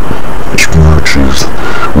vagina which merges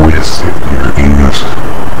with your anus.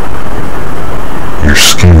 Your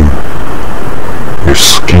skin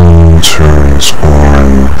turns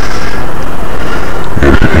orange.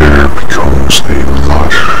 Your hair becomes a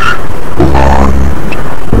lush blonde.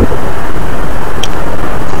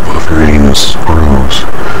 Above your anus grows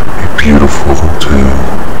a beautiful tail.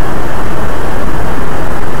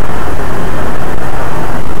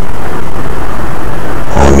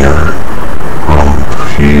 On your rump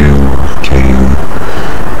you gain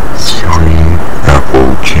 3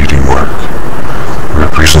 apple cutie mark,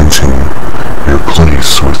 representing your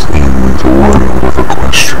place within the world of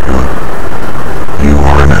Equestria. You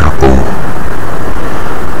are an apple.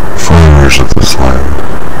 Farmers of this land.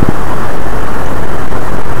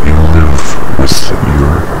 You live with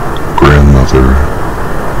your grandmother,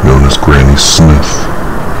 known as Granny Smith.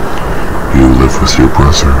 You live with your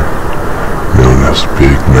brother, known as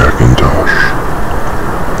Big Macintosh.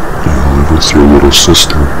 You live with your little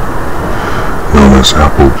sister, known as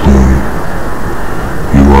Apple Bloom.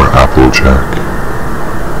 You are Applejack.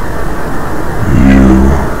 You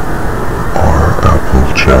are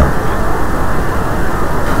Applejack.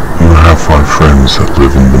 You have 5 friends that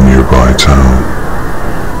live in the nearby town.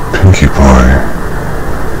 Pinkie Pie,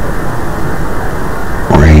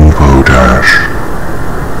 Rainbow Dash,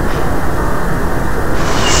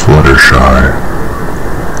 Fluttershy,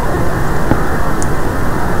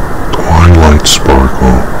 Twilight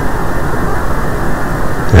Sparkle,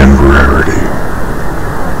 and Rarity.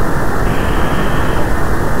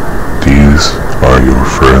 These are your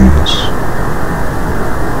friends.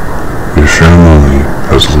 Your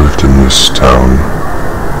town,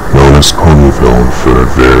 known as Ponyville for a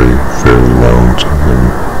very, very long time.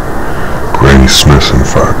 Granny Smith, in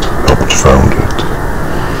fact, helped found it.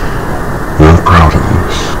 We're proud of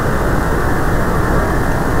this.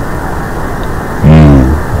 You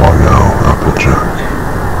are now Applejack.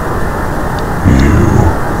 You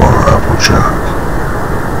are Applejack.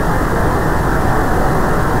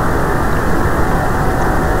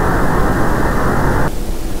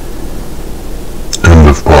 End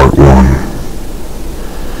of part 1.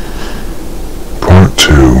 Part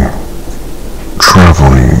 2.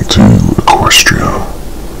 Traveling to Equestria.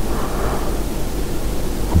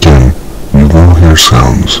 Again, you will hear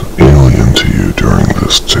sounds alien to you during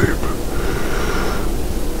this tape.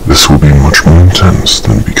 This will be much more intense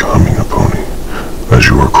than becoming a pony, as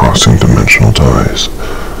you are crossing dimensional ties.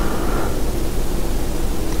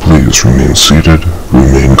 Please remain seated,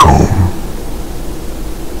 remain calm.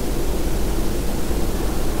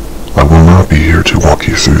 I will not be here to walk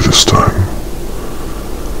you through this time.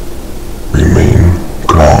 Remain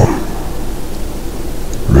calm.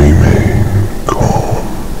 Remain calm.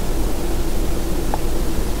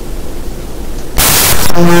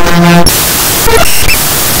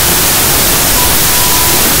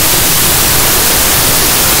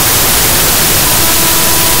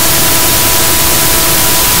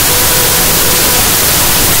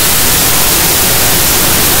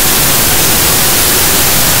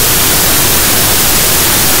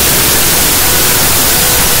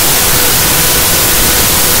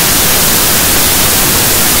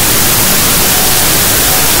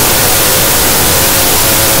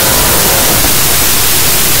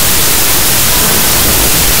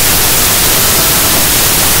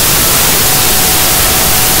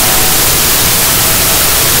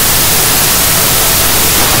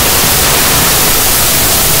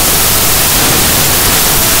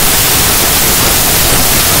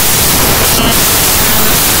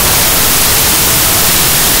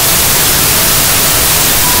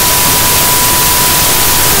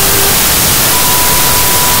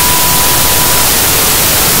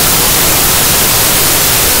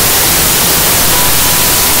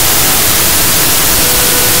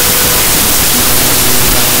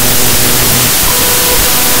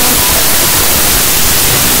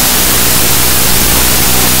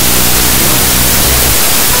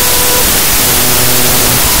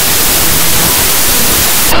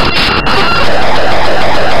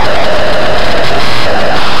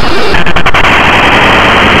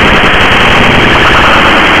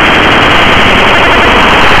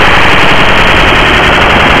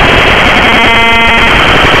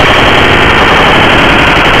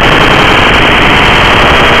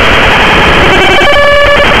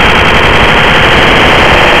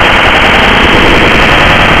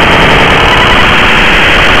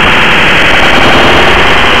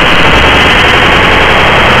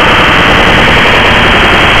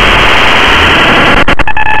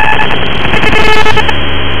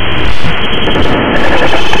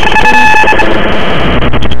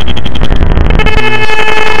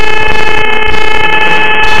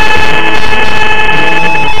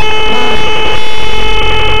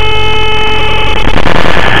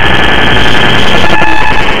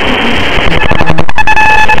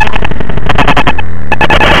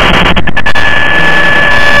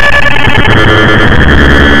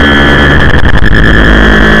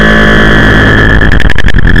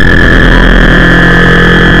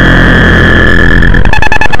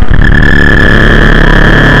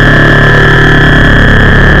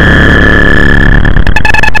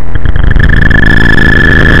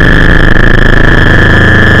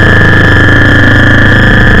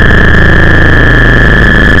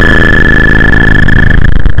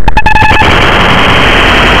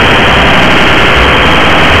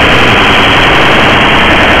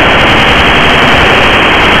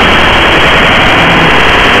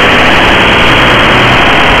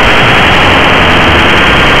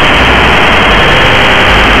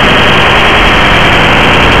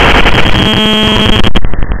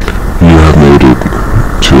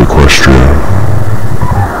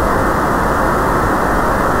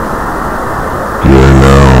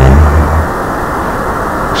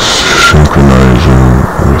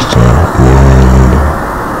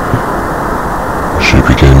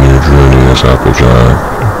 Applejack,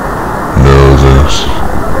 know this.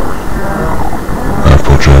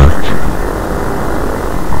 Applejack,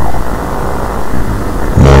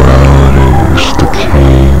 morality is the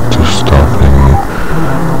key to stopping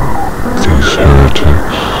these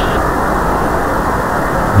heretics.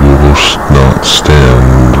 You will not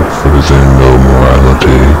stand for their no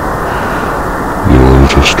morality. You will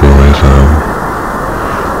destroy them.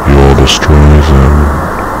 You will destroy them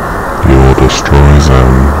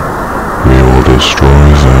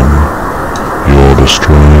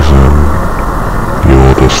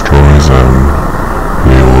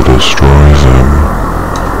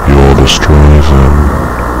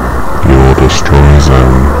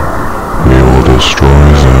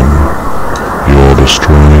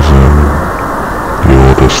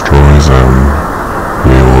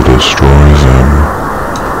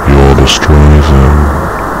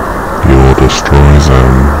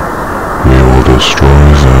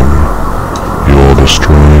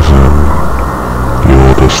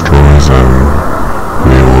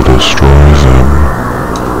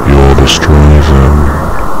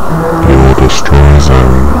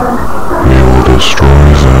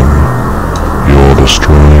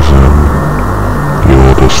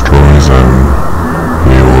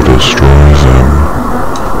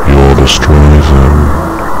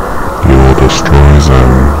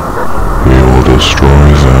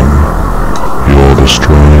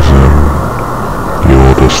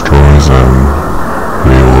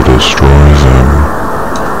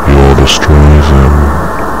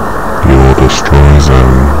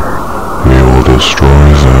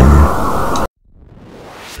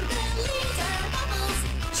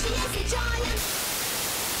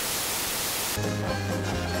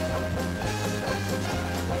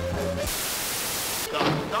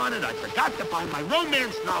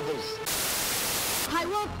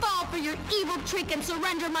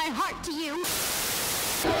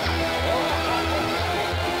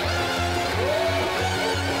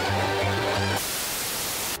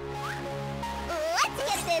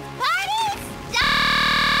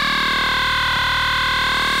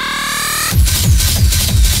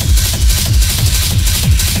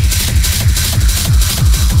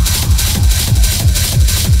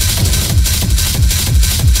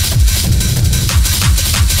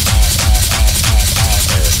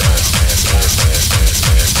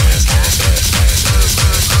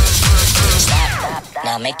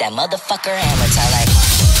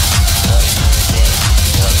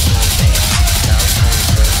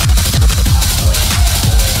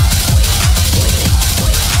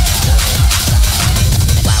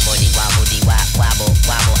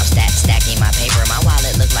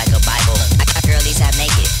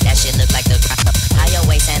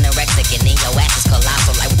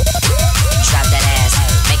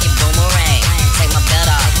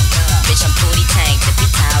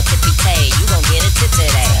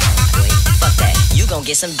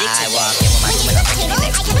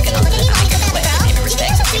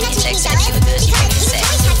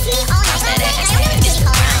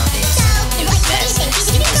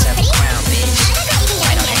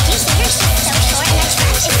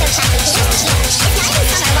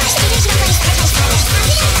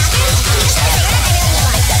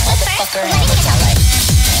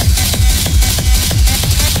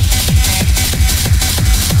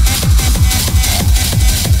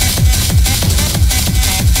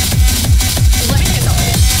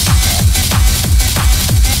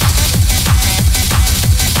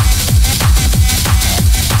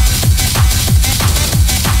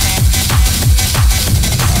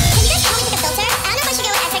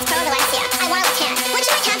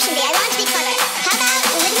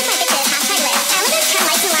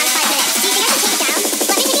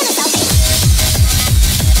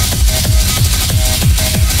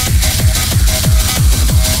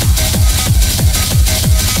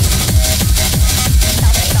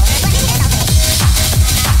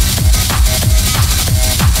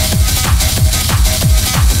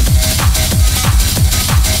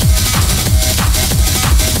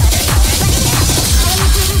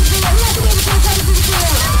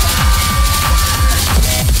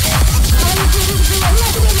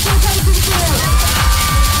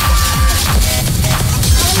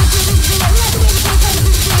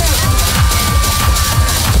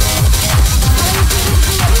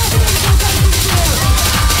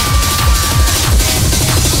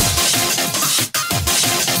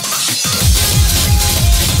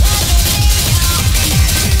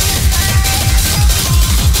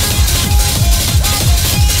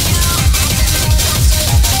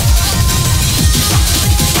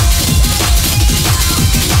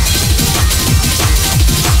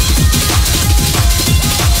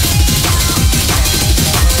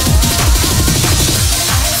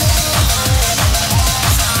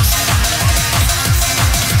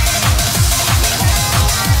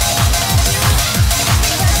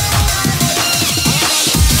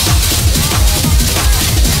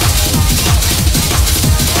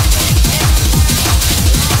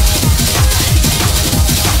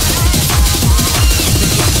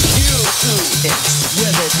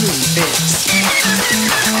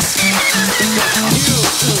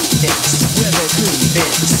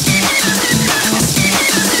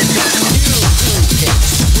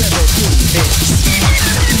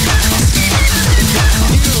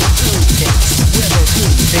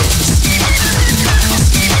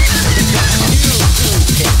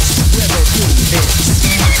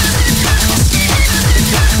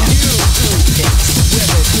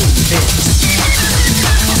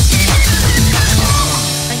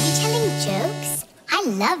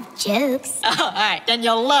Jokes. Oh, all right, then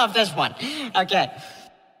you'll love this one. Okay.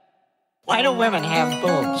 Why do women have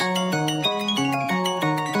boobs?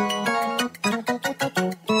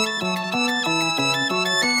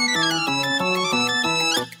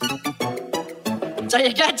 So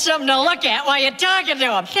you got something to look at while you're talking to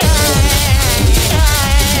them. So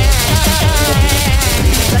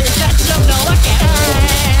you got something to look at.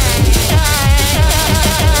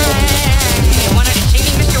 You wanted to see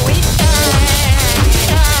me, Mr. Weed?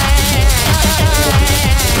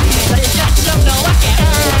 So you got something to look at.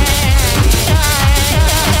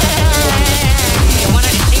 You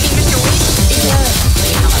wanted to see me, Mr. Weed?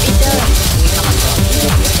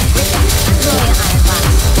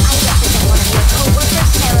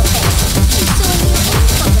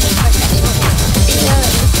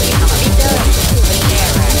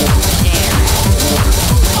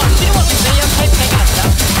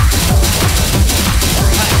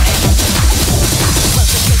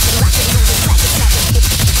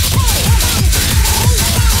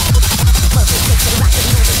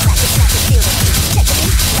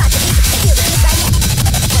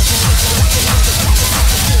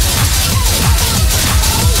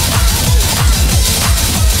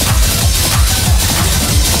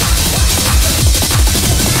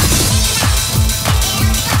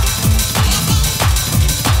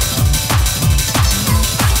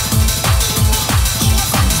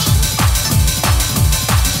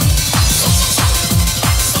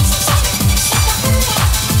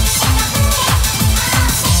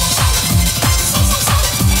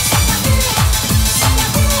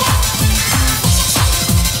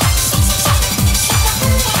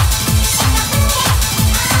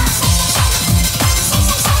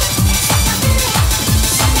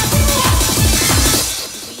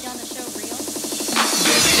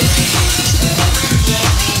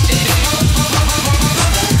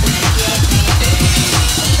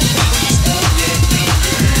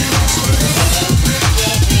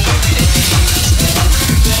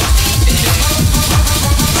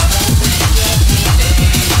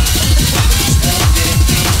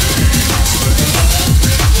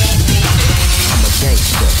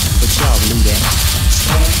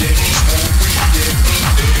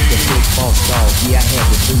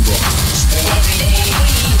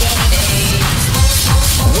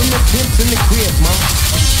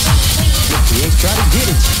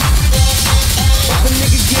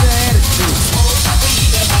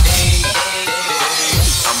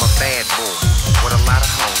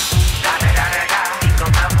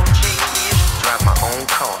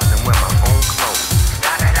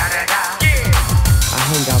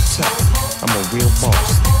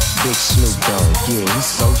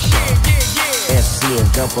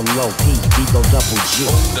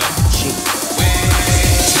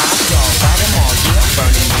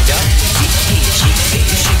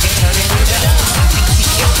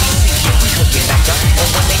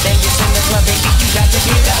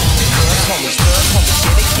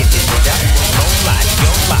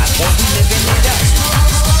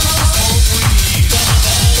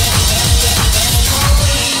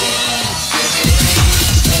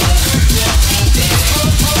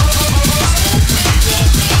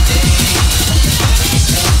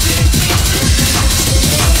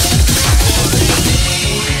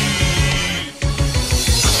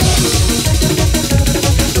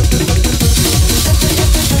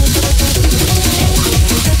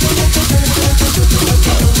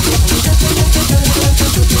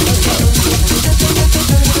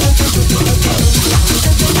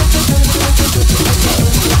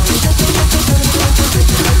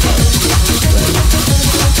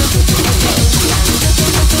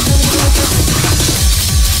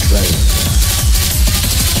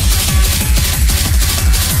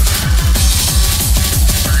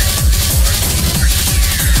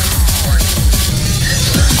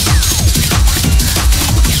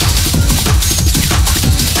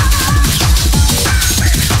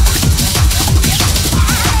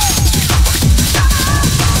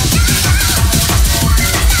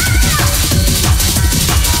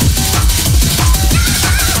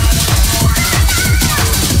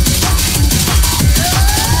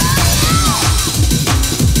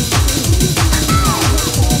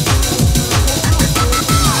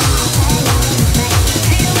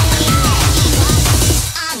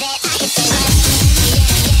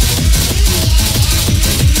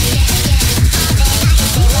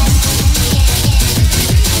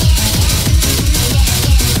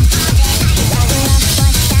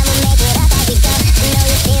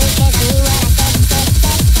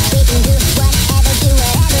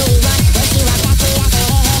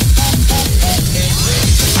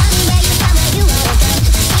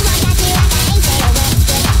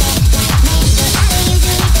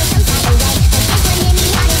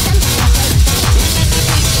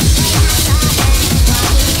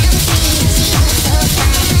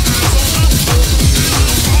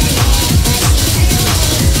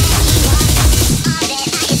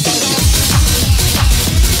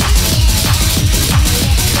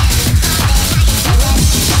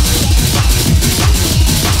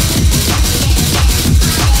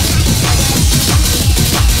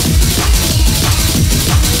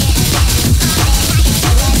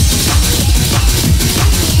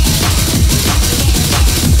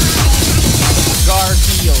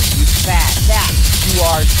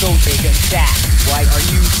 fat? Why are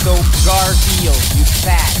you so Garfield, you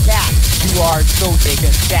fat cat? You are so big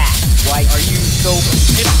and fat. Why are you so...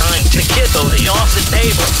 It's time to kibble off the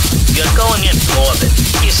table. You're going in orbit,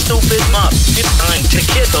 you stupid mutt. It's time to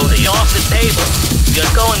kibble off the table. You're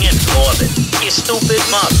going in orbit, you stupid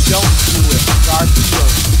mutt. Don't do it, Garfield.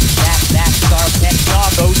 That's our pet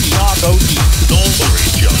dog, OG. Don't worry,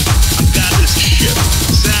 John. I've got this ship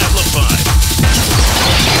satisfied.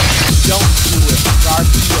 Don't do it,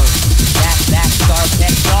 Garfield. That's our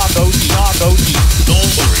pet dog, OG.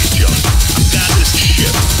 Don't worry, John. I've got this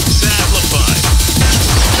ship satisfied.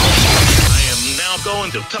 I am now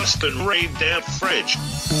going to test and raid their fridge.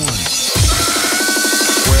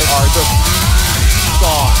 Where are the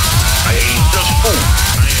songs? I ain't just food.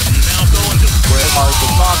 I am now going to... Where are the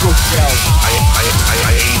taco shells?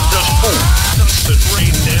 I ain't just food. Test and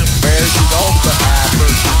raid their fridge. Where's the Ultra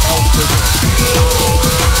Hammer?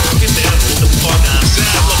 Get the hell the fuck out.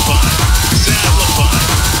 Satisfied.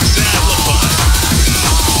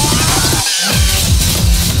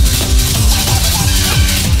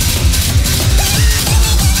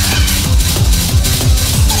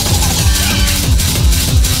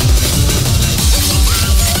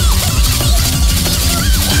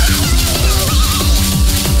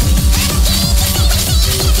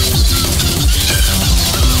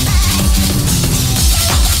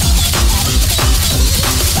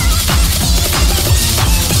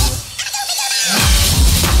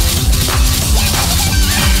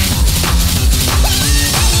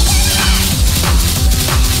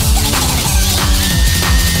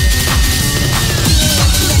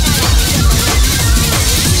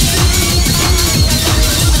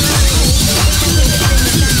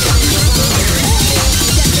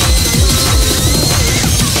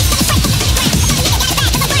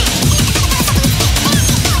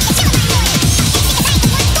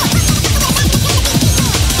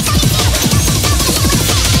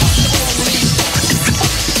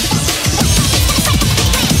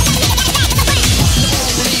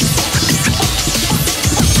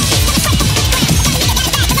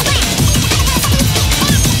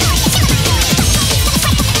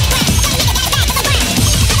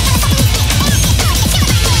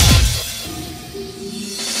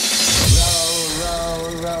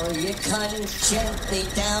 Gently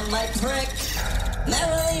down my prick.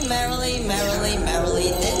 Merrily,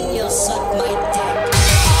 then you'll suck my dick.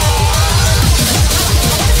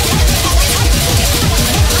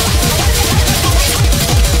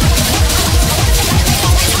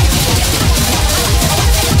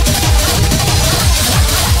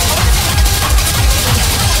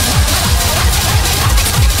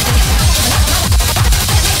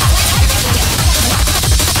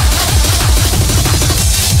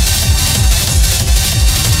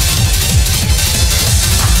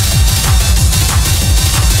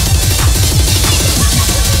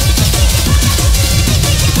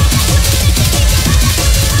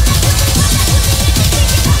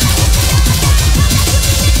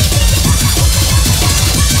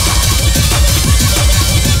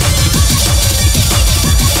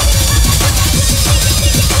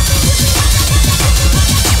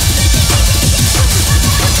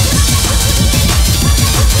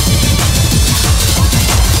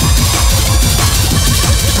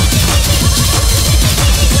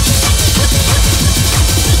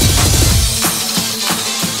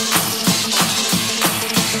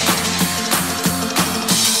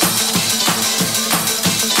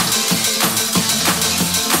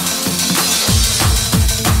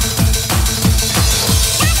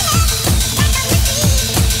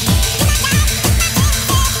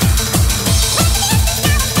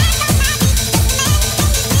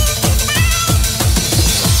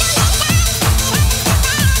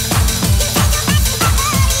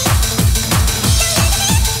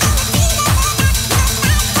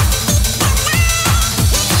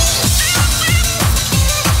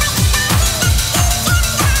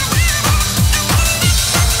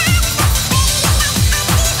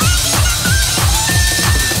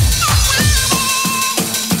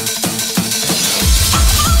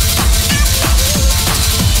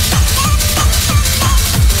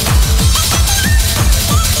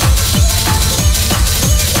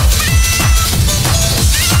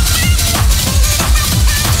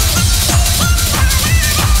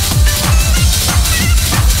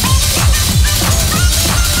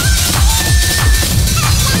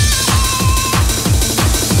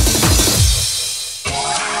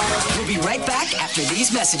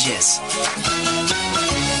 Messages.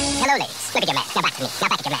 Hello, Hello, ladies. Look at your man. Now back to me. Now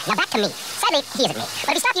back at your man. Now back to me. Sadly, he isn't me.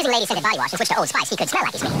 But if he stopped using lady-scented body wash and switched to Old Spice, he could smell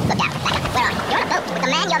like he's me. Look down. Back up. Where are you? You're on a boat with the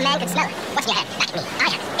man your man could smell it. What's in your hand? Back at me. I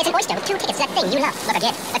have it. It's an oyster with 2 tickets to that thing you love. Look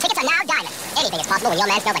again. The tickets are now diamonds. Anything is possible when your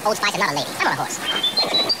man smells like Old Spice and not a lady. I'm on a horse.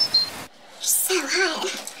 You're so hot.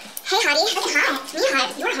 Hey, hottie. Look at hot. Me hot.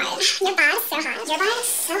 You're hot. Your bod is so hot. Your bod is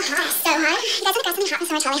so hot. So hot. You guys want to go something hot and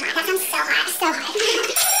so much hot. That sounds so hot. So hot.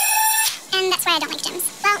 And that's why I don't like gyms.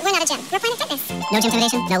 Well, we're not a gym. We're Planet Fitness. No gym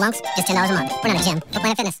intimidation, no lunks, just $10 a month. We're not a gym. We're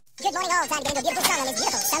Planet Fitness. Good morning, all. Time to get into a beautiful sun on this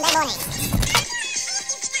beautiful Sunday morning.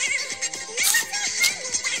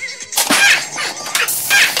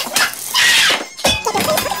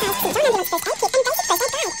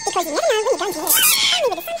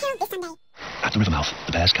 At the river mouth,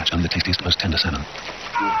 the bears catch only the tastiest, most tender salmon,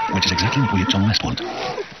 which is exactly what we at John West want.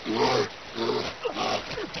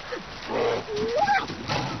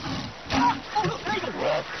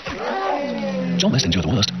 John West endured the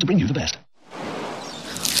worst to bring you the best.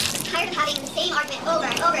 Tired of having the same argument over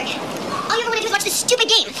and over again. All you ever want to do is watch this stupid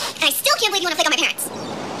game, and I still can't believe you want to flick on my parents.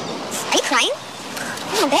 Are you crying?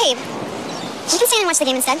 Oh, babe. You can stay and watch the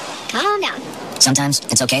game instead. Calm down. Sometimes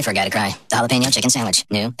it's okay for a guy to cry. The jalapeno chicken sandwich,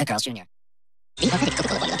 new at Carl's Jr. The authentic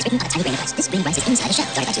Coca-Cola formula is written on a tiny grain of rice. This grain of rice is inside the shell,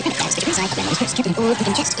 guarded by 2 granite tabs. The inside of the rice kept in old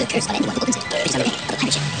looking chest with curves of anyone who opens it. British on the day of a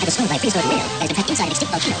pirate ship. Had destroyed by a prehistoric whale that has been trapped inside an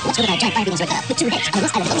extinct volcano. Once ruled by a giant fire-breathing zerg with 2 heads. On the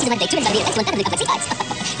west island of the season 1 day, 2 inside the excellent beverly complex sea tides.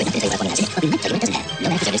 We're not going to tell you what formula is in it, but we might tell you it doesn't have no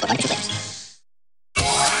added preservatives or artificial flavors.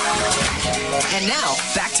 And now,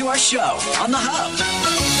 back to our show on the Hub.